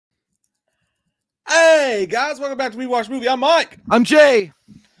Hey guys, welcome back to We Watch Movie. I'm Mike. I'm Jay.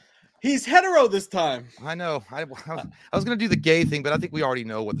 He's hetero this time. I know. I was going to do the gay thing, but I think we already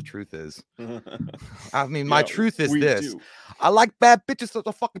know what the truth is. I mean, my truth is this. I like bad bitches. That's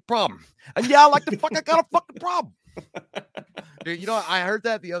a fucking problem. And yeah, I like the fuck. I got a fucking problem. Dude, you know, I heard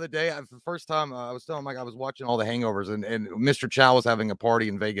that the other day. For the first time, I was telling Mike I was watching all the Hangovers, and Mr. Chow was having a party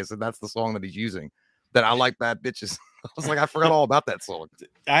in Vegas, and that's the song that he's using. That I like bad bitches. I was like, I forgot all about that song.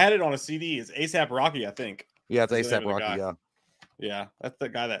 I had it on a CD. It's A$AP Rocky, I think. Yeah, it's A$AP Rocky. Yeah. Yeah, that's the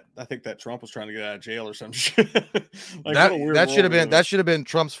guy that I think that Trump was trying to get out of jail or some shit. Like, that should have been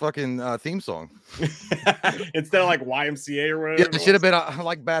Trump's fucking theme song. Instead of like YMCA or whatever. Yeah, it should have been I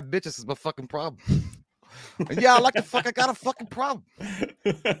like bad bitches is my fucking problem. Yeah, I like the fuck. I got a fucking problem.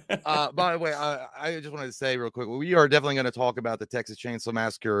 By the way, I just wanted to say real quick, we are definitely going to talk about the Texas Chainsaw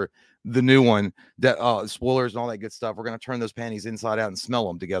Massacre, the new one. That spoilers and all that good stuff. We're going to turn those panties inside out and smell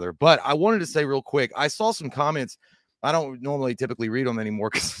them together. But I wanted to say real quick, I saw some comments. I don't normally typically read them anymore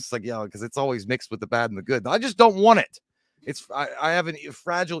because it's like, yeah, because it's always mixed with the bad and the good. I just don't want it. I have a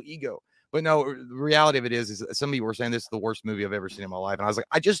fragile ego. But no, the reality of it is some of you were saying this is the worst movie I've ever seen in my life. And I was like,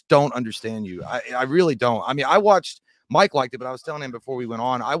 I just don't understand you. I really don't. I mean, Mike liked it, but I was telling him before we went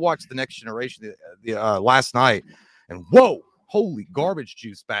on, I watched The Next Generation last night, and whoa, holy garbage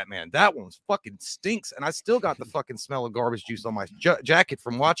juice, Batman. That one fucking stinks. And I still got the fucking smell of garbage juice on my jacket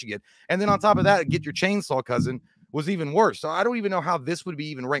from watching it. And then on top of that, Get Your Chainsaw Cousin was even worse. So I don't even know how this would be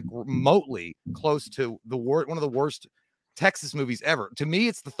even ranked remotely close to one of the worst Texas movies ever. To me,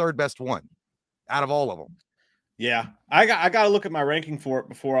 it's the third best one out of all of them. Yeah, I got to look at my ranking for it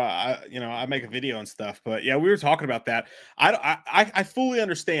before I make a video and stuff. But yeah, we were talking about that. I fully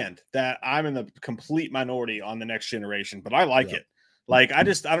understand that I'm in the complete minority on The Next Generation, but I like it. Like I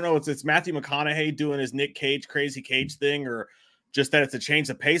don't know, it's Matthew McConaughey doing his Nick Cage crazy Cage thing, or just that it's a change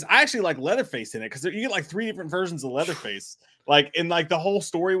of pace. I actually like Leatherface in it because you get like 3 different versions of Leatherface. Like in like the whole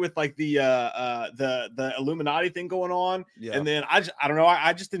story with like the Illuminati thing going on, and then I don't know,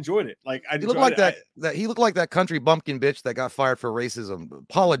 I just enjoyed it. Like he looked like he looked like that country bumpkin bitch that got fired for racism,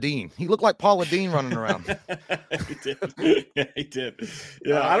 Paula Deen. He looked like Paula Deen running around. He did. Yeah, he did.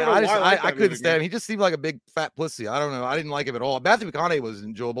 Yeah, I don't know. I couldn't stand him. He just seemed like a big fat pussy. I don't know. I didn't like him at all. Matthew McConaughey was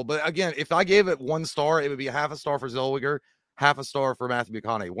enjoyable, but again, if I gave it 1 star, it would be half a star for Zellweger, half a star for Matthew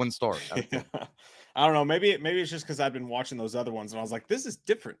McConaughey. 1 star. I don't know. Maybe it's just because I've been watching those other ones, and I was like, "This is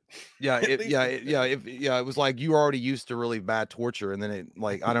different." Yeah, it was like you were already used to really bad torture, and then it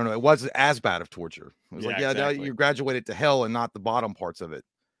like I don't know, it wasn't as bad of torture. It was now you graduated to hell and not the bottom parts of it.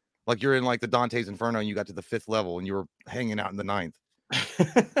 Like you're in like the Dante's Inferno, and you got to the 5th level, and you were hanging out in the 9th.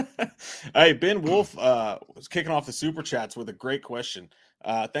 Hey, Ben Wolf was kicking off the super chats with a great question.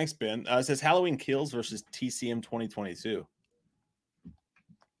 Thanks, Ben. It says Halloween Kills versus TCM 2022.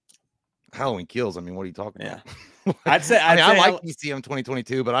 Halloween Kills. I mean, what are you talking about? I'd say I like TCM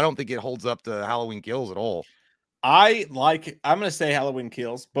 2022, but I don't think it holds up to Halloween Kills at all. I'm going to say Halloween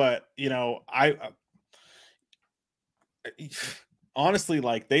Kills, but you know, honestly,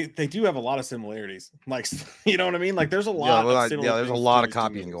 like they do have a lot of similarities. Like, you know what I mean? Like there's a lot there's a lot of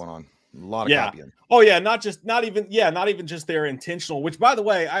copying going on. A lot of copying. Oh yeah, not even just their intentional, which by the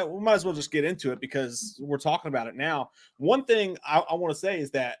way, we might as well just get into it because we're talking about it now. One thing I want to say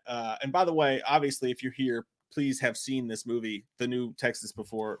is that and by the way, obviously if you're here, please have seen this movie, The New Texas,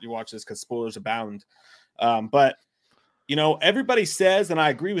 before you watch this because spoilers abound. But you know, everybody says, and I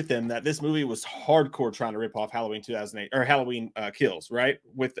agree with them, that this movie was hardcore trying to rip off Halloween 2008 or Halloween Kills, right?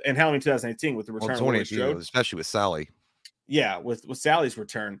 And Halloween 2018 with the return of Laurie Strode, especially with Sally. Yeah, with Sally's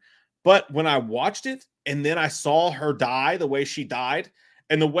return. But when I watched it and then I saw her die the way she died,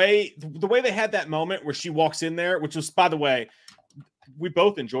 and the way they had that moment where she walks in there, which was, by the way, we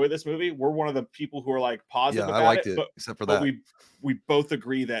both enjoy this movie. We're one of the people who are like positive about it. I liked it, except for that. We both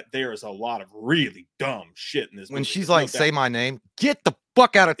agree that there is a lot of really dumb shit in this movie. When she's like, say my name, get the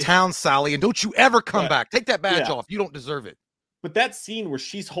fuck out of town, Sally, and don't you ever come back. Take that badge off. You don't deserve it. But that scene where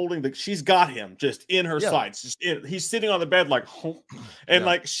she's she's got him just in her sights. He's sitting on the bed like, and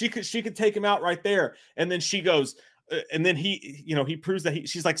like she could take him out right there. And then she goes, and then he proves that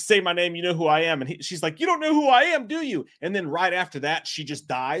she's like, say my name, you know who I am. And she's like, you don't know who I am, do you? And then right after that, she just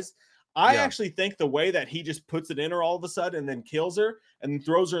dies. I actually think the way that he just puts it in her all of a sudden and then kills her and then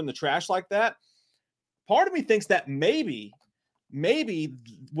throws her in the trash like that. Part of me thinks that maybe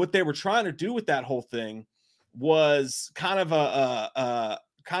what they were trying to do with that whole thing was kind of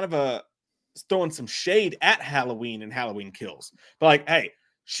a throwing some shade at Halloween and Halloween Kills. But like, hey,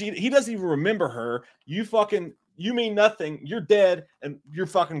 he doesn't even remember her. You fucking you mean nothing. You're dead and you're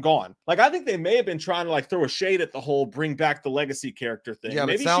fucking gone. Like, I think they may have been trying to like throw a shade at the whole bring back the legacy character thing. Yeah,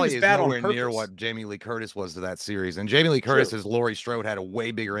 maybe but Sally she was is bad on nowhere purpose. near what Jamie Lee Curtis was to that series. And Jamie Lee Curtis as Laurie Strode had a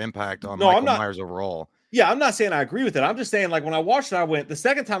way bigger impact on Michael Myers overall. Yeah, I'm not saying I agree with it. I'm just saying, like, when I watched it, the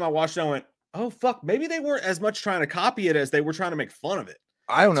second time I watched it, I went, oh, fuck, maybe they weren't as much trying to copy it as they were trying to make fun of it.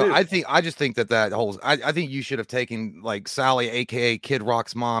 I don't know. I just think that whole, I think you should have taken like Sally, aka Kid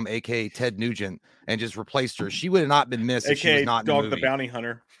Rock's mom, aka Ted Nugent, and just replaced her. She would have not been missed if she was not in the movie. Dog the Bounty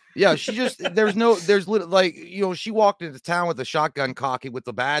Hunter. Yeah, she just like, you know, she walked into town with the shotgun cocky with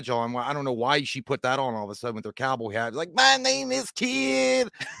the badge on. I don't know why she put that on all of a sudden with her cowboy hat. Like, my name is Kid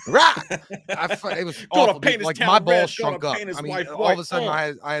Rock. It was awful. Like, my balls shrunk up. I mean, all of a sudden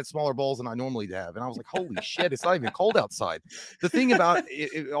I had smaller balls than I normally have, and I was like, holy shit, it's not even cold outside. The thing about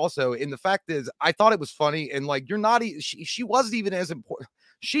it also, and the fact is, I thought it was funny, and like, she wasn't even as important.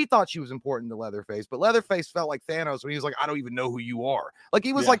 She thought she was important to Leatherface, but Leatherface felt like Thanos when he was like, I don't even know who you are. Like,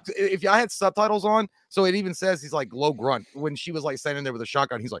 he was like, if I had subtitles on, so it even says he's like low grunt. When she was like standing there with a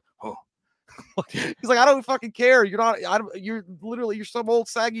shotgun, he's like, oh. He's like, I don't fucking care. You're some old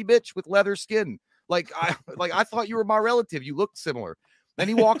saggy bitch with leather skin. I thought you were my relative. You looked similar. Then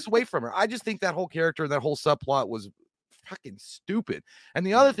he walks away from her. I just think that whole character, that whole subplot was fucking stupid. And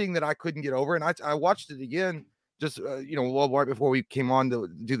the other thing that I couldn't get over, and I watched it again, just right before we came on to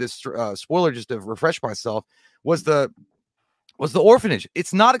do this spoiler, just to refresh myself, was the orphanage.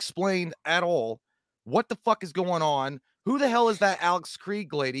 It's not explained at all what the fuck is going on. Who the hell is that Alex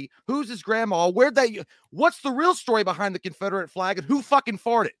Krieg lady? Who's his grandma? What's the real story behind the Confederate flag, and who fucking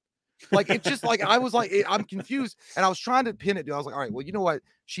farted? Like, it's just like, I was like, I'm confused, and I was trying to pin it. I was like, all right, well, you know what?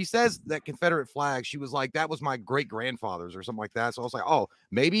 She says that Confederate flag. She was like, that was my great grandfather's or something like that. So I was like, oh,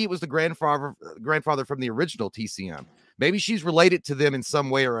 maybe it was the grandfather from the original TCM. Maybe she's related to them in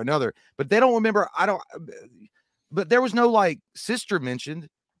some way or another, but they don't remember. But there was no like sister mentioned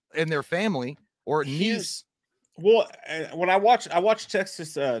in their family or niece. Well, when I watched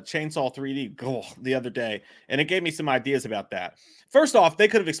Texas Chainsaw 3D the other day, and it gave me some ideas about that. First off, they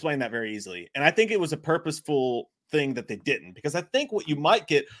could have explained that very easily, and I think it was a purposeful thing that they didn't, because I think what you might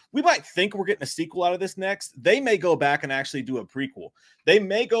get, we might think we're getting a sequel out of this next. They may go back and actually do a prequel. They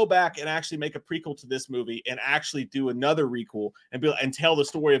may go back and actually make a prequel to this movie and actually do another requel and tell the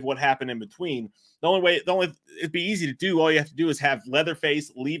story of what happened in between. It'd be easy to do. All you have to do is have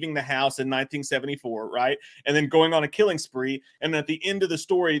Leatherface leaving the house in 1974, right? And then going on a killing spree. And at the end of the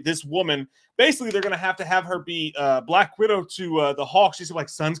story, this woman, basically, they're going to have her be Black Widow to the Hawk. She's like,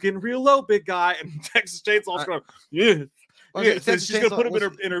 sun's getting real low, big guy. And Texas Chainsaw's going, yeah. So she's going to put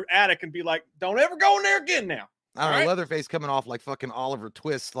him in her attic and be like, don't ever go in there again now. I don't know, Leatherface coming off like fucking Oliver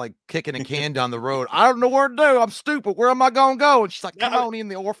Twist, like kicking a can down the road. I don't know where to do. I'm stupid. Where am I going to go? And she's like, come on in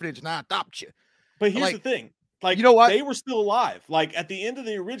the orphanage and I adopt you. But here's the thing. Like, you know what? They were still alive. Like, at the end of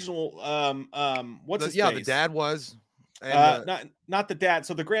the original, what's his face? The dad was. And, not the dad.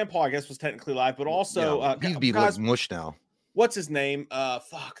 So the grandpa, I guess, was technically alive, but also he's be like mush now. What's his name?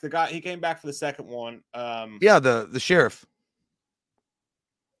 The guy, he came back for the second one. The sheriff.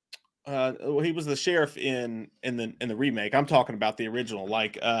 He was the sheriff in the remake. I'm talking about the original.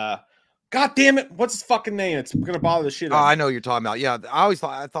 Like, God damn it, what's his fucking name? It's gonna bother the shit out of me. I know what you're talking about. Yeah, I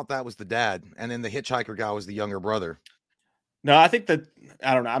thought that was the dad, and then the hitchhiker guy was the younger brother. No, I think that,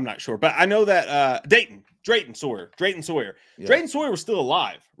 I don't know, I'm not sure, but I know that Drayton Sawyer. Yeah. Drayton Sawyer was still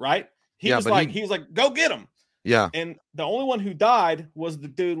alive, right? He was like, go get him. Yeah. And the only one who died was the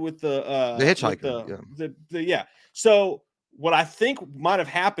dude with the hitchhiker. So what I think might have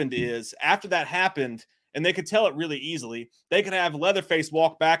happened is, after that happened, and they could tell it really easily, they could have Leatherface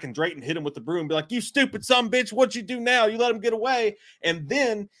walk back and Drayton hit him with the broom, be like, you stupid son of a bitch, what'd you do now? You let him get away. And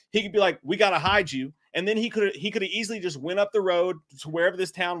then he could be like, we got to hide you. And then he could have easily just went up the road to wherever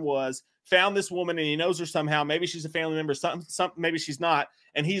this town was, found this woman, and he knows her somehow. Maybe she's a family member, maybe she's not.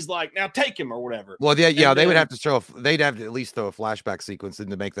 And he's like, now take him or whatever. Well, they would have to they'd have to at least throw a flashback sequence in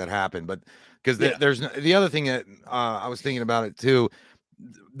to make that happen. But because there's the other thing that I was thinking about it too.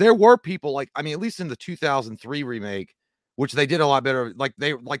 There were people at least in the 2003 remake, which they did a lot better. Like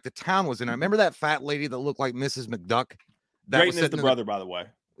the town was in. I remember that fat lady that looked like Mrs. McDuck. Drayton is the brother, by the way.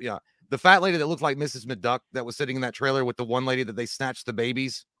 Yeah. The fat lady that looked like Mrs. McDuck that was sitting in that trailer with the one lady that they snatched the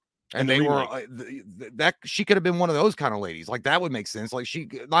babies. And they were that she could have been one of those kind of ladies. Like, that would make sense. Like, she,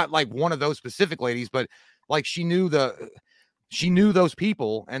 not like one of those specific ladies, but like she knew those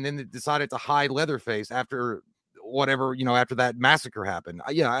people, and then decided to hide Leatherface after whatever, after that massacre happened.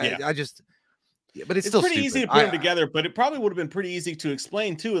 I just, Yeah, but it's It's still pretty stupid. easy to put them together, but it probably would have been pretty easy to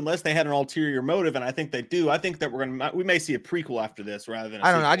explain too, unless they had an ulterior motive, and I think they do. I think that we may see a prequel after this rather than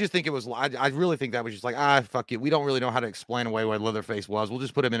I don't know. I just think it was. I really think that was just like, fuck it. We don't really know how to explain away what Leatherface was. We'll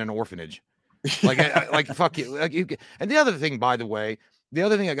just put him in an orphanage. Like fuck it. And the other thing, by the way, the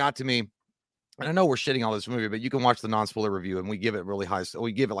other thing that got to me, and I know we're shitting on this movie, but you can watch the non-spoiler review, and we give it really high.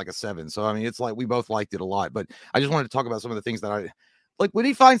 We give it like a 7. So I mean, it's like we both liked it a lot. But I just wanted to talk about some of the things that I like when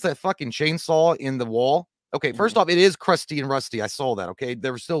he finds that fucking chainsaw in the wall. Okay, first off, it is crusty and rusty. I saw that. Okay,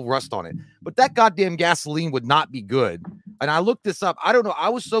 there was still rust on it, but that goddamn gasoline would not be good. And I looked this up. I don't know. I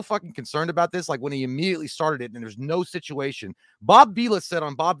was so fucking concerned about this. Like when he immediately started it, and there's no situation. Bob Vila said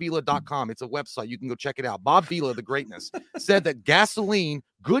on bobvila.com, it's a website. You can go check it out. Bob Vila, the greatness, said that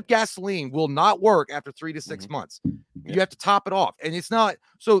good gasoline will not work after 3 to 6 months. You have to top it off. And it's not.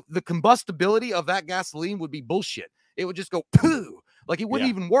 So the combustibility of that gasoline would be bullshit. It would just go poo. Like it wouldn't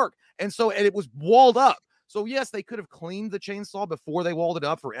even work. And it was walled up. So yes, they could have cleaned the chainsaw before they walled it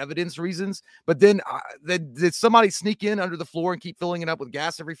up for evidence reasons. But then did somebody sneak in under the floor and keep filling it up with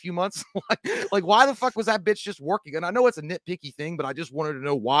gas every few months? like why the fuck was that bitch just working? And I know it's a nitpicky thing, but I just wanted to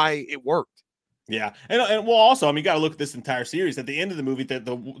know why it worked. Yeah, and well, also, I mean, you got to look at this entire series. At the end of the movie, the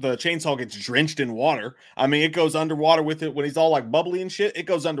chainsaw gets drenched in water. I mean, it goes underwater with it when he's all like bubbly and shit. It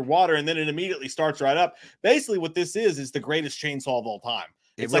goes underwater, and then it immediately starts right up. Basically, what this is the greatest chainsaw of all time.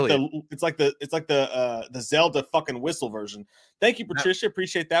 It's like the Zelda fucking whistle version. Thank you, Patricia.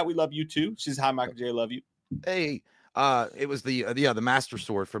 Appreciate that. We love you too. She's hi, Michael J. Love you. Hey, it was the Master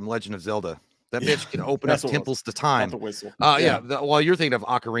Sword from Legend of Zelda. That bitch can open up temples to time. Not the whistle. Well, you're thinking of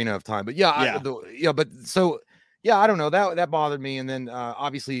Ocarina of Time, but I don't know. That bothered me. And then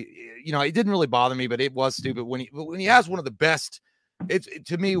obviously, it didn't really bother me, but it was stupid when he has one of the best. It's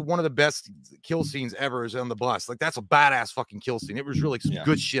to me one of the best kill scenes ever is on the bus. Like that's a badass fucking kill scene. It was really some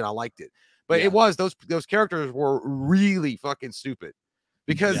good shit. I liked it, but it was those characters were really fucking stupid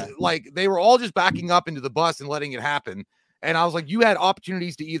because like they were all just backing up into the bus and letting it happen. And I was like, you had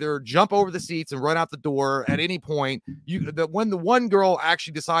opportunities to either jump over the seats and run out the door at any point. When the one girl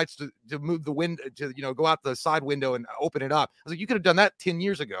actually decides to move the window to go out the side window and open it up, I was like, you could have done that 10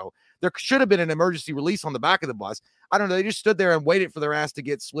 years ago. There should have been an emergency release on the back of the bus. I don't know. They just stood there and waited for their ass to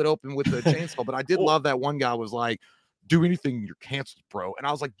get split open with the chainsaw. But I did love that one guy was like, do anything, you're canceled, bro. And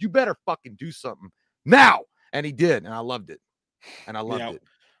I was like, you better fucking do something now. And he did. And I loved it. It.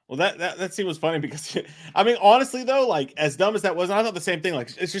 Well, that scene was funny because, I mean, honestly, though, like, as dumb as that was, I thought the same thing. Like,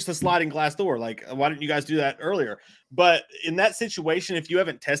 it's just a sliding glass door. Like, why didn't you guys do that earlier? But in that situation, if you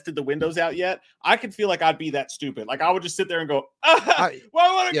haven't tested the windows out yet, I could feel like I'd be that stupid. Like, I would just sit there and go, why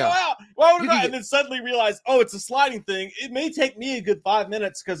would I go out? Why would I go? And then suddenly realize, oh, it's a sliding thing. It may take me a good 5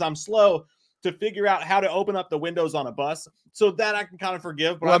 minutes because I'm slow to figure out how to open up the windows on a bus. So that I can kind of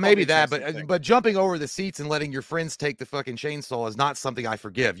forgive. But well, maybe that, but jumping over the seats and letting your friends take the fucking chainsaw is not something I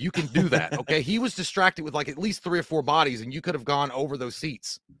forgive. You can do that, okay? He was distracted with like at least 3 or 4 bodies, and you could have gone over those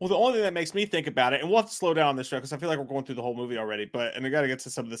seats. Well, the only thing that makes me think about it, and we'll have to slow down on this show because I feel like we're going through the whole movie already, and I got to get to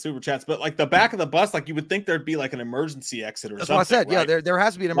some of the super chats, but like the back of the bus, like you would think there'd be like an emergency exit or something. That's what I said. Right? Yeah, there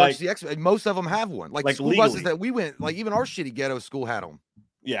has to be an emergency exit. Most of them have one. Like school legally. Buses that we went, like even our shitty ghetto school had them.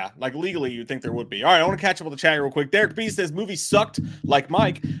 Yeah, like legally, you'd think there would be. All right, I want to catch up with the chat real quick. Derek B says movie sucked like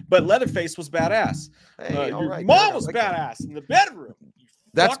Mike, but Leatherface was badass. Hey, all right, mom was badass in the bedroom.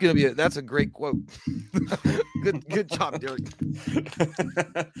 That's a great quote. good job, Derek.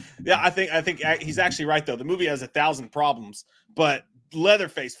 Yeah, I think he's actually right though. The movie has 1,000 problems, but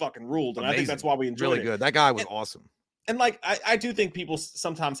Leatherface fucking ruled, and I think that's why we enjoyed it. Really good. That guy was awesome. And like, I do think people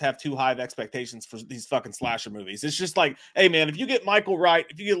sometimes have too high of expectations for these fucking slasher movies. It's just like, hey man, if you get Michael right,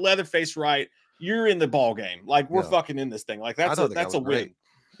 if you get Leatherface right, you're in the ball game. Like we're fucking in this thing. Like that's a win.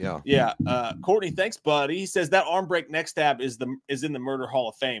 Yeah. Courtney, thanks, buddy. He says that arm break neck stab is in the Murder Hall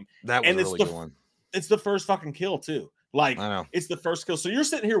of Fame. That was a really good one. It's the first fucking kill too. Like it's the first kill. So you're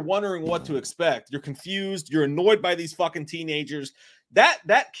sitting here wondering what to expect. You're confused. You're annoyed by these fucking teenagers.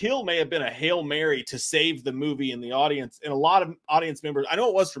 That kill may have been a Hail Mary to save the movie and the audience and a lot of audience members. I know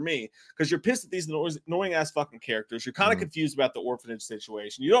it was for me because you're pissed at these annoying ass fucking characters. You're kind of confused about the orphanage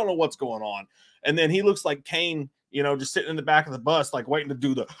situation. You don't know what's going on. And then he looks like Kane, just sitting in the back of the bus, like waiting to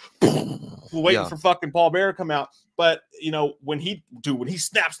do the waiting for fucking Paul Bear to come out. But when he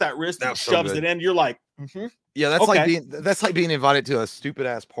snaps that wrist and shoves it in, you're like, yeah, that's like being invited to a stupid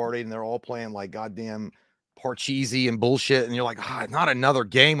ass party and they're all playing like goddamn Parcheesi and bullshit, and you're like, not another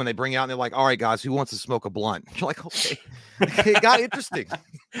game. When they bring out and they're like, all right, guys, who wants to smoke a blunt? You're like, okay, it got interesting.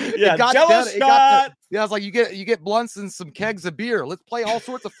 Yeah, I was like, you get blunts and some kegs of beer. Let's play all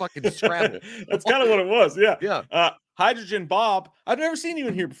sorts of fucking Scrabble. That's kind of what it was. Yeah. Hydrogen Bob, I've never seen you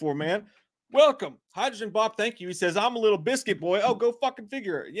in here before, man. Welcome, Hydrogen Bob. Thank you. He says, I'm a little biscuit boy. Oh, go fucking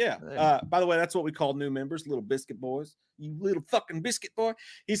figure it. Yeah. By the way, that's what we call new members, little biscuit boys. You little fucking biscuit boy.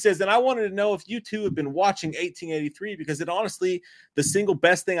 He says, and I wanted to know if you two have been watching 1883 because it honestly the single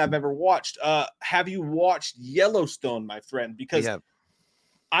best thing I've ever watched. Have you watched Yellowstone, my friend? Because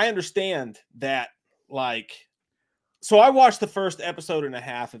I understand that, like, so I watched the first episode and a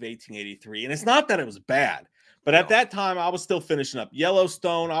half of 1883, and it's not that it was bad. But at that time, I was still finishing up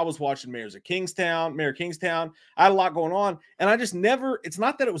Yellowstone. I was watching Mayor of Kingstown. I had a lot going on. And I just never, it's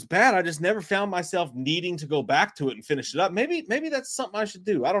not that it was bad. I just never found myself needing to go back to it and finish it up. Maybe that's something I should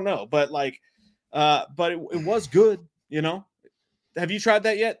do. I don't know. But but it was good, you know. Have you tried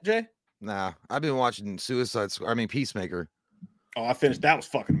that yet, Jay? Nah, I've been watching Peacemaker. Oh, I finished. That was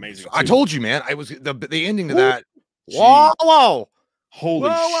fucking amazing. I told you, man. I was the ending to that. Whoa.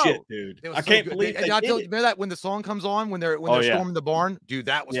 Holy shit, dude. I can't believe it. Remember that when the song comes on, when they're storming the barn? Dude,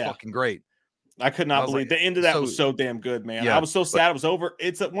 that was fucking great. I could not believe the end of that was so damn good, man. I was so sad it was over.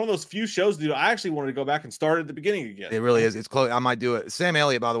 It's one of those few shows, dude. I actually wanted to go back and start at the beginning again. It really is. It's close. I might do it. Sam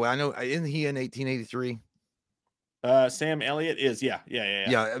Elliott, by the way, I know, isn't he in 1883? Sam Elliott is, yeah.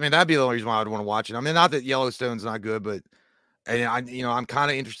 I mean, that'd be the only reason why I'd want to watch it. I mean, not that Yellowstone's not good, but I'm kind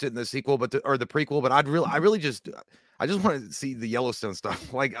of interested in the sequel, or the prequel. But I just want to see the Yellowstone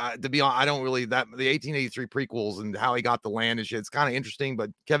stuff. Like, to be honest, I don't really the 1883 prequels and how he got the land and shit. It's kind of interesting,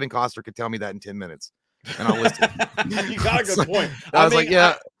 but Kevin Costner could tell me that in 10 minutes, and I'll listen. You got a good point.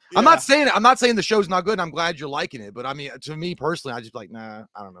 I'm not saying the show's not good. I'm glad you're liking it, but I mean, to me personally, I just like, nah,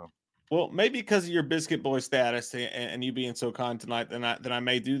 I don't know. Well, maybe because of your biscuit boy status and you being so kind tonight, then I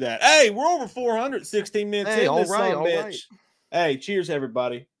may do that. Hey, we're over 416 minutes. Hey, in all this right. bitch. Hey, cheers,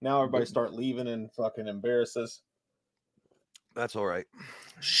 everybody. Now everybody start leaving and fucking embarrass us. That's all right.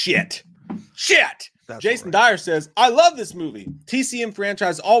 Shit. Jason Dyer says, I love this movie. TCM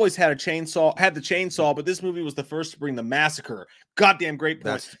franchise always had the chainsaw, but this movie was the first to bring the massacre. Goddamn great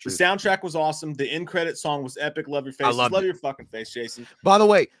point. The soundtrack was awesome. The end credit song was epic. Love your face. Love your fucking face, Jason. By the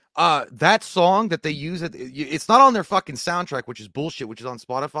way, that song that they use, it's not on their fucking soundtrack, which is bullshit, which is on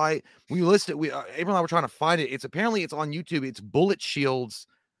Spotify. We listed, April and I were trying to find it. It's on YouTube. It's Bullet Shield's.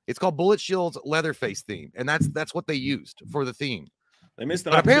 It's called Bullet Shield's Leatherface theme, and that's what they used for the theme. They missed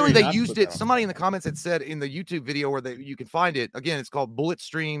it. But apparently they used it. Somebody in the comments had said in the YouTube video where you can find it. Again, it's called Bullet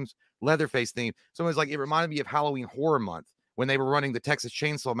Stream's Leatherface theme. Someone's like, it reminded me of Halloween Horror Month when they were running the Texas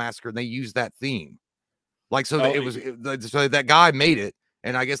Chainsaw Massacre, and they used that theme. Like, so so that guy made it,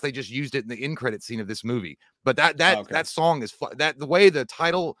 and I guess they just used it in the end credit scene of this movie. But that song is the way the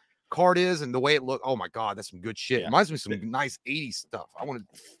title card is and the way it looked. Oh my god, that's some good shit. Yeah. Reminds me of some nice 80s stuff. I want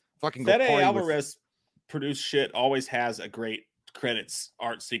to fucking go Fede party Alvarez produced shit always has a great credits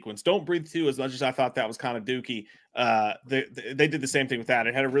art sequence. Don't Breathe 2, as much as I thought that was kind of dookie, they did the same thing with that.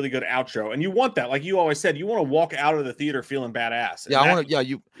 It had a really good outro, and you want that, like you always said, you want to walk out of the theater feeling badass.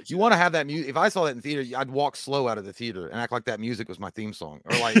 You want to have that music. If I saw that in theater, I'd walk slow out of the theater and act like that music was my theme song,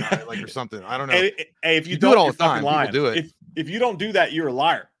 or like or something. I don't know. Hey, if you do don't, it all the time, people do it. If you don't do that, you're a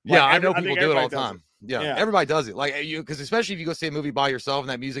liar. Yeah, I know people do it all the time. Yeah, everybody does it. Like because especially if you go see a movie by yourself and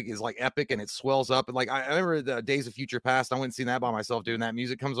that music is like epic and it swells up. And like I remember the Days of Future Past. I went and seen that by myself. Doing that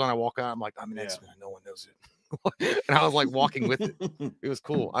music comes on, I walk out. I'm like, no one knows it. And I was like walking with it. It was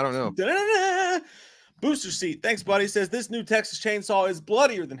cool. I don't know. Da-da-da-da. Booster Seat, thanks, buddy. Says this new Texas Chainsaw is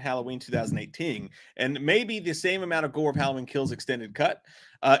bloodier than Halloween 2018, and maybe the same amount of gore of Halloween Kills extended cut.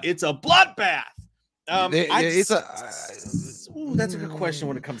 It's a bloodbath. That's a good question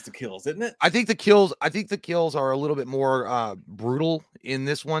when it comes to kills, isn't it? I think the kills are a little bit more brutal in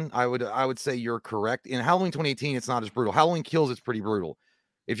this one. I would say you're correct. In Halloween 2018, it's not as brutal. Halloween Kills is pretty brutal.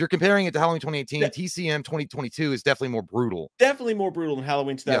 If you're comparing it to Halloween 2018, TCM 2022 is definitely more brutal. Definitely more brutal than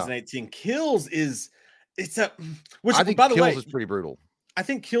Halloween 2018. Kills is I think by the way, Kills is pretty brutal. I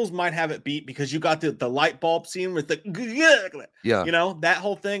think Kills might have it beat because you got the light bulb scene with the that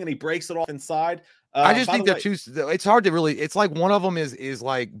whole thing, and he breaks it off inside. I just think they're too. It's hard to really. It's like one of them is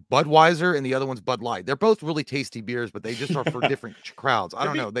like Budweiser and the other one's Bud Light. They're both really tasty beers, but they just are for different crowds. I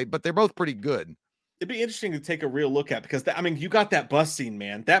don't know. But they're both pretty good. It'd be interesting to take a real look at because you got that bus scene,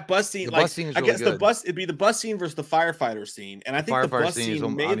 man. That bus scene, the bus scene is really good. It'd be the bus scene versus the firefighter scene, and I think the bus scene. I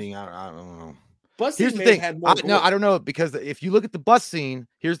don't know. Here's the thing. I don't know, because if you look at the bus scene,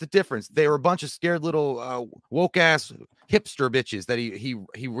 here's the difference. They were a bunch of scared little woke ass hipster bitches that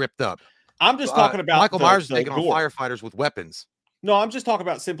he ripped up. I'm just talking about Michael Myers taking on firefighters with weapons. No, I'm just talking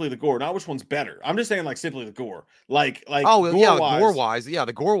about simply the gore, not which one's better. I'm just saying like simply the gore. Gore-wise,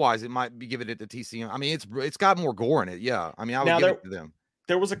 the gore-wise, it might be giving it to TCM. I mean, it's got more gore in it. Yeah, I mean, I would give it to them.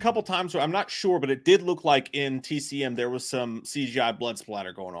 There was a couple times where I'm not sure, but it did look like in TCM there was some CGI blood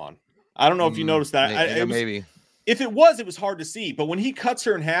splatter going on. I don't know if you noticed that. Maybe. If it was hard to see. But when he cuts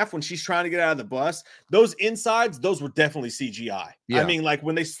her in half when she's trying to get out of the bus, those insides, those were definitely CGI. Yeah. I mean, like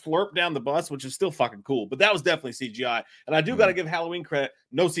when they slurp down the bus, which is still fucking cool, but that was definitely CGI. And I do got to give Halloween credit.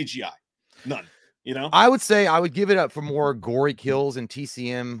 No CGI. None. You know, I would say I would give it up for more gory kills in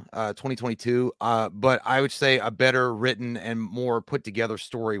TCM 2022. But I would say a better written and more put together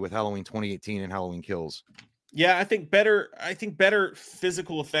story with Halloween 2018 and Halloween Kills. Yeah, I think better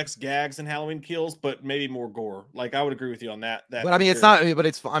physical effects gags in Halloween Kills, but maybe more gore. Like I would agree with you on that. But I mean, it's not. But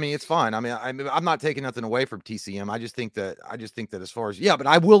it's. I mean, it's fine. I mean, I'm not taking nothing away from TCM. I just think that as far as but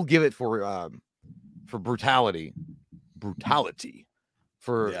I will give it for brutality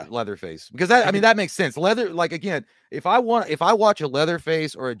for Leatherface, because that makes sense. Like again, if I watch a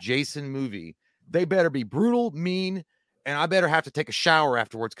Leatherface or a Jason movie, they better be brutal, mean. And I better have to take a shower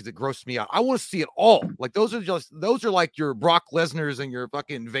afterwards because it grosses me out. I want to see it all. Like those are like your Brock Lesnar's and your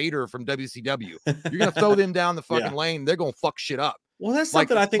fucking Vader from WCW. You're gonna throw them down the fucking lane. They're gonna fuck shit up. Well, that's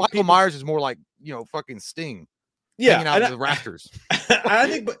something I think Michael Myers is more like fucking Sting. Hanging out with the rafters. I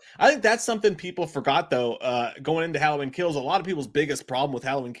think that's something people forgot though. Going into Halloween Kills, a lot of people's biggest problem with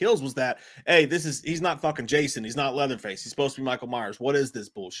Halloween Kills was that he's not fucking Jason, he's not Leatherface, he's supposed to be Michael Myers. What is this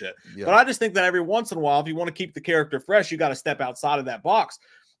bullshit? Yeah. But I just think that every once in a while, if you want to keep the character fresh, you got to step outside of that box.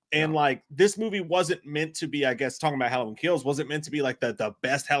 And like this movie wasn't meant to be, I guess, talking about Halloween Kills, wasn't meant to be like the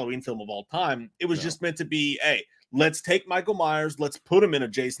best Halloween film of all time. It was just meant to be let's take Michael Myers, let's put him in a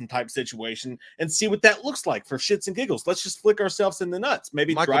Jason type situation and see what that looks like for shits and giggles. Let's just flick ourselves in the nuts.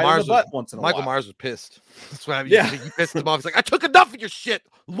 Maybe dry in the butt once in a while. Michael Myers was pissed. That's what I mean. He pissed him off. He's like, I took enough of your shit,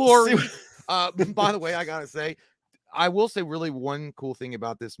 Laurie. By the way, I gotta say, I will say really one cool thing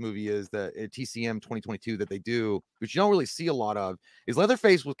about this movie is that at TCM 2022 that they do, which you don't really see a lot of, is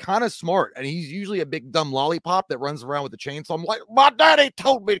Leatherface was kind of smart. And he's usually a big dumb lollipop that runs around with a chainsaw. I'm like, my daddy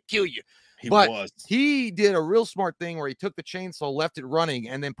told me to kill you. He did a real smart thing where he took the chainsaw, left it running,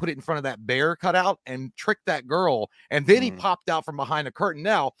 and then put it in front of that bear cutout and tricked that girl. And then he popped out from behind a curtain.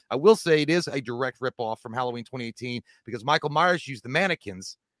 Now, I will say it is a direct ripoff from Halloween 2018 because Michael Myers used the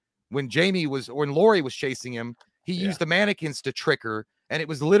mannequins when Laurie was chasing him. He used the mannequins to trick her. And it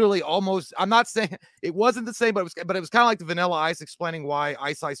was literally almost, I'm not saying it wasn't the same, but it was kind of like the Vanilla Ice explaining why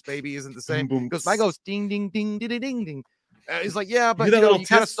Ice Ice Baby isn't the same. Because mine goes ding, ding, ding, ding, ding, ding. He's like, yeah, but you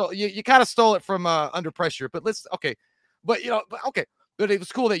kind of stole it from Under Pressure. But but it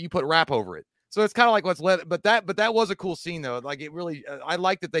was cool that you put rap over it. So it's kind of like but that was a cool scene though. Like it really, I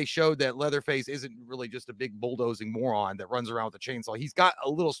like that they showed that Leatherface isn't really just a big bulldozing moron that runs around with a chainsaw. He's got a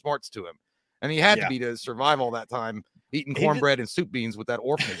little smarts to him, and he had to be to survive all that time eating cornbread and soup beans with that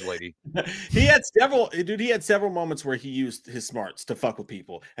orphanage lady. He had several moments where he used his smarts to fuck with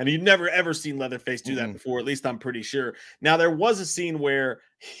people, and you've never ever seen Leatherface do that before. At least I'm pretty sure. Now there was a scene where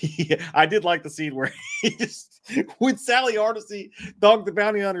I did like the scene where he just when Sally Hardesty, Dog the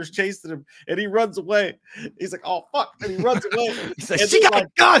Bounty Hunter's chasing him, and he runs away. He's like, "Oh fuck!" and he runs away. He's like, "She got a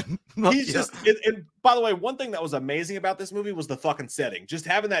gun." He's just. And by the way, one thing that was amazing about this movie was the fuking setting. Just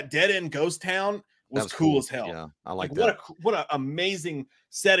having that dead end ghost town was cool as hell. Yeah, I like that. What an amazing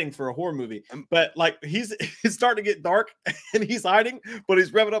setting for a horror movie. But like it's starting to get dark and he's hiding, but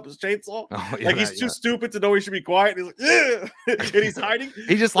he's revving up his chainsaw. He's too stupid to know he should be quiet. And he's like, and he's hiding.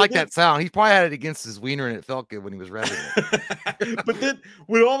 He just liked that sound. He probably had it against his wiener and it felt good when he was revving it. But then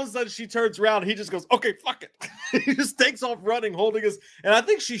when all of a sudden she turns around, he just goes, "Okay, fuck it." He just takes off running, holding his. And I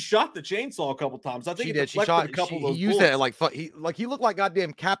think she shot the chainsaw a couple times. I think she did. She shot a couple of those. He used that like he looked like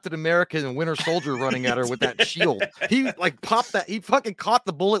goddamn Captain America and Winter Soldier running at her with that shield. He like popped that. He fucking caught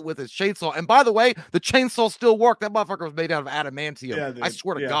the bullet with his chainsaw. And by the way, the chainsaw still worked. That motherfucker was made out of adamantium. Yeah, I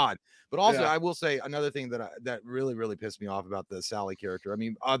swear to God. But also, I will say another thing that really, really pissed me off about the Sally character. I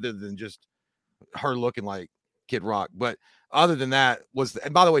mean, other than just her looking like Kid Rock, but other than that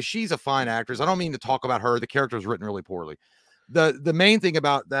and by the way, she's a fine actress. I don't mean to talk about her. The character was written really poorly. The main thing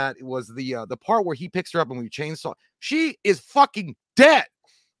about that was the part where he picks her up and we chainsaw. She is fucking dead.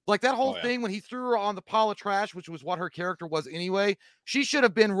 Like that whole thing when he threw her on the pile of trash, which was what her character was anyway. She should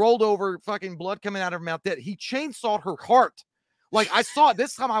have been rolled over, fucking blood coming out of her mouth. Dead. He chainsawed her heart. Like I saw it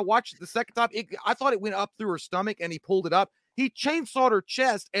this time. I watched it the second time. I thought it went up through her stomach and he pulled it up. He chainsawed her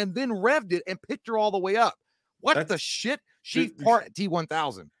chest and then revved it and picked her all the way up. What the shit? She's part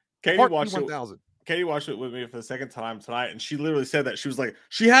T1000. Katie Katie watched it with me for the second time tonight, and she literally said that. She was like,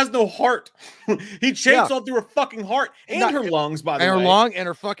 she has no heart. He chainsawed through her fucking heart and her lungs, by the way. And her lung and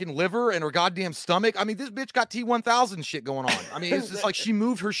her fucking liver and her goddamn stomach. I mean, this bitch got T-1000 shit going on. I mean, it's just like she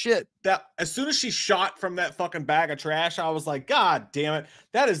moved her shit. That as soon as she shot from that fucking bag of trash, I was like, God damn it.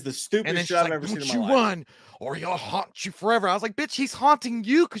 That is the stupidest shit I've ever seen in my life. Run or he'll haunt you forever. I was like, bitch, he's haunting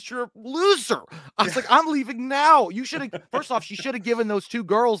you because you're a loser. I was like, I'm leaving now. You should have, first off, she should have given those two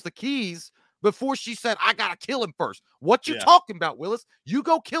girls the keys before she said, I gotta kill him first. What you talking about, Willis? You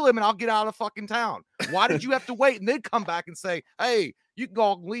go kill him and I'll get out of fucking town. Why did you have to wait and then come back and say, hey, you can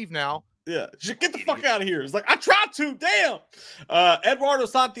go and leave now? Yeah, get the fuck out of here. It's like, I tried to, damn. Eduardo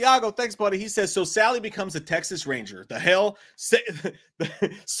Santiago, thanks, buddy. He says, so Sally becomes a Texas Ranger. The hell? Say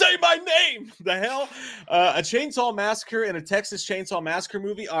my name. The hell? A Chainsaw Massacre and a Texas Chainsaw Massacre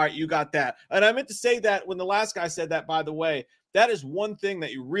movie? All right, you got that. And I meant to say that when the last guy said that, by the way. That is one thing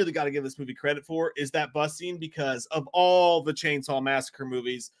that you really got to give this movie credit for, is that bus scene, because of all the Chainsaw Massacre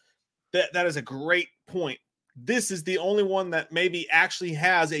movies, that is a great point. This is the only one that maybe actually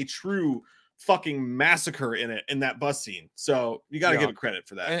has a true fucking massacre in it, in that bus scene. So you got to give it credit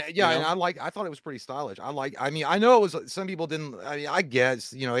for that. And, and I thought it was pretty stylish. I mean, I know it was, some people didn't, I mean, I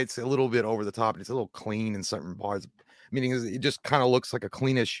guess, it's a little bit over the top. It's a little clean in certain parts, meaning it just kind of looks like a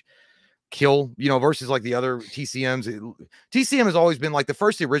cleanish kill, versus like the other TCMs. TCM has always been like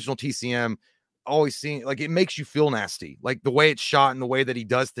the original TCM, always seen like it makes you feel nasty, like the way it's shot and the way that he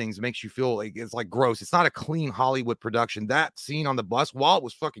does things makes you feel like it's like gross. It's not a clean Hollywood production. That scene on the bus, while it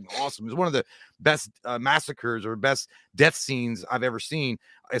was fucking awesome, it was one of the best massacres or best death scenes I've ever seen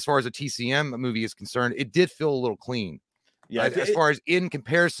as far as a TCM movie is concerned. It did feel a little clean, as far as in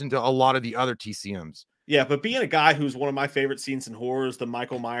comparison to a lot of the other TCMs. Yeah, but being a guy who's one of my favorite scenes in horror is the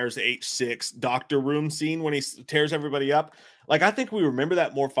Michael Myers H6 doctor room scene when he tears everybody up. Like, I think we remember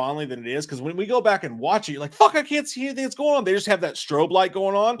that more fondly than it is, because when we go back and watch it, you're like, fuck, I can't see anything that's going on. They just have that strobe light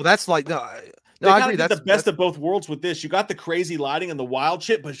going on. Well, that's like, I agree. That's the best of both worlds with this. You got the crazy lighting and the wild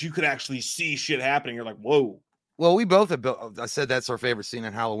shit, but you could actually see shit happening. You're like, whoa. Well, we both have. I said that's our favorite scene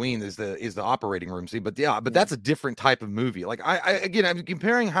in Halloween is the operating room scene, but that's a different type of movie. Like I'm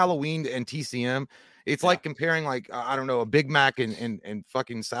comparing Halloween and TCM. It's like comparing, like, I don't know, a Big Mac and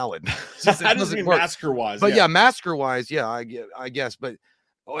fucking salad. I just mean massacre wise, but massacre wise, I guess. But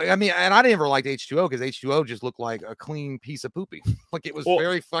I mean, and I never liked H2O because H2O just looked like a clean piece of poopy. Like it was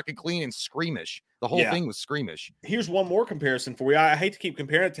very fucking clean and screamish. The whole thing was screamish. Here's one more comparison for you. I hate to keep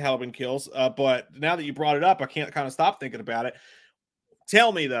comparing it to Halloween Kills, but now that you brought it up, I can't kind of stop thinking about it.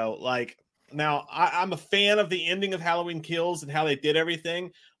 Tell me though, like, now I'm a fan of the ending of Halloween Kills and how they did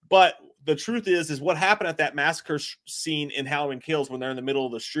everything, but the truth is what happened at that massacre scene in Halloween Kills when they're in the middle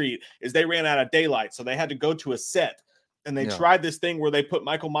of the street is they ran out of daylight. So they had to go to a set, and they tried this thing where they put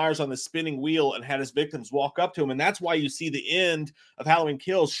Michael Myers on the spinning wheel and had his victims walk up to him. And that's why you see the end of Halloween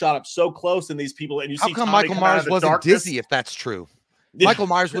Kills shot up so close in these people. And you see how come Michael Myers wasn't dizzy if that's true? Michael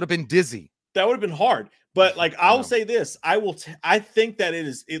Myers would have been dizzy. That would have been hard. But like, I will say this, I think that it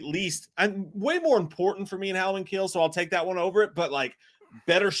is at least way more important for me in Halloween Kills. So I'll take that one over it. But like,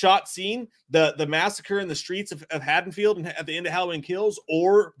 better shot scene, the massacre in the streets of Haddonfield and at the end of Halloween Kills,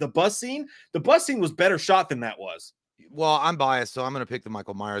 or the bus scene was better shot than that was. Well, I'm biased, so I'm going to pick the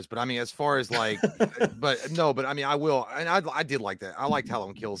Michael Myers. But I mean, as far as like, but I mean, I will. And I did like that. I liked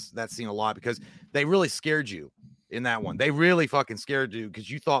Halloween Kills, that scene a lot, because they really scared you in that one. They really fucking scared you because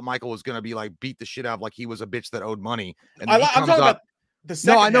you thought Michael was going to be like beat the shit out of like he was a bitch that owed money. And I'm talking about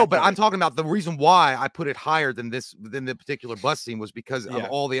no, I know, but I'm talking about the reason why I put it higher than the particular bus scene was because of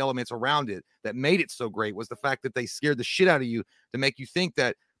all the elements around it that made it so great. Was the fact that they scared the shit out of you to make you think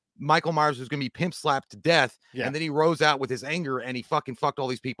that Michael Myers was going to be pimp slapped to death, and then he rose out with his anger and he fucking fucked all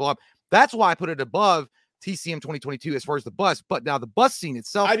these people up. That's why I put it above TCM 2022 as far as the bus. But now the bus scene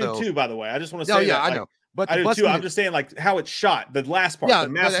itself, I do too. By the way, I just want to say, that, I know. But I do too. I'm just saying, like, how it's shot, the last part, the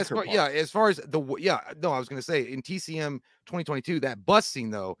massacre part. As far as I was going to say in TCM 2022, that bus scene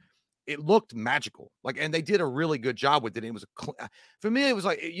though, it looked magical. Like, and they did a really good job with it. It was for me, it was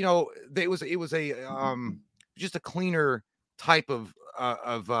like, it was a just a cleaner type of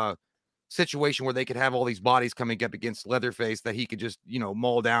situation where they could have all these bodies coming up against Leatherface that he could just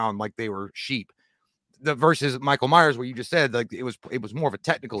maul down like they were sheep. The versus Michael Myers, where you just said like it was more of a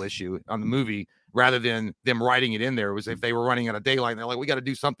technical issue on the movie rather than them writing it in there. It was if they were running out of daylight and they're like, we got to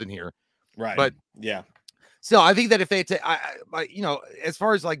do something here, right? But so I think that if they as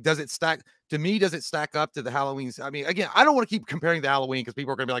far as like, does it stack up to the Halloween? I mean, again, I don't want to keep comparing the Halloween because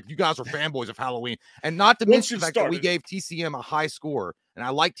people are gonna be like, you guys are fanboys of Halloween, and not to mention the fact that we gave TCM a high score, and I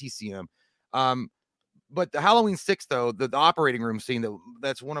like TCM. But the Halloween 6, though, the operating room scene,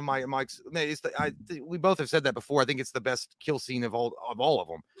 that's one of Mike's. We both have said that before. I think it's the best kill scene of all of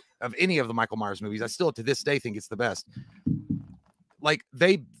them, of any of the Michael Myers movies. I still to this day think it's the best. Like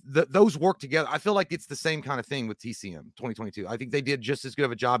those work together. I feel like it's the same kind of thing with TCM 2022. I think they did just as good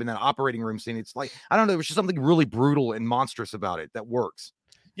of a job in that operating room scene. It's like, I don't know, there's just something really brutal and monstrous about it that works.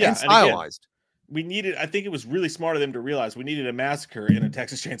 Yeah, and stylized. We needed, I think it was really smart of them to realize we needed a massacre in a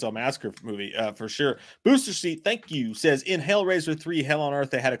Texas Chainsaw Massacre movie, for sure. Booster Seat, thank you, says in Hellraiser 3 Hell on Earth,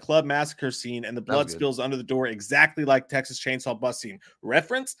 they had a club massacre scene and the blood spills under the door exactly like Texas Chainsaw bus scene.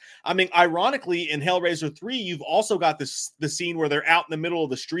 Reference? I mean, ironically, in Hellraiser 3, you've also got the scene where they're out in the middle of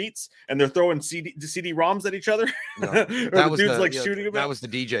the streets and they're throwing CD-ROMs at each other. No, that was dude's like shooting them. That was the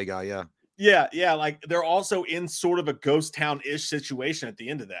DJ guy, yeah. Yeah, like they're also in sort of a ghost town-ish situation at the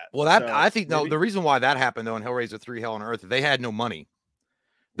end of that. Well, I think the reason why that happened though in Hellraiser 3 Hell on Earth, they had no money.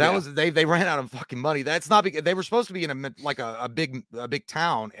 That was they ran out of fucking money. That's not because they were supposed to be in a big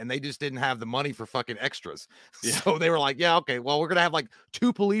town and they just didn't have the money for fucking extras. Yeah. So they were like, yeah, okay, well, we're gonna have like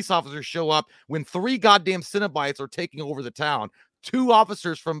 2 police officers show up when 3 goddamn Cenobites are taking over the town. 2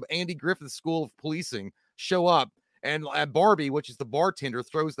 officers from Andy Griffith's School of Policing show up, and Barbie, which is the bartender,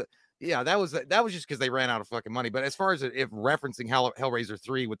 throws the. Yeah, that was just because they ran out of fucking money. But as far as if referencing Hellraiser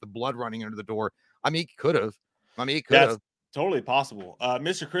 3 with the blood running under the door, I mean, he could have. That's totally possible.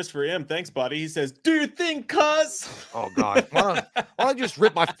 Mr. Christopher M, thanks, buddy. He says, "Do you think, cuz?" Oh God, why don't I just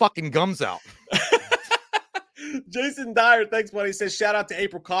rip my fucking gums out? Jason Dyer, thanks, buddy. He says, shout out to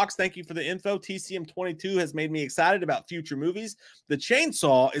April Cox. Thank you for the info. TCM 22 has made me excited about future movies. The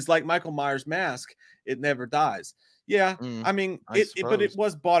chainsaw is like Michael Myers' mask. It never dies. Yeah, I mean, but it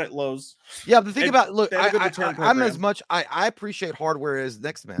was bought at Lowe's. Yeah, the thing about, look, I'm as much, I appreciate hardware as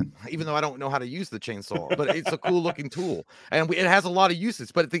Next Man, even though I don't know how to use the chainsaw, but it's a cool looking tool and it has a lot of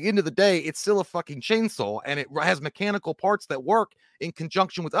uses. But at the end of the day, it's still a fucking chainsaw and it has mechanical parts that work in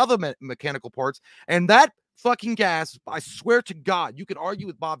conjunction with other mechanical parts. And that fucking gas, I swear to God, you could argue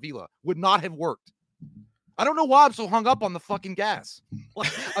with Bob Vila, would not have worked. I don't know why I'm so hung up on the fucking gas.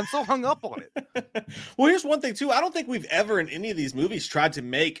 Like, I'm so hung up on it. Well, here's one thing too. I don't think we've ever in any of these movies tried to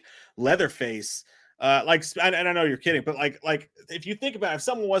make Leatherface like, and I know you're kidding, but like if you think about it, if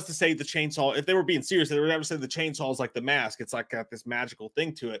someone was to say the chainsaw, if they were being serious, they would never say the chainsaw is like the mask. It's like got this magical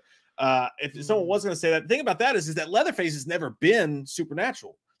thing to it. If someone was going to say that, the thing about that is that Leatherface has never been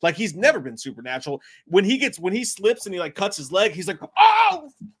supernatural. Like, he's never been supernatural. When he slips and he like cuts his leg, he's like,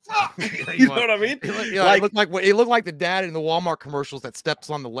 oh fuck. You know what I mean? It looked like the dad in the Walmart commercials that steps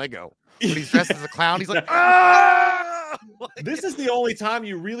on the Lego. When he's dressed as a clown, he's like, ah! This is the only time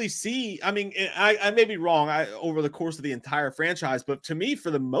you really see. I mean, I may be wrong over the course of the entire franchise, but to me, for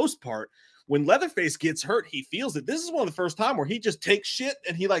the most part, when Leatherface gets hurt, he feels it. This is one of the first time where he just takes shit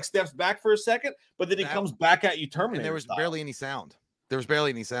and he like steps back for a second, but then he comes back at you Terminator. And there was barely any sound.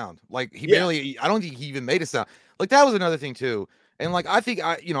 Like, he barely, I don't think he even made a sound. Like, that was another thing too. And like, I think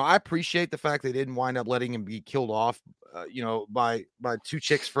I appreciate the fact they didn't wind up letting him be killed off, by 2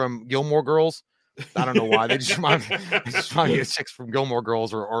 chicks from Gilmore Girls. I don't know why. They just remind me of chicks from Gilmore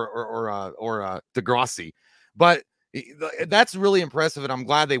Girls or Degrassi. But that's really impressive, and I'm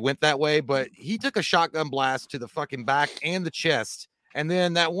glad they went that way. But he took a shotgun blast to the fucking back and the chest, and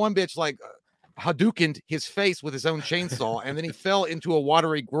then that one bitch like Hadoukened his face with his own chainsaw, and then he fell into a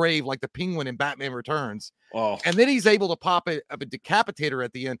watery grave like the Penguin in Batman Returns. Oh. And then he's able to pop a decapitator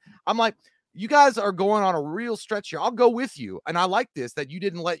at the end. I'm like, you guys are going on a real stretch here. I'll go with you. And I like this, that you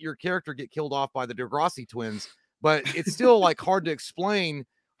didn't let your character get killed off by the Degrassi twins, but it's still like hard to explain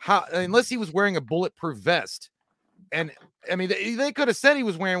how, unless he was wearing a bulletproof vest. And I mean, they could have said he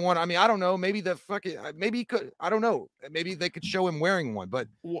was wearing one. I mean, I don't know. Maybe maybe he could. I don't know. Maybe they could show him wearing one, but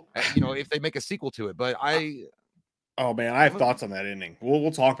if they make a sequel to it. But oh man, I have thoughts on that ending.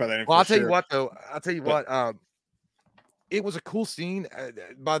 We'll talk about that. Well, I'll tell you what, though. It was a cool scene.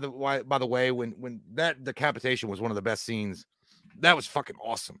 By the way, when that decapitation was one of the best scenes. That was fucking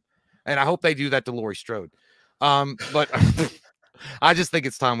awesome, and I hope they do that to Laurie Strode. But. I just think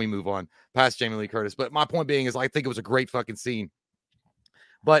it's time we move on past Jamie Lee Curtis. But my point being is, I think it was a great fucking scene.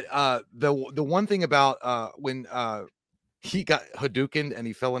 But the one thing about when he got Hadoukened and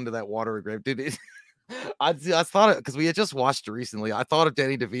he fell into that watery grave, dude, I thought it, because we had just watched it recently. I thought of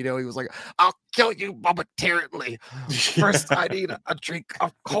Danny DeVito. He was like, "I'll kill you momentarily. First, I need a drink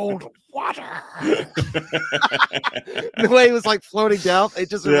of cold water." The way he was like floating down, it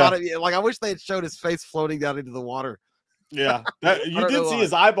just reminded me. Like, I wish they had showed his face floating down into the water. Yeah, you did see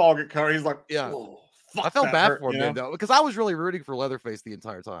his eyeball get covered. He's like, yeah. I felt bad for him though, because I was really rooting for Leatherface the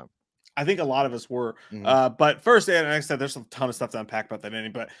entire time. I think a lot of us were. But first, and like I said, there's a ton of stuff to unpack about that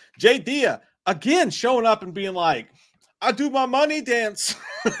ending. But Jay Dia, again, showing up and being like, I do my money dance,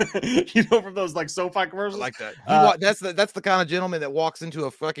 from those like SoFi commercials. I like that. That's the kind of gentleman that walks into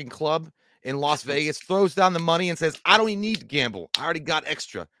a fucking club in Las Vegas, throws down the money, and says, "I don't even need to gamble. I already got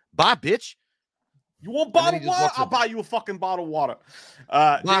extra. Bye, bitch." You want bottled water? I'll buy you a fucking bottle of water.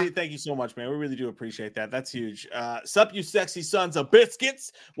 JD, thank you so much, man. We really do appreciate that. That's huge. Sup, you sexy sons of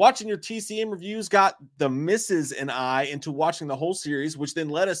biscuits. Watching your TCM reviews got the missus and I into watching the whole series, which then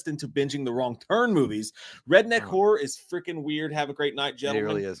led us into binging the Wrong Turn movies. Redneck horror is freaking weird. Have a great night, gentlemen. It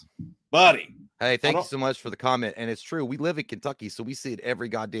really is. Buddy. Hey, thank you so much for the comment. And it's true. We live in Kentucky, so we see it every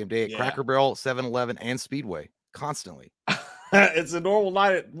goddamn day at Cracker Barrel, 7-Eleven, and Speedway. Constantly. It's a normal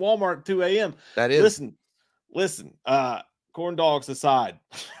night at Walmart at 2 a.m. That is. Listen, corn dogs aside,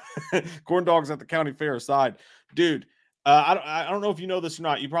 corn dogs at the county fair aside, dude, I don't know if you know this or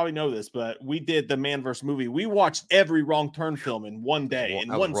not. You probably know this, but we did the Man vs. Movie. We watched every Wrong Turn film in one day, in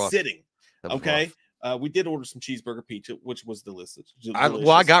one sitting. Okay. We did order some cheeseburger pizza, which was delicious. I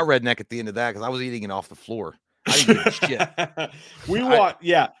got redneck at the end of that because I was eating it off the floor. I didn't give a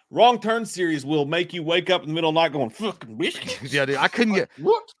shit. Wrong Turn series will make you wake up in the middle of the night going, fucking bitch. Yeah, dude, I couldn't get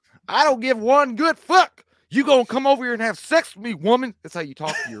what? I don't give one good fuck. You gonna come over here and have sex with me, woman? That's how you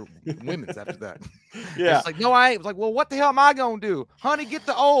talk to your women's after that. Yeah. It's like, no, I ain't. It's like, well, what the hell am I gonna do? Honey, get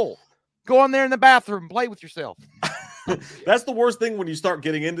the old. Go in there in the bathroom and play with yourself. That's the worst thing when you start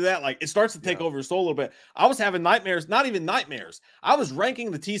getting into that. Like, it starts to take over your soul a little bit. I was having nightmares, not even nightmares. I was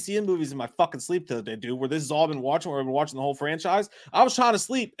ranking the TCM movies in my fucking sleep the other day, dude, where this has all been watching, where I've been watching the whole franchise. I was trying to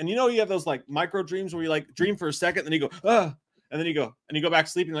sleep. And you have those like micro dreams where you like dream for a second, then you go, and then you go back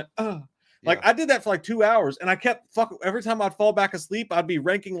to sleep and you're like, Like, I did that for like 2 hours, and I kept every time I'd fall back asleep, I'd be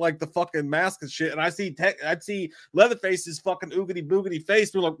ranking like the fucking mask and shit, and I'd see Leatherface's fucking oogity boogity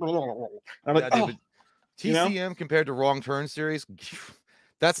face. Like, I'm like, TCM compared to Wrong Turn series,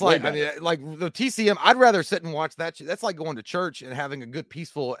 that's like, I mean, like the TCM, I'd rather sit and watch that. That's like going to church and having a good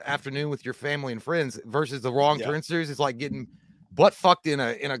peaceful afternoon with your family and friends versus the Wrong Turn series. It's like getting butt fucked in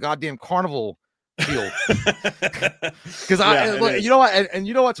a goddamn carnival field. Because you know what, and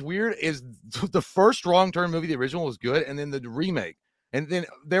you know what's weird is the first Wrong Turn movie, the original, was good, and then the remake, and then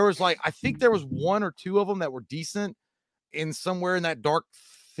there was like, I think there was one or two of them that were decent in somewhere in that dark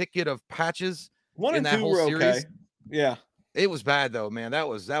thicket of patches. One and two were okay. Yeah, it was bad though, man. That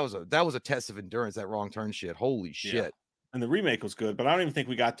was a test of endurance. That Wrong Turn shit. Holy shit. And the remake was good, but I don't even think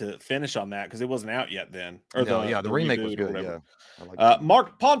we got to finish on that because it wasn't out yet then. Or the remake was good. Yeah.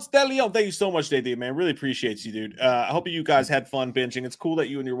 Mark Ponce de Leon, thank you so much, JD, man. Really appreciate you, dude. I hope you guys had fun binging. It's cool that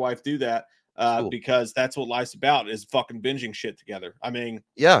you and your wife do that because that's what life's about, is fucking binging shit together. I mean,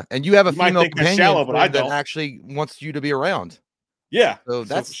 yeah, and you have a female companion shallow, but I don't. that actually wants you to be around. Yeah, so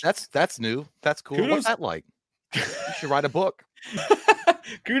that's new. That's cool. Kudos. What's that like? You should write a book.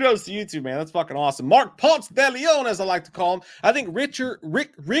 Kudos to you two, man. That's fucking awesome. Mark Ponce de Leon, as I like to call him. I think Richter.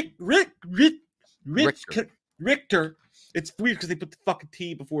 It's weird because they put the fucking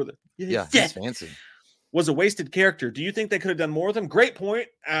T before the. He's fancy. Was a wasted character. Do you think they could have done more with him? Great point.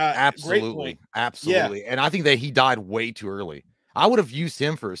 Absolutely. Great point. Absolutely. Yeah. And I think that he died way too early. I would have used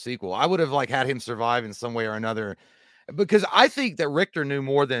him for a sequel. I would have like had him survive in some way or another, because I think that Richter knew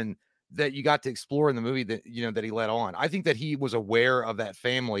more than that you got to explore in the movie that, that he let on. I think that he was aware of that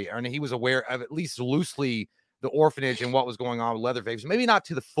family, and he was aware of at least loosely the orphanage and what was going on with Leatherface. Maybe not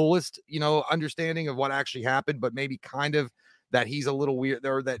to the fullest, understanding of what actually happened, but maybe kind of that he's a little weird,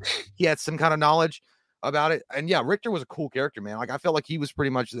 or that he had some kind of knowledge about it. And yeah, Richter was a cool character, man. Like, I felt like he was pretty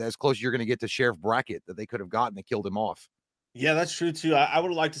much as close as you're going to get to Sheriff Brackett that they could have gotten. They killed him off. Yeah, that's true too. I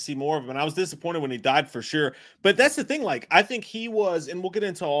would have liked to see more of him, and I was disappointed when he died for sure. But that's the thing. Like, I think he was, and we'll get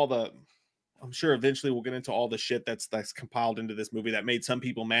into all the. I'm sure eventually we'll get into all the shit that's compiled into this movie that made some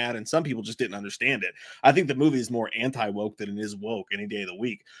people mad and some people just didn't understand it. I think the movie is more anti-woke than it is woke any day of the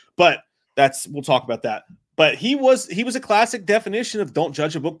week. But we'll talk about that. But he was a classic definition of don't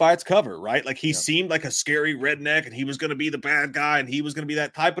judge a book by its cover, right? Like, he seemed like a scary redneck, and he was going to be the bad guy, and he was going to be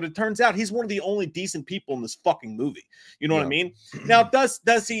that type. But it turns out he's one of the only decent people in this fucking movie. You know what I mean? Now,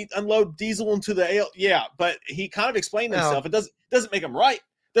 does he unload diesel into the ale? Yeah, but he kind of explained himself. It doesn't make him right.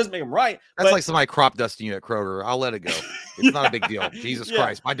 Doesn't make him right. That's like somebody crop dusting you at Kroger. I'll let it go. It's not a big deal. Jesus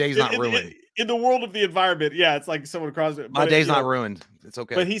Christ, my day's not ruined. In the world of the environment, it's like someone across it. My day's not ruined. It's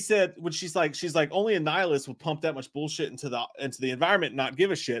okay. But he said, when she's like only a nihilist would pump that much bullshit into the environment and not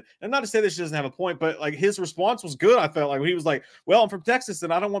give a shit. And not to say that she doesn't have a point, but like, his response was good. I felt like he was like, well, I'm from Texas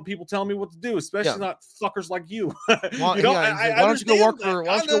and I don't want people telling me what to do, especially not fuckers like you. Why don't you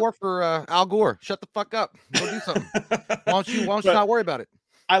go work for Al Gore? Shut the fuck up. Go do something. Why don't you not worry about it?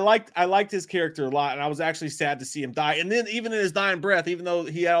 I liked his character a lot, and I was actually sad to see him die. And then even in his dying breath, even though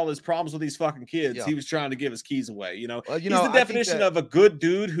he had all his problems with these fucking kids, he was trying to give his keys away. You know, he's the definition of a good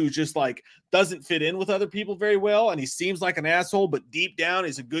dude who just like doesn't fit in with other people very well, and he seems like an asshole, but deep down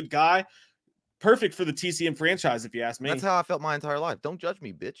he's a good guy. Perfect for the TCM franchise, if you ask me. That's how I felt my entire life. Don't judge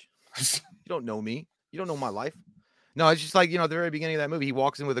me, bitch. You don't know me. You don't know my life. No, it's just like, you know, at the very beginning of that movie, he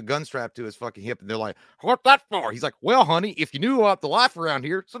walks in with a gun strapped to his fucking hip, and they're like, "What that for?" He's like, "Well, honey, if you knew about the life around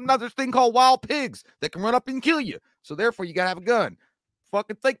here, it's another thing called wild pigs that can run up and kill you. So therefore, you gotta have a gun.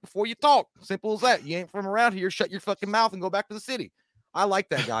 Fucking think before you talk. Simple as that. You ain't from around here. Shut your fucking mouth and go back to the city." I like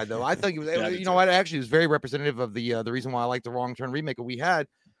that guy though. I think it was, you know, it actually was very representative of the reason why I like the Wrong Turn remake. We had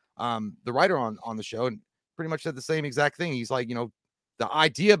the writer on the show and pretty much said the same exact thing. He's like, you know, the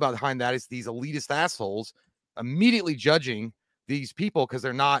idea behind that is these elitist assholes immediately judging these people because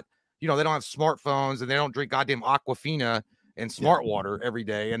they're not, you know, they don't have smartphones and they don't drink goddamn Aquafina and smart water every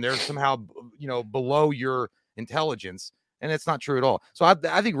day, and they're somehow, you know, below your intelligence, and it's not true at all. So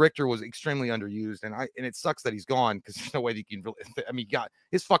I think Richter was extremely underused, and it sucks that he's gone because there's no way that he can really, I mean, he got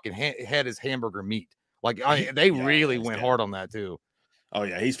his fucking head is hamburger meat. Like they really went hard on that too. Oh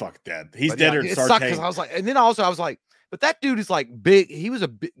yeah, he's fucking dead. He's dead. It sucked because I was like, and then also I was like, but that dude is like big. He was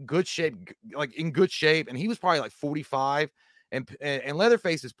good shape, like in good shape, and he was probably like 45, and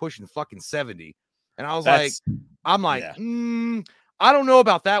Leatherface is pushing fucking 70. And I was I don't know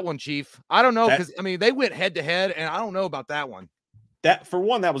about that one, Chief. I don't know because I mean they went head to head, and I don't know about that one. That for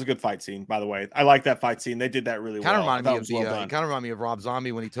one, that was a good fight scene. By the way, I like that fight scene. They did that really well. Kind of reminded me of Rob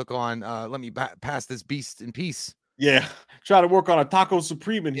Zombie when he took on "Let Me Pass This Beast in Peace." Yeah, try to work on a Taco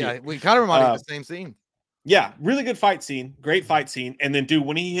Supreme in here. Yeah, we kind of reminded me of the same scene. Yeah, really good fight scene. Great fight scene. And then, dude,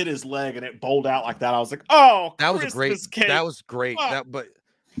 when he hit his leg and it bowled out like that, I was like, oh, that was great. That was great. But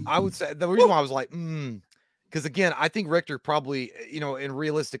I would say the reason why I was like, because again, I think Richter probably, you know, and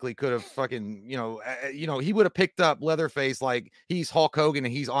realistically could have fucking, you know, he would have picked up Leatherface like he's Hulk Hogan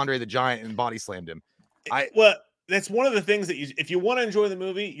and he's Andre the Giant and body slammed him. That's one of the things that if you want to enjoy the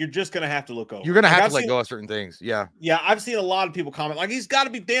movie, you're just going to have to look over. You're going to have to let go of certain things. Yeah. Yeah. I've seen a lot of people comment like, he's got to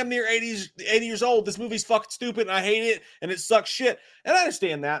be damn near 80 years old. This movie's fucking stupid and I hate it and it sucks shit. And I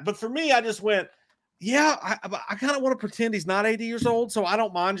understand that. But for me, I just went, yeah, I kind of want to pretend he's not 80 years old. So I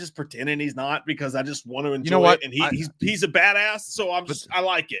don't mind just pretending he's not because I just want to enjoy it. And he's a badass. So I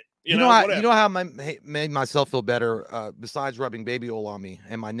like it. You know how I made myself feel better besides rubbing baby oil on me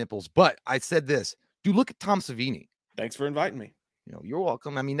and my nipples. But I said this. Dude, look at Tom Savini. Thanks for inviting me. You know, you're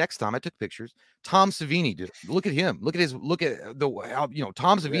welcome. I mean, next time I took pictures. Tom Savini, dude, look at him. Look at how, you know,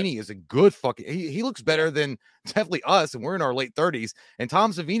 Tom Savini is a good fucking, he looks better than definitely us, and we're in our late 30s. And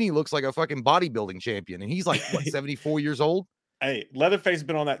Tom Savini looks like a fucking bodybuilding champion, and he's like, what, 74 years old? Hey, Leatherface has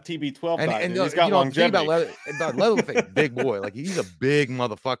been on that TB12 diet, and he's got longevity. About Leatherface, big boy. Like, he's a big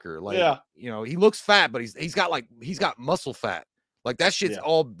motherfucker. Like, you know, he looks fat, but he's got muscle fat. Like, that shit's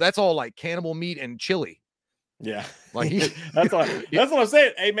that's all like cannibal meat and chili. Yeah, like that's what I'm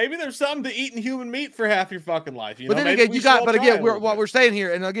saying. Hey, maybe there's something to eating human meat for half your fucking life. You know? But then again, what we're saying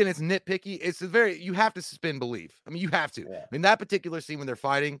here, and again, it's nitpicky. It's you have to suspend belief. I mean, you have to. Yeah. I mean, that particular scene when they're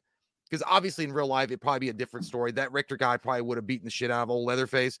fighting, because obviously in real life it'd probably be a different story. That Richter guy probably would have beaten the shit out of old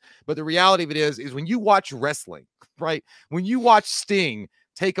Leatherface. But the reality of it is when you watch wrestling, right? When you watch Sting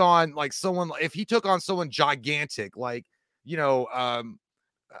take on like someone, if he took on someone gigantic, like, you know, I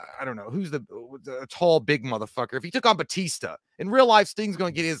don't know who's the tall, big motherfucker. If he took on Batista in real life, Sting's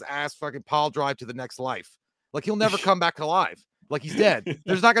going to get his ass fucking pile drive to the next life. Like, he'll never come back alive. Like, he's dead.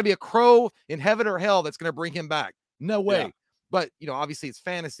 There's not going to be a crow in heaven or hell that's going to bring him back. No way. Yeah. But, you know, obviously it's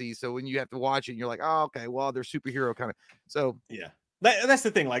fantasy. So when you have to watch it, you're like, oh, okay, well, they're superhero kind of. So, yeah. That's the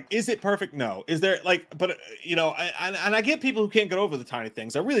thing. Like, is it perfect? No. Is there but you know, and I get people who can't get over the tiny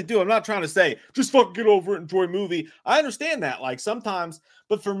things. I really do. I'm not trying to say just fucking get over it, enjoy a movie. I understand that. Like, sometimes,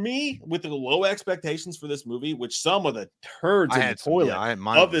 but for me, with the low expectations for this movie, which some of the turds in the toilet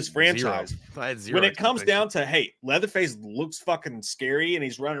of this franchise, when it comes down to, hey, Leatherface looks fucking scary and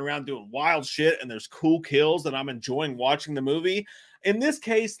he's running around doing wild shit and there's cool kills and I'm enjoying watching the movie. In this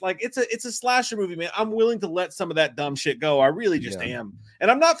case, like, it's a slasher movie, man. I'm willing to let some of that dumb shit go. I really just am.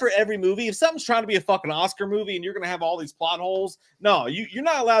 And I'm not for every movie. If something's trying to be a fucking Oscar movie and you're going to have all these plot holes, no, you're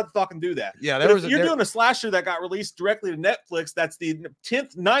not allowed to fucking do that. Yeah, you're doing a slasher that got released directly to Netflix. That's the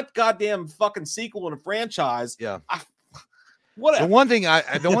 9th goddamn fucking sequel in a franchise. Yeah. Whatever. The one thing I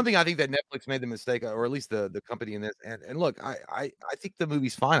think that Netflix made the mistake, or at least the company in this, and look, I think the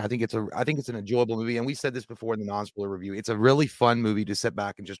movie's fine. I think it's an enjoyable movie, and we said this before in the non-spoiler review. It's a really fun movie to sit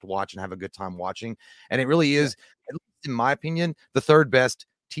back and just watch and have a good time watching, and it really is, at least in my opinion, the third best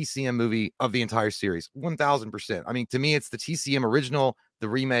TCM movie of the entire series, 1000%. I mean, to me, it's the TCM original, the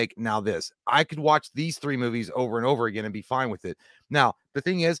remake, now this. I could watch these 3 movies over and over again and be fine with it. Now, the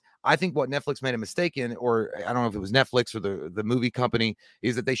thing is, I think what Netflix made a mistake in, or I don't know if it was Netflix or the movie company,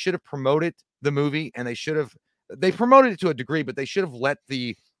 is that they should have promoted the movie, and they promoted it to a degree, but they should have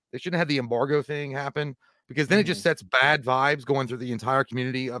they shouldn't have the embargo thing happen, because then it just sets bad vibes going through the entire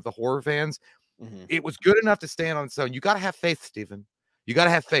community of the horror fans. It was good enough to stand on its own. You got to have faith, Stephen. You got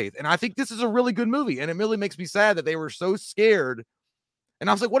to have faith. And I think this is a really good movie. And it really makes me sad that they were so scared. And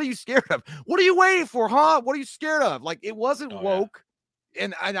I was like, what are you scared of? What are you waiting for, huh? What are you scared of? Like, it wasn't woke. Yeah.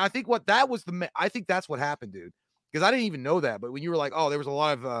 And I think I think that's what happened, dude. Because I didn't even know that. But when you were like, oh, there was a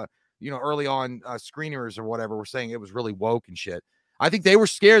lot of, early on screeners or whatever were saying it was really woke and shit. I think they were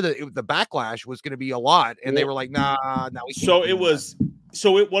scared that the backlash was going to be a lot, and they were like, "Nah, we can't." So it was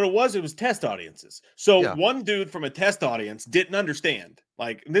test audiences. So one dude from a test audience didn't understand.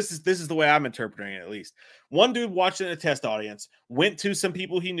 Like, this is the way I'm interpreting it, at least. One dude watched it in a test audience, went to some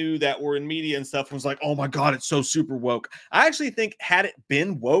people he knew that were in media and stuff, and was like, "Oh my god, it's so super woke." I actually think had it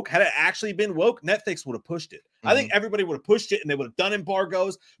actually been woke, Netflix would have pushed it. I think everybody would have pushed it, and they would have done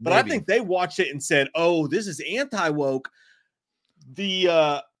embargoes. But I think they watched it and said, "Oh, this is anti-woke."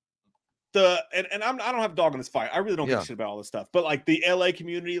 I don't have a dog in this fight. I really don't give a shit about all this stuff. But like the LA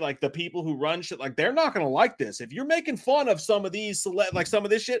community, like the people who run shit, like they're not gonna like this. If you're making fun of some of these some of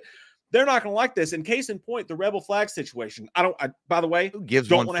this shit, they're not gonna like this. And case in point, the rebel flag situation. By the way,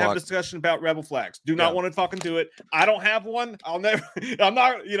 don't want to have a discussion about rebel flags. Do not want to fucking do it. I don't have one. I'll never. I'm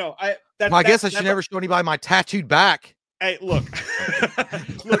not. I guess I should never show anybody my tattooed back. Hey, look,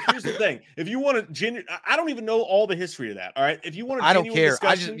 here's the thing. If you want to I don't even know all the history of that. All right. If you want I don't care.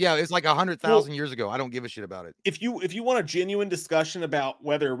 It's like 100,000 years ago. I don't give a shit about it. If you want a genuine discussion about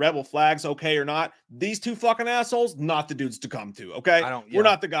whether rebel flag's okay or not, these two fucking assholes, not the dudes to come to. Okay. We're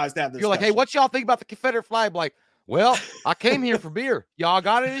not the guys to have this. You're like, hey, what y'all think about the Confederate flag? Like, well, I came here for beer. Y'all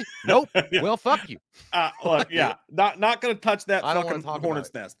got any? Nope. Well, fuck you. Look, not going to touch that I don't fucking talk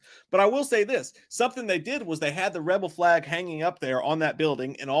hornet's nest. But I will say this: something they did was they had the rebel flag hanging up there on that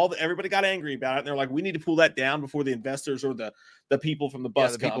building, and everybody got angry about it. And they're like, we need to pull that down before the investors or the people from the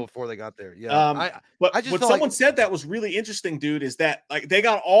bus come. People before they got there. Yeah. But what someone said that was really interesting, dude, is that like they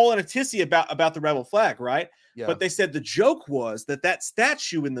got all in a tizzy about the rebel flag, right? Yeah. But they said the joke was that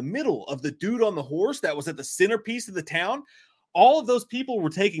statue in the middle of the dude on the horse that was at the centerpiece of the town, all of those people were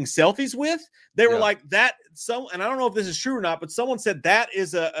taking selfies with. They were like that. And I don't know if this is true or not, but someone said that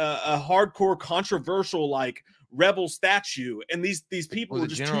is a hardcore controversial like rebel statue, and these people were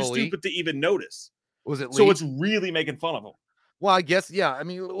just too stupid to even notice. Was it? So it's really making fun of them. Well, I guess, yeah. I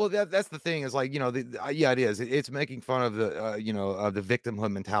mean, well, that's the thing is like, it is. It's making fun of the, of the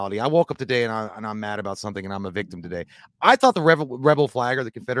victimhood mentality. I woke up today and I'm mad about something and I'm a victim today. I thought the rebel flag or the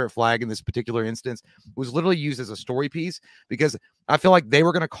Confederate flag in this particular instance was literally used as a story piece, because I feel like they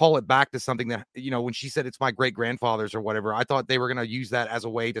were going to call it back to something that, when she said it's my great grandfather's or whatever, I thought they were going to use that as a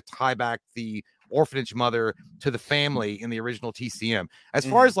way to tie back the orphanage mother to the family in the original TCM. As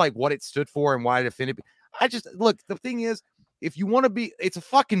far as like what it stood for and why it offended, the thing is, if you want to it's a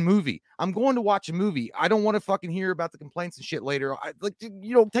fucking movie. I'm going to watch a movie. I don't want to fucking hear about the complaints and shit later.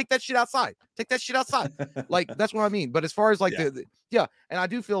 Take that shit outside. Take that shit outside. Like, that's what I mean. But as far as like and I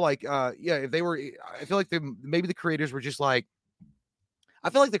do feel like, if they were, I feel like maybe the creators were just like, I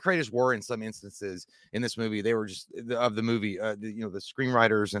feel like the creators were in some instances in this movie. They were just of the movie, the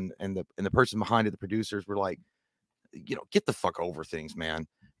screenwriters and the person behind it, the producers were like, get the fuck over things, man.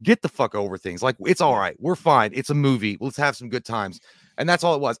 Get the fuck over things. Like, it's all right. We're fine. It's a movie. Let's have some good times. And that's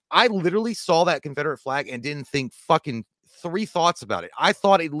all it was. I literally saw that Confederate flag and didn't think fucking 3 thoughts about it. I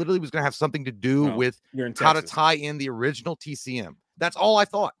thought it literally was going to have something to do with how to tie in the original TCM. That's all I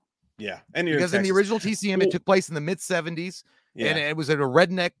thought. Yeah. And because in the original TCM, it took place in the mid 70s and it was in a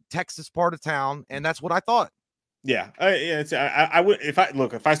redneck Texas part of town. And that's what I thought. Yeah, I would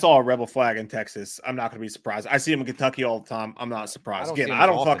if I saw a rebel flag in Texas, I'm not going to be surprised. I see them in Kentucky all the time. I'm not surprised. I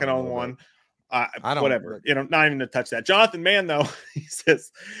don't fucking own one. I don't, whatever. Not even to touch that. Jonathan Mann, though, he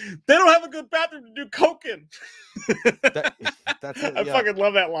says they don't have a good bathroom to do coke in. I fucking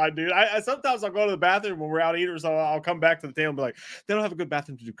love that line, dude. I sometimes I'll go to the bathroom when we're out eating, so I'll come back to the table and be like, they don't have a good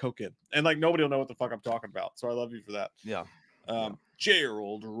bathroom to do coke in, and like nobody will know what the fuck I'm talking about. So I love you for that. Yeah. Jerry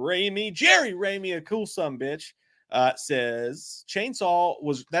Ramey, a cool son bitch. Says chainsaw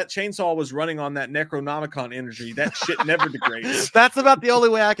was running on that Necronomicon energy. That shit never degrades. That's about the only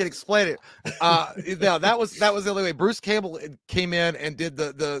way I can explain it. That was the only way. Bruce Campbell came in and did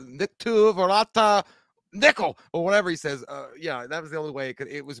the Nictu Verata Nickel or whatever he says. That was the only way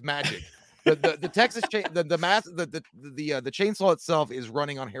it was magic. The Texas chain, the chainsaw itself is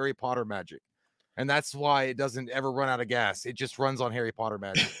running on Harry Potter magic. And that's why it doesn't ever run out of gas. It just runs on Harry Potter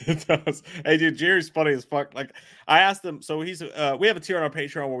magic. It does. Hey, dude, Jerry's funny as fuck. Like, I asked him, so he's we have a tier on our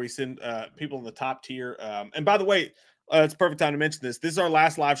Patreon where we send people in the top tier. And by the way, it's a perfect time to mention this. This is our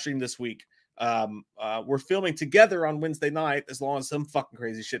last live stream this week. We're filming together on Wednesday night, as long as some fucking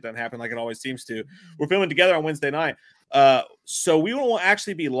crazy shit doesn't happen like it always seems to. We're filming together on Wednesday night. So we won't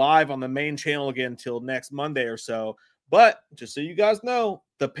actually be live on the main channel again until next Monday or so. But just so you guys know,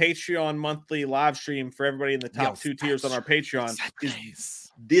 the Patreon monthly live stream for everybody in the top two tiers on our Patreon is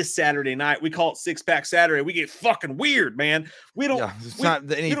this Saturday night. We call it Six Pack Saturday. We get fucking weird, man. We don't. Yeah, it's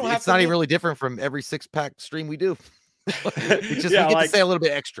not even really different from every 6-pack stream we do. We get to say a little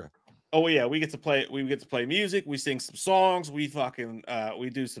bit extra. Oh yeah, we get to play music, we sing some songs, we fucking we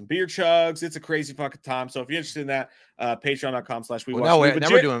do some beer chugs. It's a crazy fucking time. So if you're interested in that, patreon.com/we watch.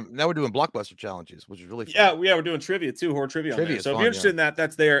 Now we're doing blockbuster challenges, which is really fun. Yeah, we're doing trivia too, horror trivia. So if you're interested in that,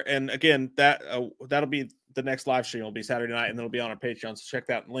 that's there. And again, that'll be the next live stream. Will be Saturday night, and it'll be on our Patreon. So check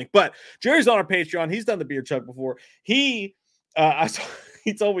that link. But Jerry's on our Patreon. He's done the beer chug before. He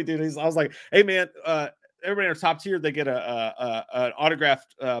told me, dude. I was like, hey man, everybody in our top tier, they get an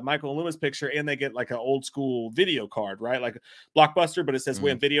autographed Michael and Loomis picture, and they get like an old school video card, right? Like a Blockbuster, but it says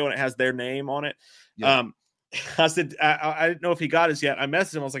Win Video and it has their name on it. Yeah. I said, I didn't know if he got his yet. I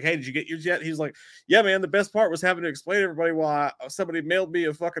messaged him. I was like, hey, did you get yours yet? He was like, yeah, man. The best part was having to explain to everybody why somebody mailed me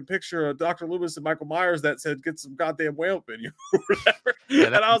a fucking picture of Dr. Loomis and Michael Myers that said, get some goddamn whale opinion or whatever. Yeah,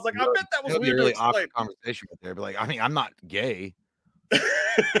 and I was like, I bet that was weird. Really awkward conversation right there. But like, I mean, I'm not gay.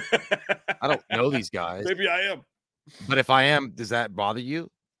 I don't know these guys. Maybe I am. But if I am, does that bother you?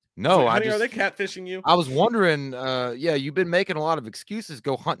 No. Honey, are they catfishing you? I was wondering, yeah, you've been making a lot of excuses,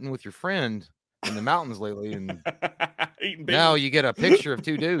 go hunting with your friend in the mountains lately, and now you get a picture of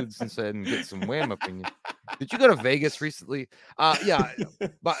two dudes and get some wham opinion. Did you go to Vegas recently? Yeah.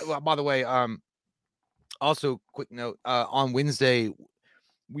 By the way, also quick note, on Wednesday,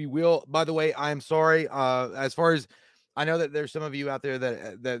 we will, by the way, I'm sorry, as far as I know that there's some of you out there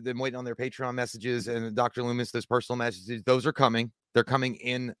that been waiting on their Patreon messages and Dr. Loomis, those personal messages. Those are coming. They're coming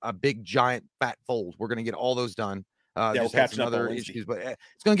in a big, giant, fat fold. We're going to get all those done. We'll catch some other issues, but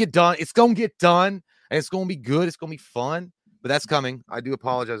it's going to get done. It's going to get done, and it's going to be good. It's going to be fun, but that's coming. I do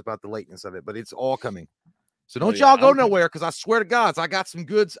apologize about the lateness of it, but it's all coming. So don't y'all go nowhere, because I swear to God, I got some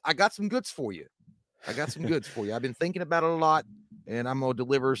goods. I got some goods for you. I've been thinking about it a lot, and I'm going to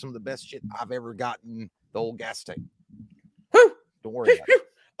deliver some of the best shit I've ever gotten the old gas tank. Don't worry about it.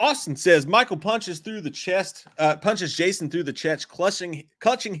 Austin says Michael punches Jason through the chest,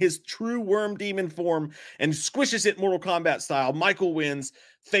 clutching his true worm demon form and squishes it Mortal Kombat style. Michael wins.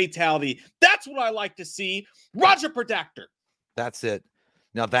 Fatality. That's what I like to see. Roger Predactor. That's it.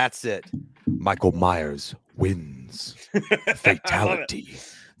 Now that's it. Michael Myers wins. Fatality.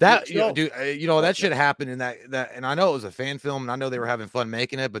 That that should happen in that and I know it was a fan film and I know they were having fun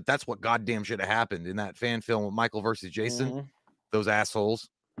making it, but that's what goddamn should have happened in that fan film with Michael versus Jason. Mm-hmm. Those assholes.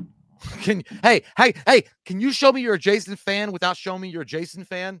 Can you show me you're a Jason fan without showing me you're a Jason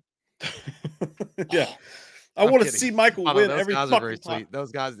fan? Yeah. I want to see Michael win every fucking time. Sweet.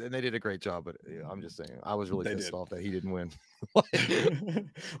 Those guys, and they did a great job, but I'm just saying, I was really pissed off that he didn't win.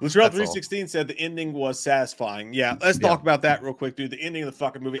 Latrell 316 said the ending was satisfying. Yeah, let's talk about that real quick, dude. The ending of the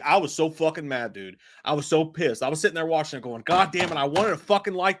fucking movie. I was so fucking mad, dude. I was so pissed. I was sitting there watching it going, God damn it, I wanted to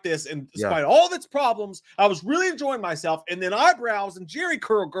fucking like this. And despite all of its problems, I was really enjoying myself. And then Eyebrows and Jerry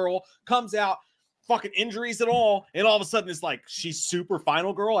Curl Girl comes out, fucking injuries and all of a sudden it's like she's super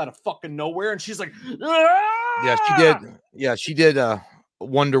final girl out of fucking nowhere, and she's like, she did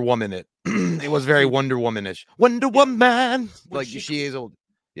Wonder Woman it. It was very Wonder Womanish. Wonder Woman, like she is old.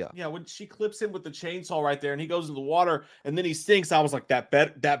 Yeah, when she clips him with the chainsaw right there and he goes into the water and then he stinks, I was like, that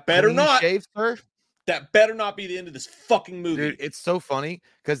better not shaves her. That better not be the end of this fucking movie. Dude, it's so funny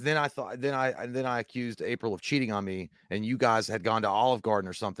because then I accused April of cheating on me, and you guys had gone to Olive Garden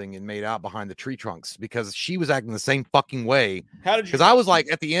or something and made out behind the tree trunks because she was acting the same fucking way. How did you? Because I was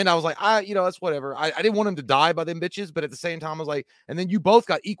like, at the end, I was like, that's whatever. I didn't want him to die by them bitches, but at the same time, I was like, and then you both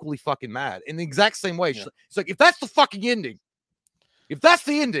got equally fucking mad in the exact same way. Yeah. It's like, if that's the fucking ending,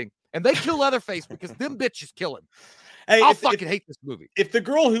 and they kill Leatherface because them bitches kill him. Hey, I fucking hate this movie. If the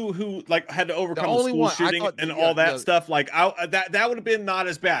girl who like had to overcome the school shooting and all that stuff, like that would have been not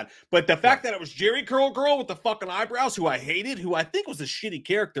as bad. But the fact that it was Jerry Curl Girl with the fucking eyebrows, who I hated, who I think was a shitty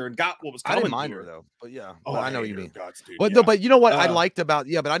character and got what was coming. I didn't mind her though, but I know what you mean. Dude, but you know what I liked about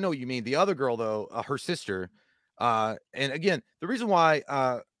but I know what you mean. The other girl though, her sister, and again, the reason why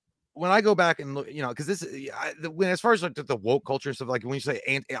when I go back and look, because this as far as like the woke culture and stuff, like when you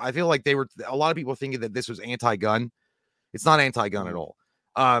say I feel like a lot of people thinking that this was anti-gun. It's not anti-gun at all.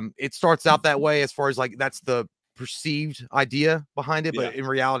 It starts out that way as far as like that's the perceived idea behind it, but in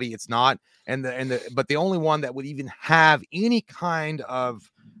reality it's not. But the only one that would even have any kind of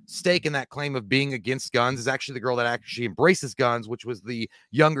stake in that claim of being against guns is actually the girl that actually embraces guns, which was the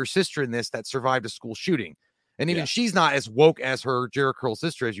younger sister in this that survived a school shooting. And even she's not as woke as her Jericho Curl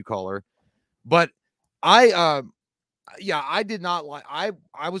sister, as you call her. But I did not like. I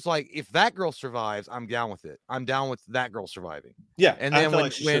was like, if that girl survives, I'm down with it. I'm down with that girl surviving. Yeah, and then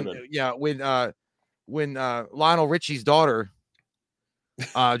when Lionel Richie's daughter,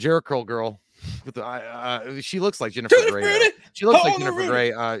 Jericho girl, with she looks like Jennifer Grey. She looks like Jennifer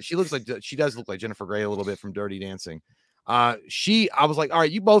Grey. She does look like Jennifer Grey a little bit from Dirty Dancing. I was like, all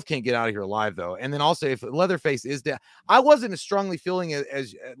right, you both can't get out of here alive though. And then also, if Leatherface is dead, I wasn't as strongly feeling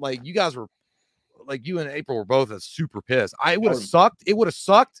as like you guys were. Like you and April were both super pissed. It would have sucked. It would have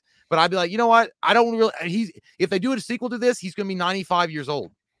sucked, but I'd be like, you know what? I don't really. If they do a sequel to this, he's going to be 95 years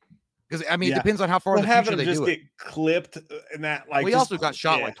old. Because I mean, it depends on how far in the future they do it. Get clipped in that, like, he also got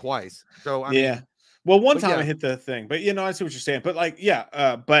shot like twice. So I mean, well, one time I hit the thing, but I see what you're saying. But like,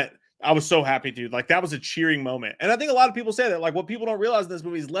 but I was so happy, dude. Like, that was a cheering moment. And I think a lot of people say that. Like, what people don't realize in this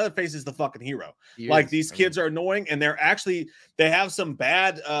movie is Leatherface is the fucking hero. These kids are annoying, and they have some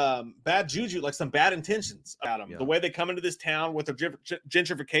bad juju, like some bad intentions about them. Yeah. The way they come into this town with the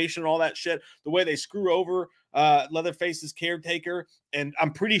gentrification and all that shit, the way they screw over Leatherface's caretaker. And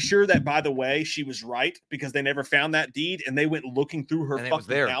I'm pretty sure that, by the way, she was right, because they never found that deed, and they went looking through her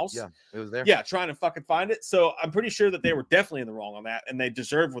fucking house. Yeah, it was there. Yeah, trying to fucking find it. So I'm pretty sure that they were definitely in the wrong on that, and they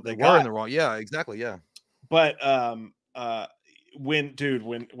deserve what they got. Were in the wrong. Yeah, exactly. Yeah. But this,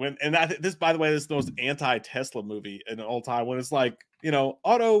 by the way, this is the most anti-Tesla movie in all time, when it's like,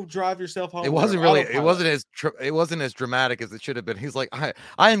 auto drive yourself home. It wasn't really. It wasn't as dramatic as it should have been. He's like, I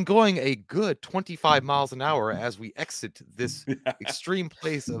am going a good 25 miles an hour as we exit this extreme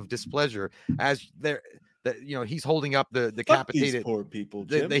place of displeasure. As he's holding up the decapitated these poor people.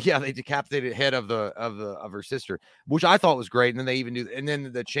 They decapitated head of her sister, which I thought was great. And then they even do, and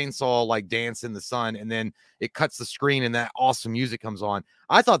then the chainsaw like dance in the sun, and then it cuts the screen, and that awesome music comes on.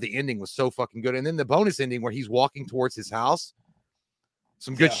 I thought the ending was so fucking good, and then the bonus ending where he's walking towards his house.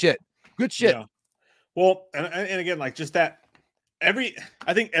 Some good shit. Good shit. Yeah. Well, and again, like, just that I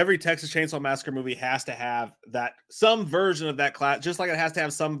think every Texas Chainsaw Massacre movie has to have that, some version of that class, just like it has to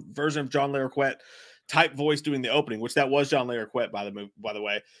have some version of John Larroquette type voice doing the opening, which that was John Larroquette, by the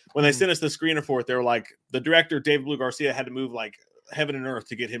way. When they sent us the screener for it, they were like, the director, David Blue Garcia, had to move like heaven and earth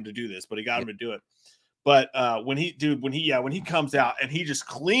to get him to do this, but he got him to do it. But when he comes out and he just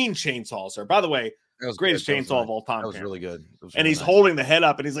clean chainsaws her, by the way, that was greatest chainsaw of all time. That was really good. And he's holding the head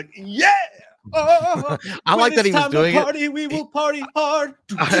up, and he's like, "Yeah, I like that he was doing it. We will party hard."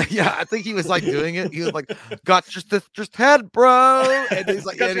 Yeah, I think he was like doing it. He was like, "Got just head, bro." And he's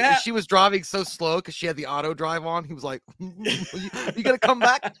like, and she was driving so slow because she had the auto drive on. He was like, "You gonna come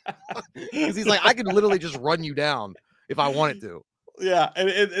back?" Because he's like, "I could literally just run you down if I wanted to." Yeah,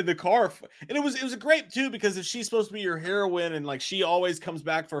 and the car, and it was a great too, because if she's supposed to be your heroine, and like she always comes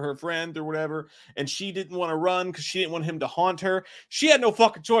back for her friend or whatever, and she didn't want to run because she didn't want him to haunt her, she had no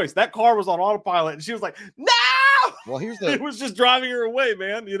fucking choice. That car was on autopilot, and she was like, "No!" Well, it was just driving her away,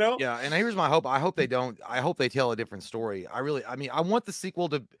 man. Yeah, and here's my hope. I hope they don't. I hope they tell a different story. I want the sequel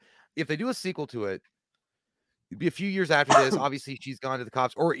to, if they do a sequel to it, it'd be a few years after this. Obviously, she's gone to the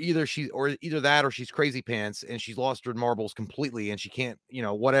cops, or either that, or she's crazy pants and she's lost her marbles completely, and she can't,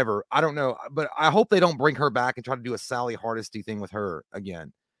 whatever. I don't know, but I hope they don't bring her back and try to do a Sally Hardesty thing with her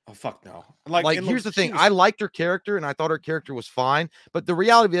again. Oh, fuck no. Like here's the thing. I liked her character, and I thought her character was fine, but the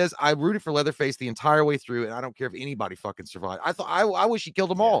reality is I rooted for Leatherface the entire way through, and I don't care if anybody fucking survived. I wish he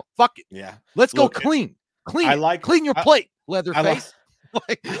killed them all. Fuck it. Yeah. Let's go clean. Clean your plate, Leatherface.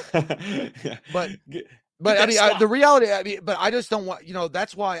 But I mean, the reality, but I just don't want,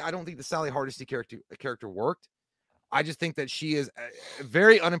 that's why I don't think the Sally Hardesty character worked. I just think that she is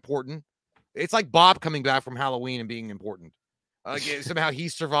very unimportant. It's like Bob coming back from Halloween and being important. Somehow he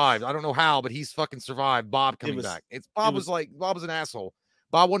survived. I don't know how, but he's fucking survived. Bob coming back. Bob was an asshole.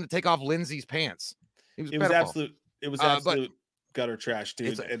 Bob wanted to take off Lindsay's pants. It was absolute gutter trash,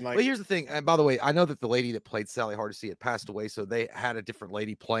 dude. But here's the thing. And by the way, I know that the lady that played Sally Hardesty had passed away, so they had a different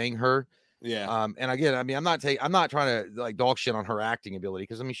lady playing her. Yeah. And again, I mean, I'm not trying to like dog shit on her acting ability,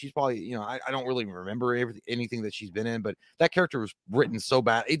 because I mean, she's probably, I don't really remember anything that she's been in, but that character was written so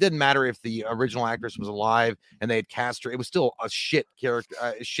bad. It didn't matter if the original actress was alive and they had cast her. It was still a shit character,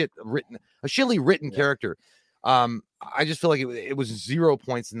 a shittily written character. I just feel like it was 0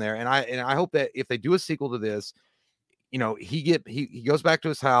 points in there. And I hope that if they do a sequel to this, he goes back to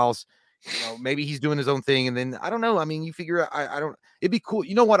his house. maybe he's doing his own thing, and then I don't know. I mean, you figure I don't. It'd be cool.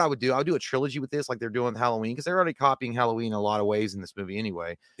 You know what I would do? I would do a trilogy with this, like they're doing Halloween, because they're already copying Halloween in a lot of ways in this movie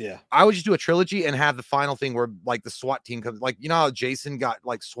anyway. Yeah, I would just do a trilogy and have the final thing where like the SWAT team comes, like how Jason got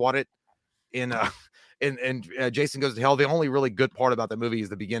like swatted in Jason Goes to Hell. The only really good part about that movie is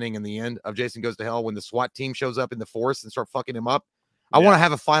the beginning and the end of Jason Goes to Hell when the SWAT team shows up in the forest and start fucking him up. I want to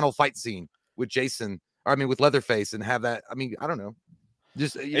have a final fight scene with Jason, with Leatherface, and have that. I mean, I don't know,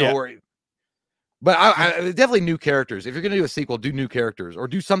 just but I definitely new characters. If you're gonna do a sequel, do new characters or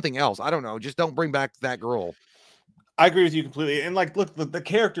do something else. I don't know, just don't bring back that girl. I agree with you completely. And like, look, the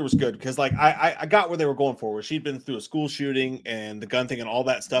character was good because like I got where they were going for. Where she'd been through a school shooting and the gun thing and all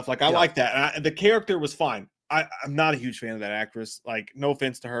that stuff. Like I like that. And the character was fine. I'm not a huge fan of that actress. Like, no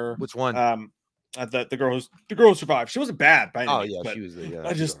offense to her. Which one? The girl who survived. She wasn't bad by any means, she was.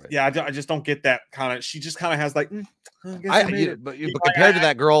 I just don't get that kind of. She just kind of has like. But compared to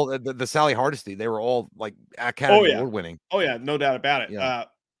that girl, the Sally Hardesty, they were all like Academy Award winning. Oh yeah, no doubt about it. Yeah.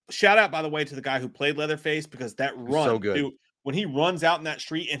 Shout out, by the way, to the guy who played Leatherface, because that run, so good. Dude, when he runs out in that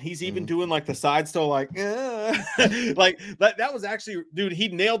street and he's even doing like the side still like like that was actually, dude, he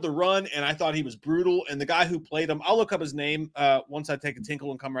nailed the run, and I thought he was brutal. And the guy who played him, I'll look up his name once I take a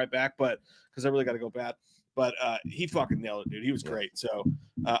tinkle and come right back, but because I really got to go bad. But he fucking nailed it, dude. He was great. So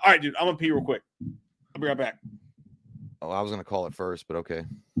all right, dude, I'm gonna pee real quick. I'll be right back. Oh, I was gonna call it first, but okay.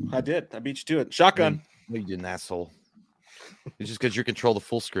 I did. I beat you to it. Shotgun. No, you didn't, asshole. It's just because you control the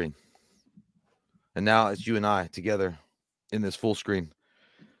full screen. And now it's you and I together in this full screen.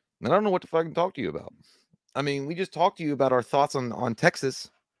 And I don't know what to fucking talk to you about. I mean, we just talked to you about our thoughts on Texas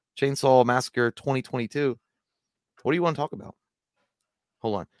Chainsaw Massacre 2022. What do you want to talk about?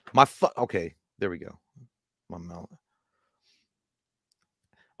 Hold on. Okay, there we go. My mouth.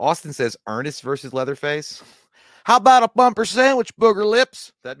 Austin says Ernest versus Leatherface. How about a bumper sandwich, booger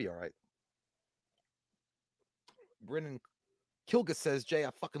lips? That'd be all right. Brennan Kilga says, Jay, I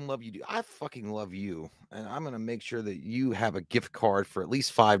fucking love you, dude. I fucking love you. And I'm going to make sure that you have a gift card for at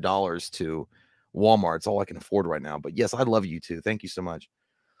least $5 to Walmart. It's all I can afford right now. But yes, I love you too. Thank you so much.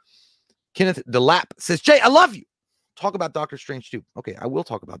 Kenneth DeLapp says, Jay, I love you. Talk about Doctor Strange 2. Okay, I will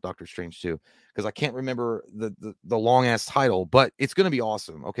talk about Doctor Strange 2 because I can't remember the long-ass title, but it's going to be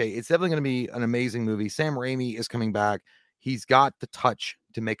awesome. Okay, it's definitely going to be an amazing movie. Sam Raimi is coming back. He's got the touch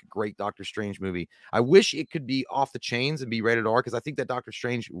to make a great Doctor Strange movie. I wish it could be off the chains and be rated R, because I think that Doctor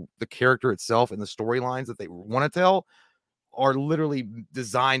Strange, the character itself and the storylines that they want to tell are literally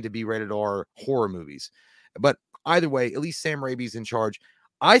designed to be rated R horror movies. But either way, at least Sam Raimi's in charge.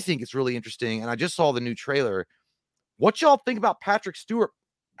 I think it's really interesting, and I just saw the new trailer. What y'all think about Patrick Stewart?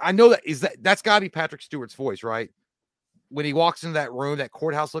 I know that's got to be Patrick Stewart's voice, right? When he walks into that room, that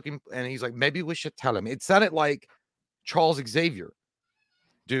courthouse looking, and he's like, maybe we should tell him. It sounded like Charles Xavier.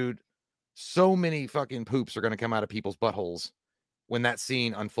 Dude, so many fucking poops are going to come out of people's buttholes when that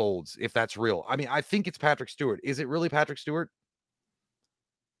scene unfolds, if that's real. I mean, I think it's Patrick Stewart. Is it really Patrick Stewart?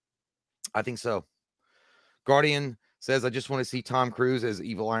 I think so. Guardian says, I just want to see Tom Cruise as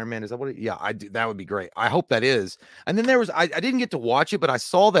evil Iron Man. Is that what it? Yeah, I do. That would be great. I hope that is. And then there was, I didn't get to watch it, but I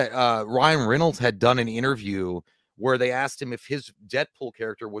saw that Ryan Reynolds had done an interview where they asked him if his Deadpool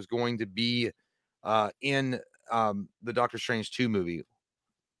character was going to be in the Doctor Strange 2 movie.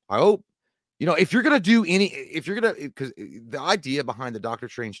 I hope, if you're going to do because the idea behind the Doctor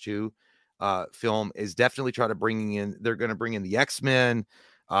Strange 2 film is definitely they're going to bring in the X-Men,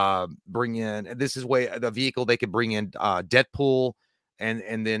 this is the vehicle they could bring in Deadpool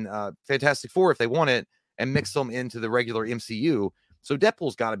and then Fantastic Four if they want it, and mix them into the regular MCU. So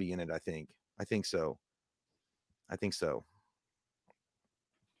Deadpool's got to be in it, I think. I think so.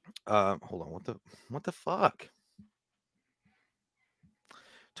 Hold on. What the fuck?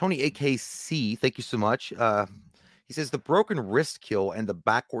 Tony AKC, thank you so much. He says the broken wrist kill and the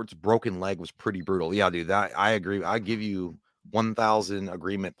backwards broken leg was pretty brutal. Yeah, dude, that I agree. I give you 1,000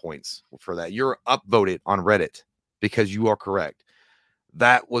 agreement points for that. You're upvoted on Reddit because you are correct.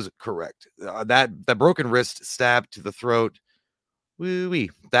 That was correct. That broken wrist stab to the throat.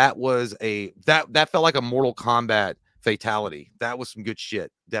 Woo-wee. That was that felt like a Mortal Kombat fatality. That was some good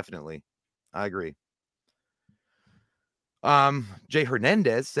shit. Definitely. I agree. Jay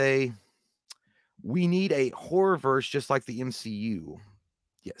Hernandez say we need a horror verse just like the MCU.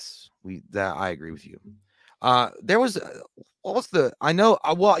 Yes, I agree with you. There was they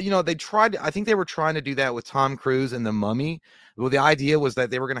tried, I think they were trying to do that with Tom Cruise and the Mummy. Well, the idea was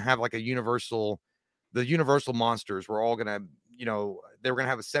that they were going to have like the Universal monsters were all going to, they were going to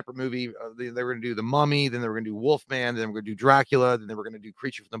have a separate movie. They were going to do the Mummy, then they were going to do Wolfman, then they were going to do Dracula, then they were going to do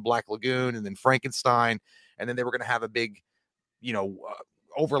Creature from the Black Lagoon, and then Frankenstein, and then they were going to have a big,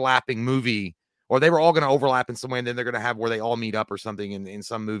 overlapping movie, or they were all going to overlap in some way, and then they're going to have where they all meet up or something in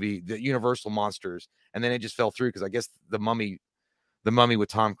some movie, the Universal monsters, and then it just fell through because I guess the mummy with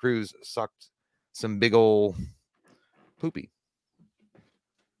Tom Cruise sucked some big old poopy.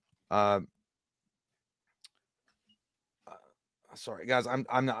 Sorry guys, I'm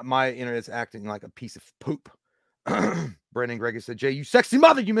not, my internet's acting like a piece of poop. Brandon Greger said, Jay, you sexy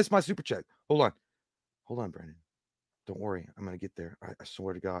mother, you missed my super chat. Hold on, Brandon. Don't worry, I'm gonna get there. I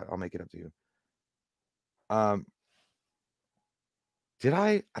swear to God, I'll make it up to you. Did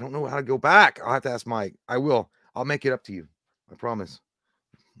I don't know how to go back. I'll have to ask Mike. I'll make it up to you. I promise.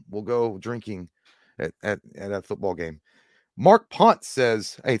 We'll go drinking at a football game. Mark Punt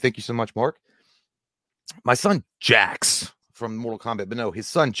says, hey, thank you so much, Mark. My son Jax from Mortal Kombat, but no, his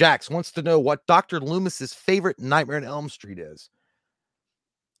son Jax wants to know what Dr. Loomis's favorite Nightmare on Elm Street is.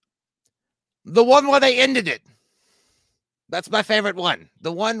 The one where they ended it. That's my favorite one.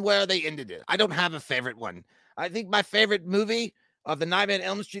 The one where they ended it. I don't have a favorite one. I think my favorite movie of the Nightmare on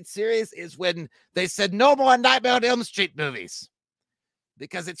Elm Street series is when they said no more Nightmare on Elm Street movies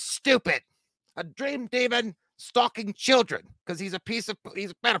because it's stupid. A dream demon stalking children because he's a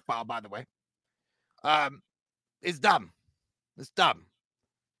pedophile, by the way. Is dumb. It's dumb.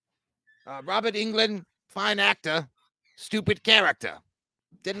 Robert Englund, fine actor, stupid character.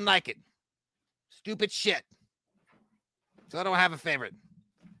 Didn't like it. Stupid shit. So I don't have a favorite.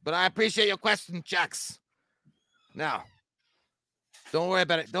 But I appreciate your question, Jax. Now, don't worry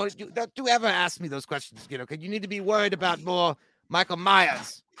about it. Don't you ever ask me those questions, you know, because you need to be worried about more Michael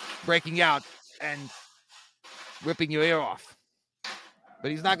Myers breaking out and ripping your ear off.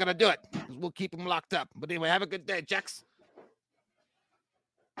 But he's not going to do it. We'll keep him locked up. But anyway, have a good day, Jax.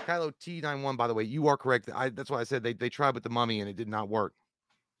 Kylo T91, by the way, you are correct. That's why I said they tried with the mummy and it did not work.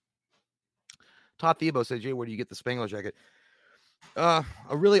 Todd Thebo says, Jay, where do you get the Spangler jacket? A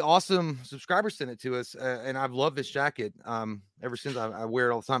really awesome subscriber sent it to us, and I've loved this jacket ever since. I wear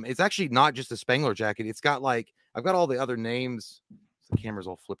it all the time. It's actually not just a Spangler jacket. It's got like, I've got all the other names. The camera's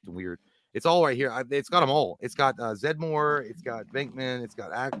all flipped and weird. It's all right here. It's got them all. It's got Zedmore, it's got Venkman, it's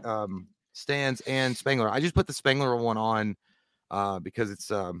got Stans and Spangler. I just put the Spangler one on because it's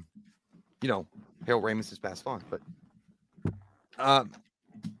you know, Harold Ramis has passed on. But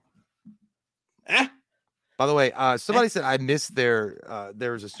by the way, somebody said I missed there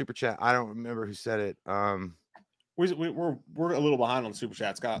was a super chat. I don't remember who said it. We're a little behind on super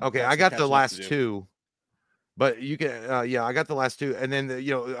chats. Okay, I got the last two. But you can, yeah, I got the last two. And then,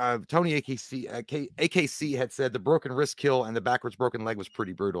 Tony AKC had said the broken wrist kill and the backwards broken leg was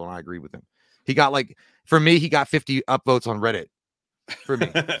pretty brutal. And I agree with him. He got for me, he got 50 upvotes on Reddit for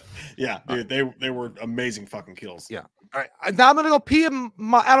me. Yeah, dude, they were amazing fucking kills. Yeah. All right. Now I'm going to go pee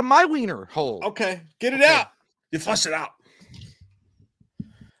out of my wiener hole. Okay. Get it out. You flush it out.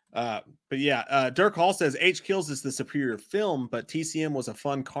 But yeah, Dirk Hall says H Kills is the superior film, but TCM was a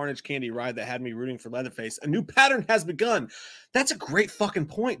fun carnage candy ride that had me rooting for Leatherface. A new pattern has begun. That's a great fucking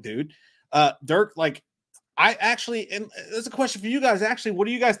point, dude. Dirk, I actually, and there's a question for you guys. Actually, what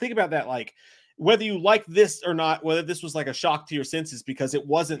do you guys think about that? Like, whether you like this or not, whether this was like a shock to your senses because it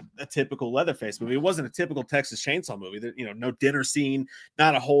wasn't a typical Leatherface movie. It wasn't a typical Texas Chainsaw movie. That, no dinner scene,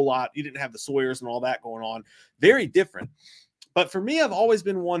 not a whole lot. You didn't have the Sawyers and all that going on. Very different. But for me, I've always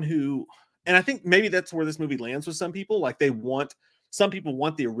been one who, and I think maybe that's where this movie lands with some people. Like some people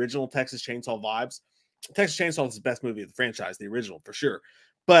want the original Texas Chainsaw vibes. Texas Chainsaw is the best movie of the franchise, the original for sure.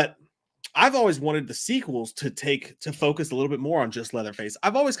 But I've always wanted the sequels to focus a little bit more on just Leatherface.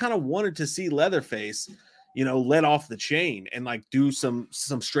 I've always kind of wanted to see Leatherface, let off the chain and do some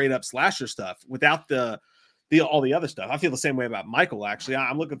straight up slasher stuff without all the other stuff. I feel the same way about Michael, actually.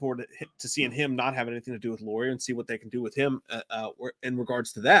 I'm looking forward to seeing him not have anything to do with Laurie and see what they can do with him in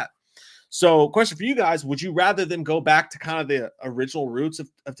regards to that. So question for you guys, would you rather them go back to kind of the original roots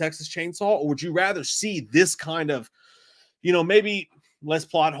of Texas Chainsaw, or would you rather see this kind of, maybe less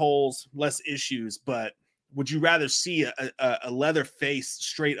plot holes, less issues, but would you rather see a Leatherface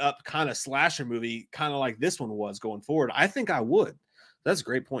straight up kind of slasher movie, kind of like this one was going forward? I think I would. That's a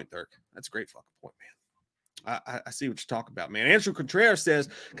great point, Dirk. That's a great fucking point, man. I see what you're talking about, man. Andrew Contreras says,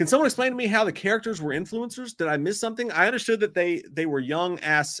 can someone explain to me how the characters were influencers? Did I miss something? I understood that they were young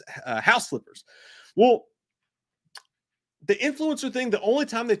ass house flippers. Well, the influencer thing, the only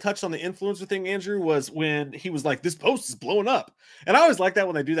time they touched on the influencer thing, Andrew, was when he was like, this post is blowing up. And I always like that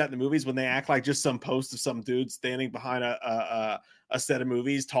when they do that in the movies, when they act like just some post of some dude standing behind a set of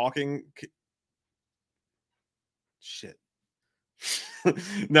movies talking. Shit.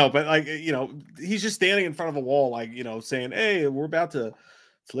 No, but he's just standing in front of a wall, saying, hey, we're about to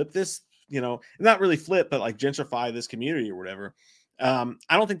flip this, not really flip, but gentrify this community or whatever. I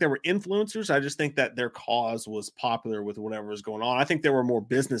don't think they were influencers. I just think that their cause was popular with whatever was going on. I think they were more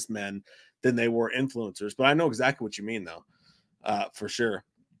businessmen than they were influencers, but I know exactly what you mean though. For sure.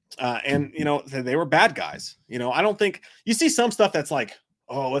 And you know, they were bad guys. You know, I don't think you see some stuff that's like,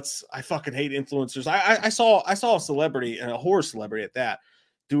 oh, I fucking hate influencers. I saw a celebrity, and a horror celebrity at that,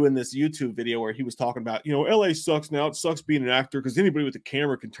 doing this YouTube video where he was talking about, you know, LA sucks now. It sucks being an actor because anybody with a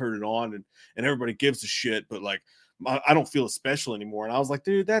camera can turn it on and everybody gives a shit. But like, I don't feel as special anymore. And I was like,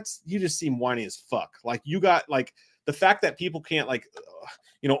 dude, you just seem whiny as fuck. Like you got like the fact that people can't like,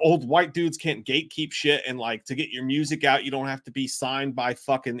 you know, old white dudes can't gatekeep shit. And like to get your music out, you don't have to be signed by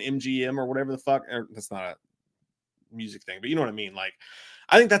fucking MGM or whatever the fuck. That's not a music thing, but you know what I mean? Like,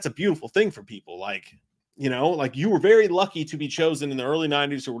 I think that's a beautiful thing for people. Like, you know, like you were very lucky to be chosen in the early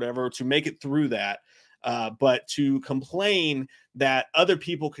 90s or whatever to make it through that. But to complain that other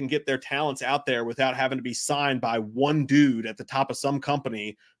people can get their talents out there without having to be signed by one dude at the top of some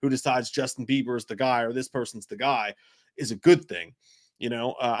company who decides Justin Bieber is the guy or this person's the guy is a good thing. You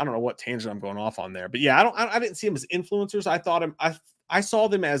know, I don't know what tangent I'm going off on there, but yeah, I didn't see them as influencers. I saw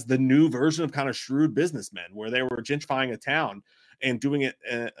them as the new version of kind of shrewd businessmen where they were gentrifying a town and doing it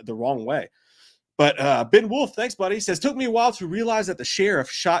the wrong way. But Ben Wolf, thanks, buddy, says, took me a while to realize that the sheriff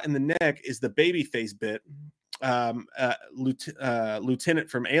shot in the neck is the babyface bit.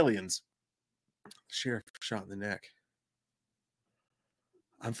 Lieutenant from Aliens. Sheriff shot in the neck.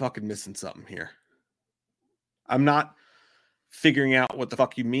 I'm fucking missing something here. I'm not figuring out what the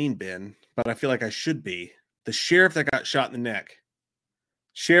fuck you mean, Ben, but I feel like I should be. The sheriff that got shot in the neck.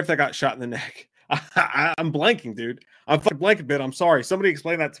 Sheriff that got shot in the neck. I'm blanking, dude. I'm fucking blanking, Ben. I'm sorry. Somebody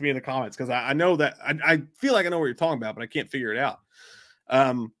explain that to me in the comments because I know that I feel like I know what you're talking about, but I can't figure it out.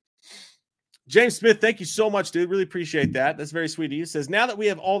 James Smith, thank you so much, dude. Really appreciate that. That's very sweet of you. Says, now that we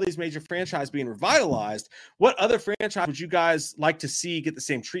have all these major franchises being revitalized, what other franchise would you guys like to see get the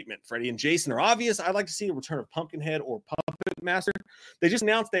same treatment? Freddy and Jason are obvious. I'd like to see a return of Pumpkinhead or Puppet Master. They just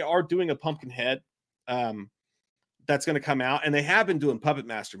announced they are doing a Pumpkinhead that's going to come out, and they have been doing Puppet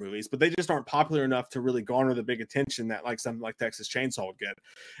Master movies, but they just aren't popular enough to really garner the big attention that like something like Texas Chainsaw would get.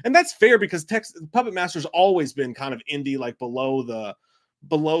 And that's fair because Puppet Master's always been kind of indie, like below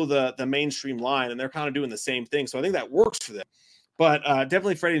the mainstream line, and they're kind of doing the same thing. So I think that works for them. But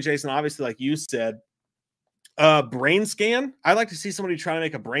definitely Freddy and Jason, obviously, like you said, Brain Scan. I'd like to see somebody try to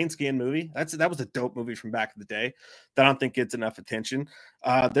make a Brain Scan movie. That was a dope movie from back in the day that I don't think gets enough attention.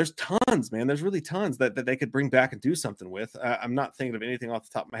 There's tons, man. There's really tons that they could bring back and do something with. I'm not thinking of anything off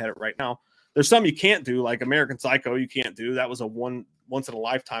the top of my head right now. There's some you can't do, like American Psycho. You can't do. That was a once in a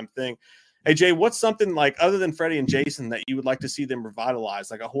lifetime thing. Hey Jay, what's something like other than Freddy and Jason that you would like to see them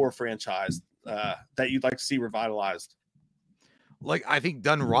revitalize, like a horror franchise that you'd like to see revitalized? Like, I think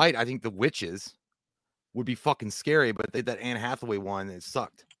done right, I think The Witches would be fucking scary, but that Anne Hathaway one, it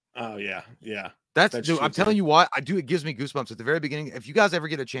sucked. Oh yeah. That's dude, I'm telling you what, it gives me goosebumps at the very beginning. If you guys ever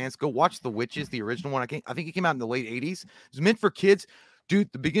get a chance, go watch The Witches, the original one. I think it came out in the late 80s. It was meant for kids.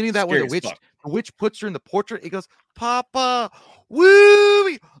 Dude, the beginning of that one, the witch puts her in the portrait. It goes, Papa, woo!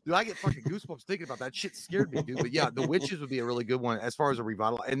 Dude, I get fucking goosebumps thinking about that. Shit scared me, dude. But yeah, The Witches would be a really good one as far as a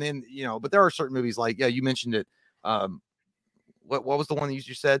revival. And then, you know, but there are certain movies like, yeah, you mentioned it. What was the one that you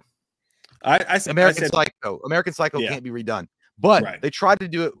just said? American Psycho. American Psycho can't be redone. But they tried to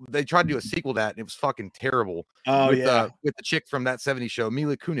do it. They tried to do a sequel to that, and it was fucking terrible. Oh, with the chick from that 70s show,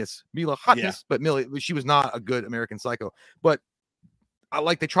 Mila Kunis. But she was not a good American Psycho. But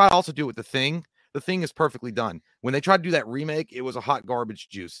they try to also do it with The Thing. The Thing is perfectly done. When they tried to do that remake, it was a hot garbage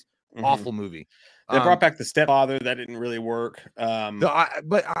juice. Mm-hmm. Awful movie. They brought back The Stepfather. That didn't really work.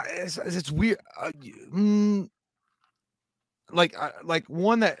 It's weird. Like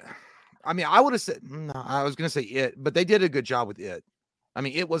one that, I mean, I would have said, no, I was going to say It, but they did a good job with It. I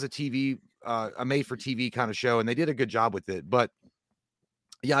mean, it was a made for TV kind of show, and they did a good job with it. But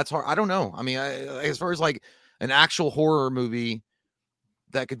yeah, it's hard. I don't know. I mean, as far as like an actual horror movie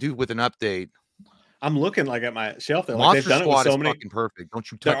that could do with an update, I'm looking like at my shelf there. Monster Squad is fucking perfect. Don't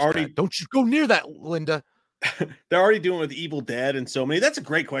you touch that. Don't you go near that, Linda. They're already doing with Evil Dead and so many. That's a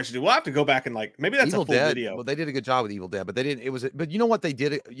great question. We'll have to go back and like maybe that's Evil a full Dead, video. Well, they did a good job with Evil Dead, but they didn't. But you know what they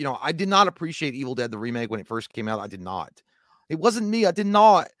did? You know, I did not appreciate Evil Dead the remake when it first came out. I did not. It wasn't me. I did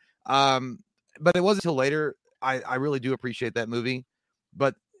not. But it wasn't until later. I really do appreciate that movie,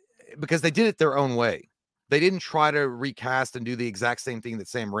 but because they did it their own way. they didn't try to recast and do the exact same thing that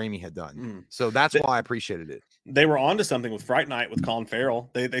Sam Raimi had done. So that's why I appreciated it. They were onto something with Fright Night with Colin Farrell.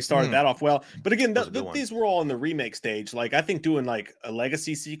 They started that off well. But again, these were all in the remake stage. Like, I think doing like a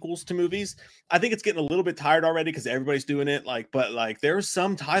legacy sequels to movies, I think it's getting a little bit tired already because everybody's doing it. Like, but like there's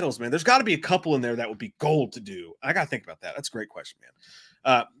some titles, man. There's got to be a couple in there that would be gold to do. I got to think about that. That's a great question,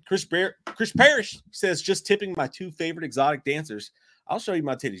 man. Chris Parrish says, just tipping my 2 favorite exotic dancers. I'll show you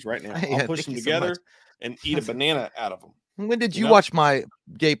my titties right now. I'll push them together and eat a banana out of them. When did you watch my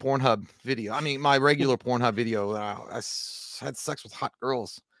gay Pornhub video? I mean, my regular Pornhub video. I had sex with hot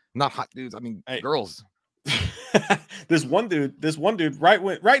girls, not hot dudes. I mean, girls. This one dude, right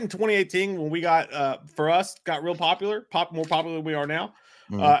in 2018 when we got got real popular, more popular than we are now.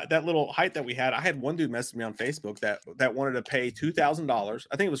 That little height that we had, I had one dude message me on Facebook that wanted to pay $2,000.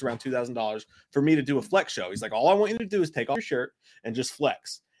 I think it was around $2,000 for me to do a flex show. He's like, all I want you to do is take off your shirt and just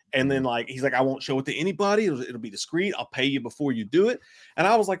flex. And then like, he's like, I won't show it to anybody. It'll be discreet. I'll pay you before you do it. And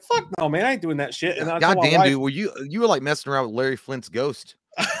I was like, fuck no, man, I ain't doing that shit. And then goddamn, dude, you were like messing around with Larry Flint's ghost.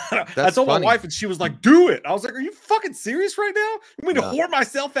 I told my wife and she was like, do it. I was like, are you fucking serious right now? You mean to whore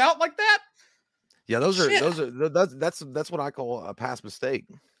myself out like that? Yeah, that's what I call a past mistake.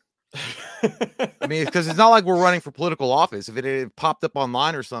 I mean, because it's not like we're running for political office. If it had popped up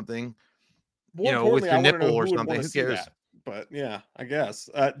online or something, with your nipple or something, who cares? But yeah, I guess.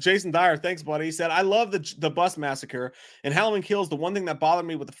 Jason Dyer, thanks, buddy. He said, I love the bus massacre and Halloween Kills. The one thing that bothered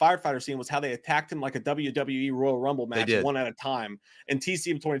me with the firefighter scene was how they attacked him like a WWE Royal Rumble match, one at a time. And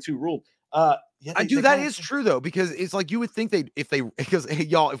TCM22 ruled. That is true though, because it's like you would think because hey,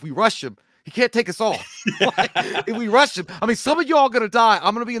 y'all, if we rush him, he can't take us all. Like, if we rush him, I mean, some of y'all are gonna die.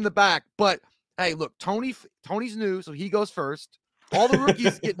 I'm gonna be in the back. But hey, look, Tony's new, so he goes first. All the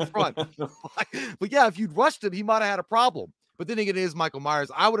rookies get in front. But yeah, if you'd rushed him, he might have had a problem. But then again, it is Michael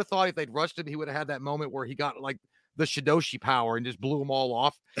Myers. I would have thought if they'd rushed him, he would have had that moment where he got like the Shidoshi power and just blew them all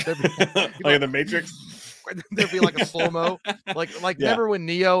off. Like in the Matrix. There'd be like a slow-mo. Remember when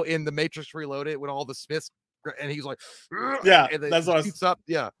Neo in the Matrix Reloaded when all the Smiths and he's like, and that's what shoots up.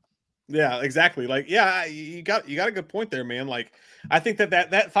 Yeah, exactly. Like, yeah, you got a good point there, man. Like, I think that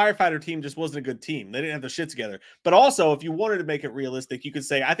firefighter team just wasn't a good team. They didn't have their shit together. But also, if you wanted to make it realistic, you could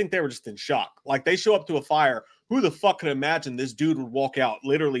say, I think they were just in shock. Like, they show up to a fire. Who the fuck could imagine this dude would walk out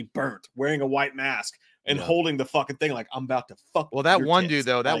literally burnt, wearing a white mask and holding the fucking thing like, I'm about to fuck. Well, that one dude,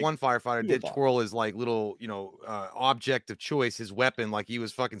 though, that one firefighter did twirl his like little, object of choice, his weapon, like he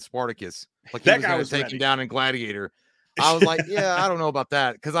was fucking Spartacus. Like he was going to take him down in Gladiator. I was like, yeah, I don't know about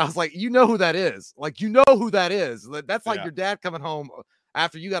that. Because I was like, you know who that is. Like, you know who that is. That's like your dad coming home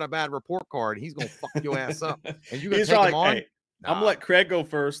after you got a bad report card. He's going to fuck your ass up. And you're going to take him on? Hey, I'm going to let Craig go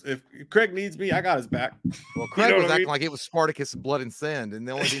first. If Craig needs me, I got his back. Well, Craig was acting like it was Spartacus and blood and sand. And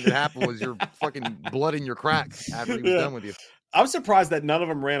the only thing that happened was your fucking blood in your crack after he was done with you. I'm surprised that none of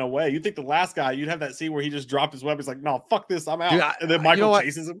them ran away. You think the last guy, you'd have that scene where he just dropped his weapon. He's like, no, fuck this. I'm out. Dude, and then Michael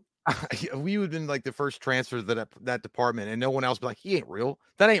chases him. We would have been like the first transfers to that department, and no one else be like, he ain't real.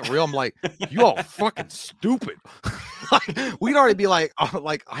 That ain't real. I'm like, you all fucking stupid. Like, we'd already be like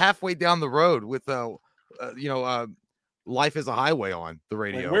halfway down the road with Life is a Highway on the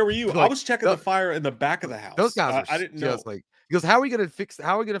radio. Like, where were you? Like, I was checking the fire in the back of the house. Those guys I didn't know. Like, he goes, how are we gonna fix?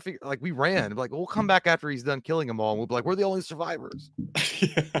 How are we gonna figure? Like, we ran. Like, we'll come back after he's done killing them all. And we'll be like, we're the only survivors.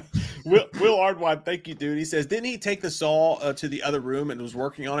 Will Ardwine, thank you, dude. He says, didn't he take the saw to the other room and was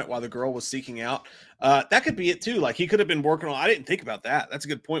working on it while the girl was seeking out? That could be it too. Like, he could have been working on. I didn't think about that. That's a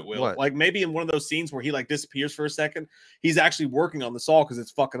good point, Will. What? Like, maybe in one of those scenes where he like disappears for a second, he's actually working on the saw because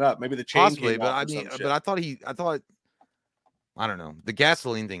it's fucking up. Maybe the chain possibly, came off or some shit. But I thought. I don't know. The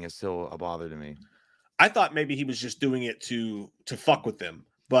gasoline thing is still a bother to me. I thought maybe he was just doing it to fuck with them.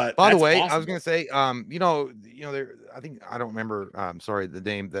 But by the way, possible. I was gonna say, there. I think I don't remember. Sorry, the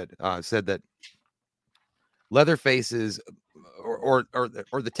name that said that Leatherface's or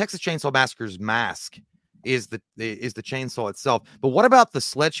the Texas Chainsaw Massacre's mask is the chainsaw itself. But what about the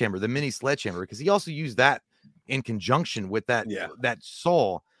sledgehammer, the mini sledgehammer? Because he also used that in conjunction with that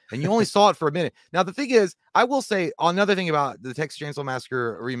saw. And you only saw it for a minute. Now, the thing is, I will say another thing about the Texas Chainsaw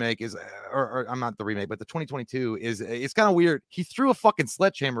Massacre remake is, or I'm not the remake, but the 2022 is, it's kind of weird. He threw a fucking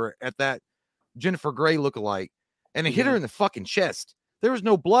sledgehammer at that Jennifer Grey lookalike and it hit her in the fucking chest. There was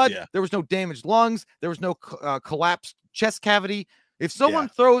no blood. Yeah. There was no damaged lungs. There was no collapsed chest cavity. If someone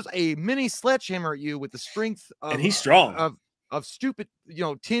throws a mini sledgehammer at you with the strength of, and he's strong of stupid,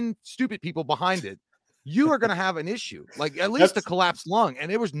 10 stupid people behind it, you are going to have an issue, like at least a collapsed lung. And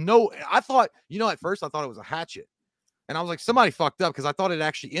there was I thought, at first I thought it was a hatchet. And I was like, somebody fucked up because I thought it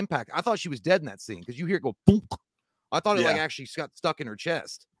actually impacted. I thought she was dead in that scene because you hear it go boom. I thought it like actually got stuck in her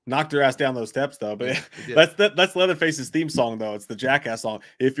chest. Knocked her ass down those steps though. But Yeah, that's Leatherface's theme song though. It's the Jackass song.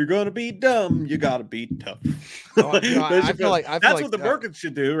 If you're gonna be dumb, you gotta be tough. I feel like that's what the Merkins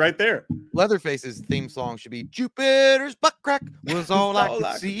should do right there. Leatherface's theme song should be Jupiter's butt crack was all I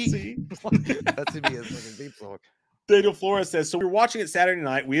could see. That should be his fucking theme song. Daniel Flores says, so we were watching it Saturday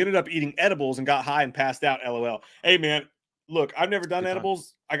night. We ended up eating edibles and got high and passed out. LOL. Hey man, look, I've never done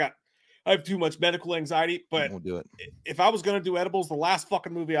edibles. I have too much medical anxiety, but we'll do it. If I was going to do edibles, the last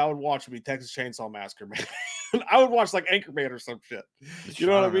fucking movie I would watch would be Texas Chainsaw Massacre, man. I would watch like Anchorman or some shit. You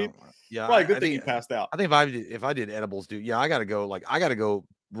know what I mean? Yeah. Probably a good thing you passed out. I think if I did edibles, dude, yeah, I got to go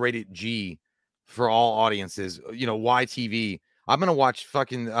rated G for all audiences, YTV. I'm going to watch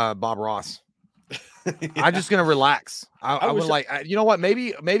fucking Bob Ross. Yeah. I'm just going to relax. I would you know what?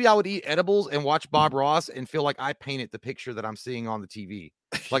 Maybe I would eat edibles and watch Bob Ross and feel like I painted the picture that I'm seeing on the TV.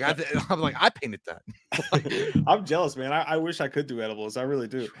 Like I'm like, I painted that. I'm jealous, man. I wish I could do edibles. I really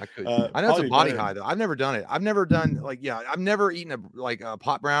do. I could. I know it's a body high though. I've never done it. I've never done I've never eaten a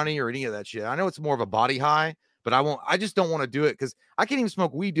pot brownie or any of that shit. I know it's more of a body high, but I just don't want to do it because I can't even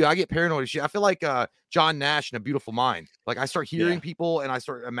smoke weed, dude. I get paranoid and shit. I feel like John Nash in A Beautiful Mind. Like I start hearing people and I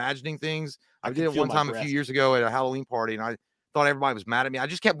start imagining things. I did it one time a few years ago at a Halloween party and I thought everybody was mad at me. I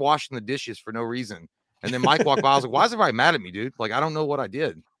just kept washing the dishes for no reason. And then Mike walked by. I was like, why is everybody mad at me, dude? Like, I don't know what I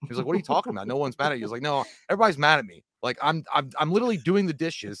did. He was like, what are you talking about? No one's mad at you. He was like, no, everybody's mad at me. Like, I'm literally doing the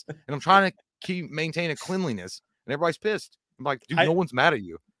dishes and I'm trying to maintain a cleanliness and everybody's pissed. I'm like, dude, no one's mad at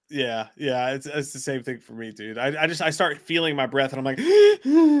you. Yeah. It's the same thing for me, dude. I start feeling my breath and I'm like,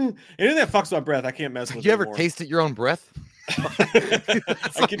 anything that fucks my breath, I can't mess with. You ever tasted your own breath?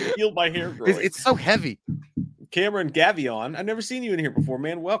 I can feel my hair growing. It's so heavy. Cameron Gavion, I've never seen you in here before,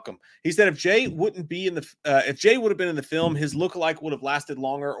 man. Welcome. He said if Jay would have been in the film, his lookalike would have lasted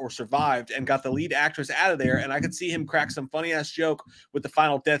longer or survived and got the lead actress out of there. And I could see him crack some funny ass joke with the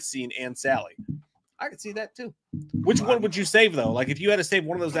final death scene and Sally. I could see that too. Which one would you save though? Like if you had to save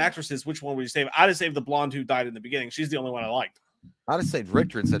one of those actresses, which one would you save? I'd have saved the blonde who died in the beginning. She's the only one I liked. I'd have saved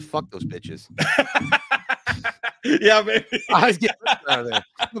Richter and said, "Fuck those bitches." Yeah, maybe. I was getting out of there.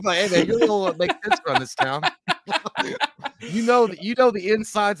 I was like, hey man, you're the only one that makes sense around this town. you know the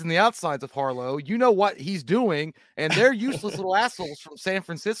insides and the outsides of Harlow. You know what he's doing, and they're useless little assholes from San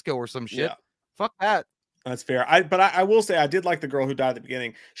Francisco or some shit. Yeah. Fuck that. That's fair. I will say I did like the girl who died at the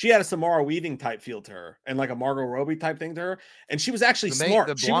beginning. She had a Samara Weaving type feel to her and like a Margot Robbie type thing to her. And she was actually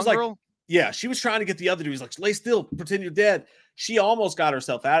smart. She was like, girl? Yeah, she was trying to get the other dude. He's like, lay still, pretend you're dead. She almost got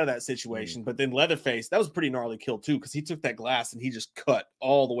herself out of that situation, but then Leatherface, that was a pretty gnarly kill too, because he took that glass and he just cut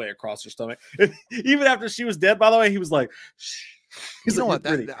all the way across her stomach. Even after she was dead, by the way, he was like, shh. You know what?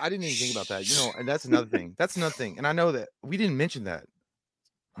 I didn't even think about that. And that's another thing. That's another thing. And I know that we didn't mention that.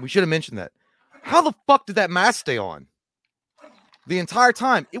 We should have mentioned that. How the fuck did that mask stay on the entire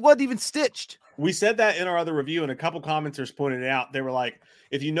time? It wasn't even stitched. We said that in our other review, and a couple commenters pointed it out. They were like,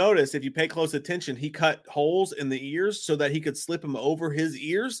 if you notice, if you pay close attention, he cut holes in the ears so that he could slip them over his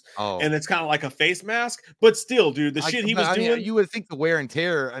ears. Oh. And it's kind of like a face mask. But still, dude, the shit he was doing. You would think the wear and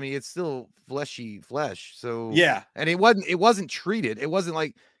tear, it's still fleshy flesh. So yeah. And it wasn't treated. It wasn't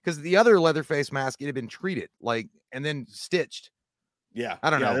like, because the other Leatherface mask, it had been treated, and then stitched. Yeah, I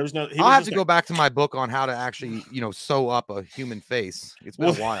don't know. There was no. I'll have to go back to my book on how to actually, sew up a human face. It's been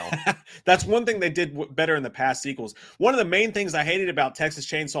a while. That's one thing they did better in the past sequels. One of the main things I hated about Texas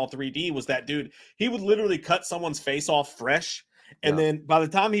Chainsaw 3D was that dude. He would literally cut someone's face off fresh, and then by the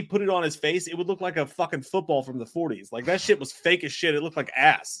time he put it on his face, it would look like a fucking football from the 40s. Like that shit was fake as shit. It looked like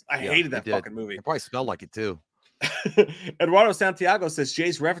ass. I hated that fucking movie. It probably smelled like it too. Eduardo Santiago says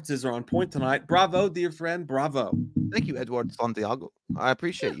Jay's references are on point tonight. Bravo, dear friend. Bravo. Thank you, Eduardo Santiago. I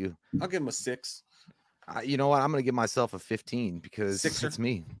appreciate you. I'll give him a 6. You know what? I'm going to give myself a 15 because it's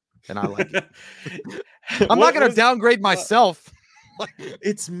me and I like it. I'm not going to downgrade myself.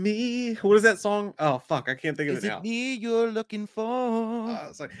 It's me. What is that song? Oh fuck, I can't think of it now. Is it me you're looking for?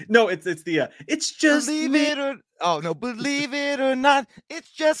 No, it's the it's just believe me. It or no, believe it or not, it's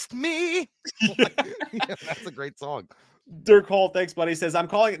just me. That's a great song. Dirk Hall, thanks, buddy. Says, I'm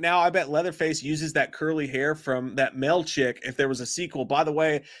calling it now. I bet Leatherface uses that curly hair from that Mel chick if there was a sequel. By the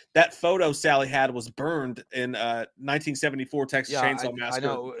way, that photo Sally had was burned in 1974 Texas Chainsaw Massacre. I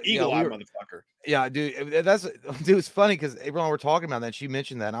know. Eagle-eyed motherfucker. Yeah, dude. It's funny because everyone were talking about that. She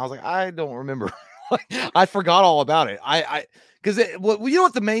mentioned that, and I was like, I don't remember. I forgot all about it. Because you know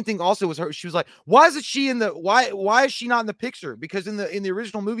what the main thing also was her. She was like, why is she not in the picture? Because in the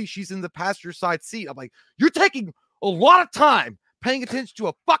original movie, she's in the passenger side seat. I'm like, you're taking a lot of time paying attention to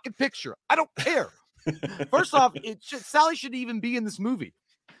a fucking picture. I don't care. First off, Sally shouldn't even be in this movie.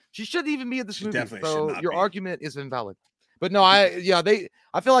 She shouldn't even be in this movie. So your argument is invalid. But no, I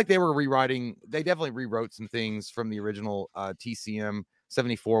feel like they were rewriting. They definitely rewrote some things from the original TCM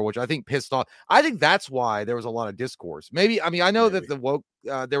 74, which I think pissed off. I think that's why there was a lot of discourse. Maybe, I mean, I know that the woke,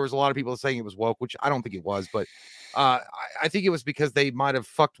 there was a lot of people saying it was woke, which I don't think it was, but I think it was because they might have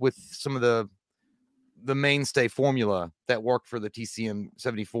fucked with some of the mainstay formula that worked for the TCM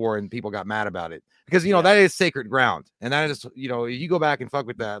 74, and people got mad about it because that is sacred ground, and that is if you go back and fuck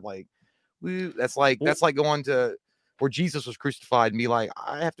with that, like that's like going to where Jesus was crucified and be like,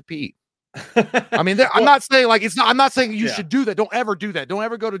 I have to pee. I mean, I'm not saying like it's not. I'm not saying you should do that. Don't ever do that. Don't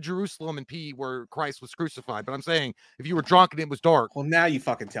ever go to Jerusalem and pee where Christ was crucified. But I'm saying if you were drunk and it was dark. Well, now you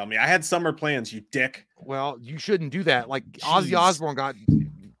fucking tell me. I had summer plans, you dick. Well, you shouldn't do that. Like Ozzy Osbourne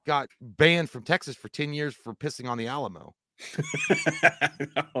got banned from Texas for 10 years for pissing on the Alamo.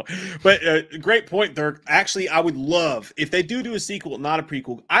 No. But great point, Dirk. Actually, I would love if they do a sequel, not a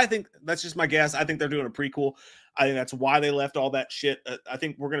prequel. I think that's just my guess. I think they're doing a prequel. I think that's why they left all that shit. I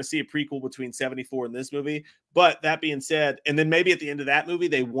think we're going to see a prequel between 74 and this movie. But that being said, and then maybe at the end of that movie,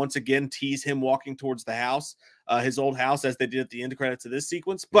 they once again tease him walking towards the house, his old house, as they did at the end credits of this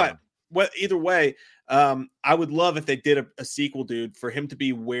sequence. But either way, I would love if they did a sequel, dude, for him to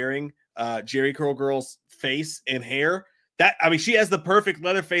be wearing Jerry Curl Girl's face and hair. She has the perfect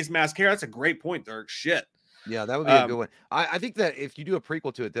leather face mask hair. That's a great point, Dirk. Shit. Yeah, that would be a good one. I think that if you do a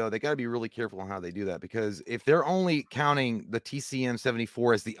prequel to it, though, they got to be really careful on how they do that, because if they're only counting the TCM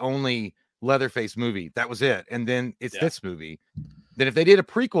 74 as the only Leatherface movie, that was it, and then it's this movie, then if they did a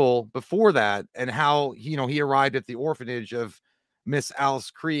prequel before that and how he arrived at the orphanage of Miss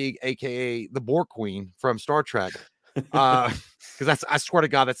Alice Krieg, aka the Borg Queen from Star Trek, because I swear to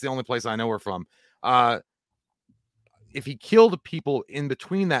God, that's the only place I know her from. If he killed people in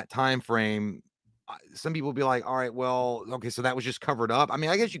between that time frame, some people will be like, all right, well, okay, so that was just covered up. I mean,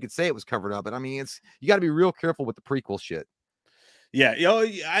 I guess you could say it was covered up, but I mean, you got to be real careful with the prequel shit. Yeah,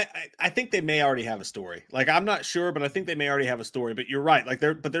 I think they may already have a story. Like, I'm not sure, but I think they may already have a story. But you're right. Like,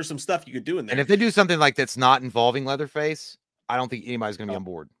 there's some stuff you could do in there. And if they do something like that's not involving Leatherface, I don't think anybody's going to be on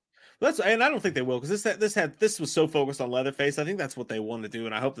board. And I don't think they will, because this was so focused on Leatherface. I think that's what they want to do,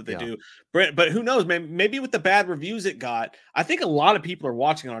 and I hope that they do. But who knows, man? Maybe with the bad reviews it got, I think a lot of people are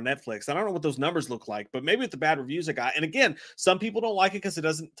watching it on Netflix. I don't know what those numbers look like, but maybe with the bad reviews it got, and again, some people don't like it because it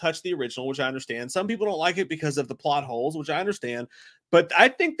doesn't touch the original, which I understand. Some people don't like it because of the plot holes, which I understand. But I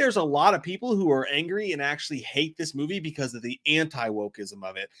think there's a lot of people who are angry and actually hate this movie because of the anti-wokeism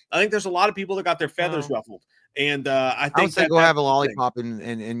of it. I think there's a lot of people that got their feathers ruffled. And I think I would say go have a lollipop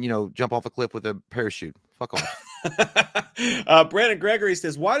and jump off a cliff with a parachute. Fuck off. Brandon Gregory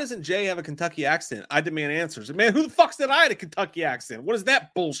says, why doesn't Jay have a Kentucky accent? I demand answers. Man, who the fuck said I had a Kentucky accent? What is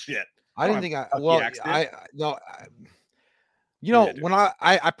that bullshit? I didn't think when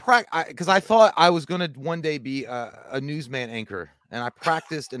I practice, because I thought I was going to one day be a newsman anchor, and I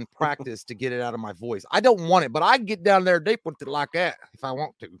practiced and practiced to get it out of my voice. I don't want it, but I can get down there deep with it like that if I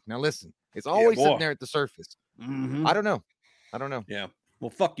want to. Now listen, it's always sitting there at the surface. Mm-hmm. I don't know. Yeah. Well,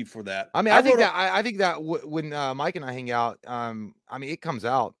 fuck you for that. I mean, I think that when Mike and I hang out, I mean, it comes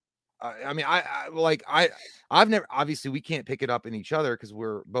out. I mean, I've never, obviously we can't pick it up in each other because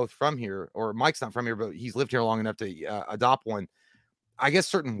we're both from here, or Mike's not from here, but he's lived here long enough to adopt one. I guess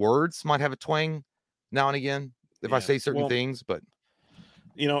certain words might have a twang now and again if I say certain things, but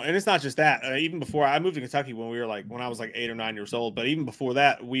and it's not just that. Even before I moved to Kentucky, when I was like 8 or 9 years old, but even before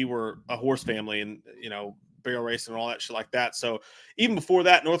that, we were a horse family, and barrel racing and all that shit like that. So even before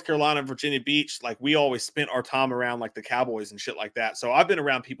that, North Carolina and Virginia Beach, like we always spent our time around like the Cowboys and shit like that. So I've been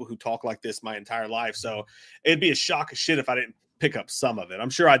around people who talk like this my entire life. So it'd be a shock of shit if I didn't pick up some of it. I'm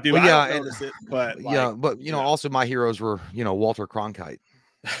sure I do. Well, I don't notice it, but also my heroes were, Walter Cronkite.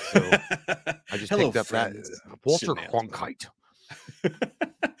 So I just picked up friends. That Walter Cronkite.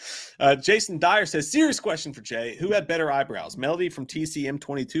 Jason Dyer says, serious question for Jay. Who had better eyebrows, Melody from TCM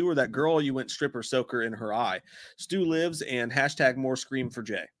 22 or that girl you went stripper soaker in her eye? Stu lives, and hashtag more scream for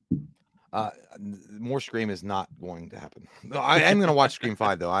Jay. More Scream is not going to happen. I am going to watch Scream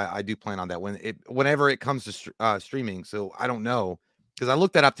 5 though. I do plan on that whenever it comes to streaming. So I don't know, because I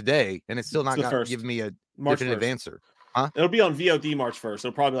looked that up today and it's still not giving me a definitive answer. Huh? It'll be on VOD March 1st.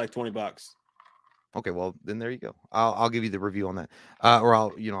 It'll probably be like $20. Okay, well then there you go. I'll give you the review on that, or I'll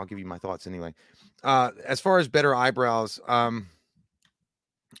give you my thoughts anyway. As far as better eyebrows,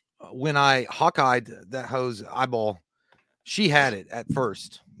 when I hawkeyed that hoe's eyeball, she had it at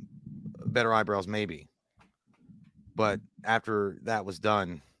first. Better eyebrows maybe, but after that was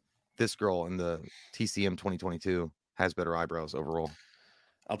done, this girl in the TCM 2022 has better eyebrows overall.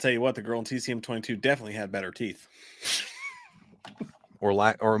 I'll tell you what, the girl in TCM 22 definitely had better teeth,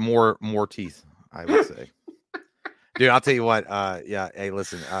 or more teeth, I would say. Dude, I'll tell you what. Yeah. Hey,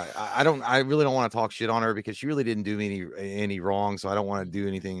 listen. I really don't want to talk shit on her because she really didn't do me any wrong. So I don't want to do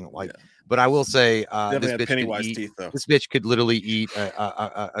anything like. Yeah. But I will say, this bitch could eat. Teeth, though. This bitch could literally eat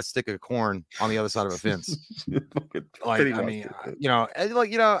a stick of corn on the other side of a fence. Like, I mean, you know, I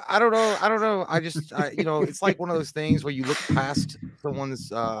don't know. I just, you know, it's like one of those things where you look past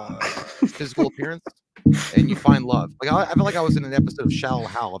someone's physical appearance and you find love. Like, I feel like I was in an episode of Shallow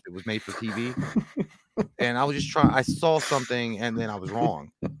Hal if it was made for TV. And I was just trying. I saw something, and then I was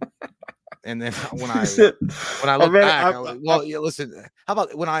wrong. And then when I look back, yeah, listen. How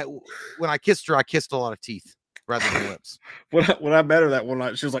about when I kissed her, I kissed a lot of teeth rather than lips. When I met her that one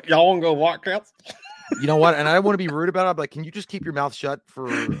night, she was like, "Y'all want to go walk cats?" You know what? And I don't want to be rude about it. I'm like, can you just keep your mouth shut for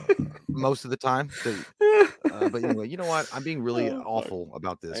most of the time? But anyway, you know what? I'm being really awful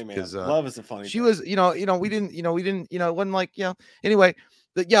about this because love is a funny. She was, we didn't, it wasn't like, Anyway,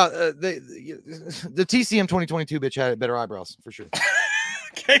 the TCM 2022 bitch had better eyebrows for sure.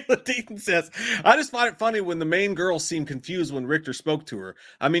 Kayla Deaton says, I just find it funny when the main girl seemed confused when Richter spoke to her.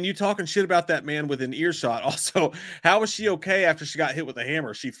 I mean, you talking shit about that man within earshot. Also, how was she okay after she got hit with a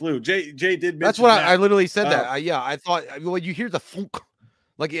hammer? She flew. Jay did. That's what I literally said that. I thought, well, you hear the funk.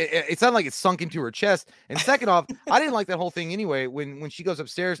 Like it sounded like it sunk into her chest. And second off, I didn't like that whole thing anyway. When she goes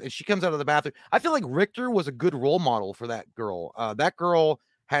upstairs and she comes out of the bathroom, I feel like Richter was a good role model for that girl. That girl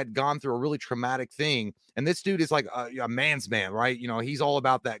had gone through a really traumatic thing, and this dude is like a man's man, right? You know, he's all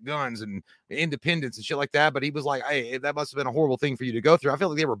about that guns and independence and shit like that. But he was like, hey, that must have been a horrible thing for you to go through. I feel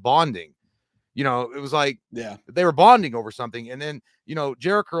like they were bonding. You know, it was like, yeah, they were bonding over something. And then,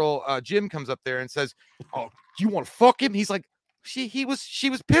 Jericho, Jim comes up there and says, oh, do you want to fuck him? He's like, she was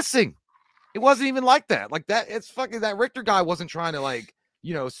pissing. It wasn't even like that. Like that. It's fucking that Richter guy wasn't trying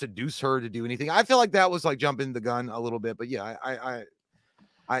to seduce her to do anything. I feel like that was like jumping the gun a little bit, but yeah, I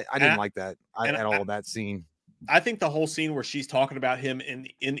didn't like that at all. That scene. I think the whole scene where she's talking about him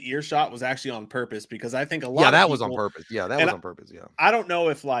in earshot was actually on purpose because I think a lot. Yeah, that was on purpose. Yeah, that was on purpose. Yeah. I don't know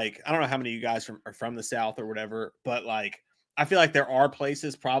if I don't know how many of you guys are from the South or whatever, but I feel like there are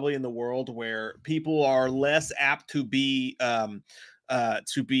places probably in the world where people are less apt to be what's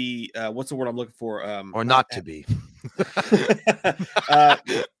the word I'm looking for? Or not to be.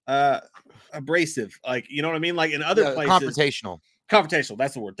 Abrasive. Like, you know what I mean? Like in other places. Confrontational,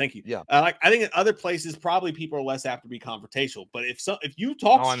 that's the word. Thank you. Yeah. I think in other places, probably people are less apt to be confrontational. But if you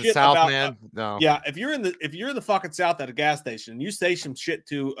talk shit South, about, man, no. Yeah, if you're in the fucking South at a gas station and you say some shit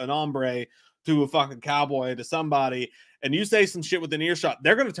to an hombre, to a fucking cowboy, to somebody, and you say some shit with an earshot,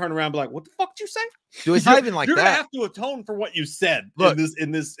 they're gonna turn around and be like, "What the fuck did you say?" Dude, it's not even like you're that. You're gonna have to atone for what you said. Look,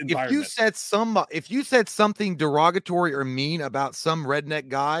 in this environment. If you said something derogatory or mean about some redneck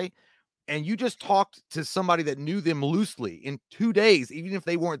guy, and you just talked to somebody that knew them loosely in 2 days, even if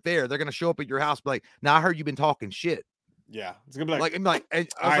they weren't there, they're gonna show up at your house, be like, "Now I heard you've been talking shit." Yeah, it's gonna be and I was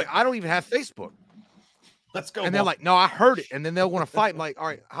like, I don't even have Facebook. Let's go. And they're like, "No, I heard it," and then they'll want to fight. I'm like, "All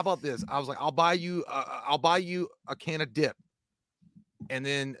right, how about this?" I was like, "I'll buy you a can of dip, and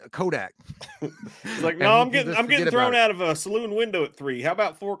then a Kodak." He's like, "No, I'm getting thrown out of a saloon window at 3. How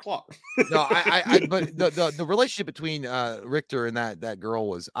about 4 o'clock?" No, but the relationship between Richter and that girl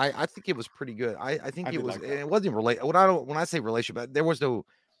was, I think it was pretty good. I think it was. It wasn't related. When I say relationship, there was no.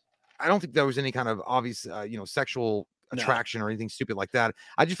 I don't think there was any kind of obvious, sexual attraction or anything stupid like that.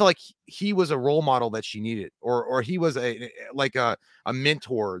 I just felt like he was a role model that she needed, or he was a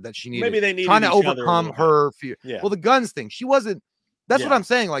mentor that she needed. Maybe they needed trying to overcome her fear. Yeah. Well, the guns thing, she wasn't. That's what I'm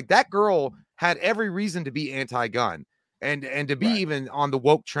saying. Like that girl had every reason to be anti-gun and to be even on the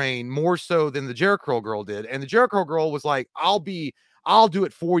woke train more so than the Jericho girl did. And the Jericho girl was like, I'll do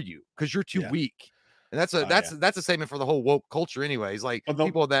it for you because you're too weak. And that's a statement for the whole woke culture anyways. Like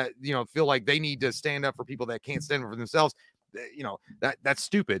people that, feel like they need to stand up for people that can't stand up for themselves. That's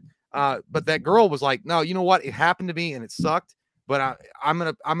stupid. But that girl was like, no, you know what? It happened to me and it sucked, but I'm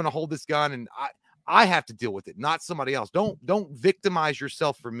going to hold this gun and I have to deal with it, not somebody else. Don't victimize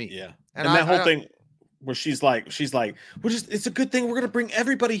yourself for me. Yeah. And that whole thing where she's like, it's a good thing we're going to bring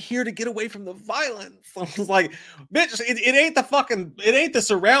everybody here to get away from the violence. I was like, bitch, it ain't the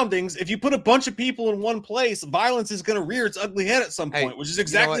surroundings. If you put a bunch of people in one place, violence is going to rear its ugly head at some point, which is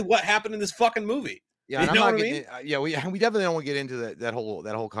exactly what happened in this fucking movie. Yeah. And we definitely don't want to get into that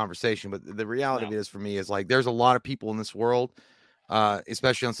whole conversation, but the reality of it is for me is like, there's a lot of people in this world,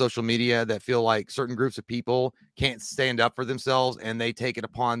 especially on social media, that feel like certain groups of people can't stand up for themselves and they take it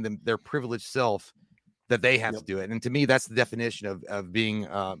upon their privileged self that they have to do it. And to me, that's the definition of being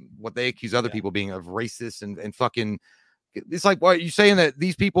what they accuse other people being of racist and fucking. It's like, what, you saying that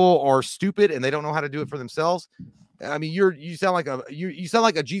these people are stupid and they don't know how to do it for themselves? I mean, you sound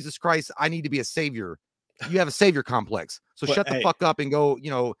like a Jesus Christ. I need to be a savior you have a savior complex. So But, shut the fuck up and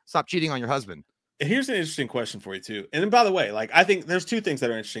go, stop cheating on your husband. Here's an interesting question for you too. And then, by the way, like, I think there's two things that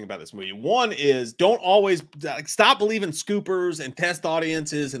are interesting about this movie. One is, don't always stop believing scoopers and test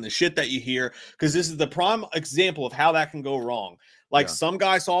audiences and the shit that you hear, because this is the prime example of how that can go wrong. Like, some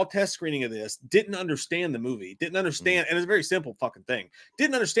guy saw a test screening of this, didn't understand the movie, didn't understand, and it's a very simple fucking thing.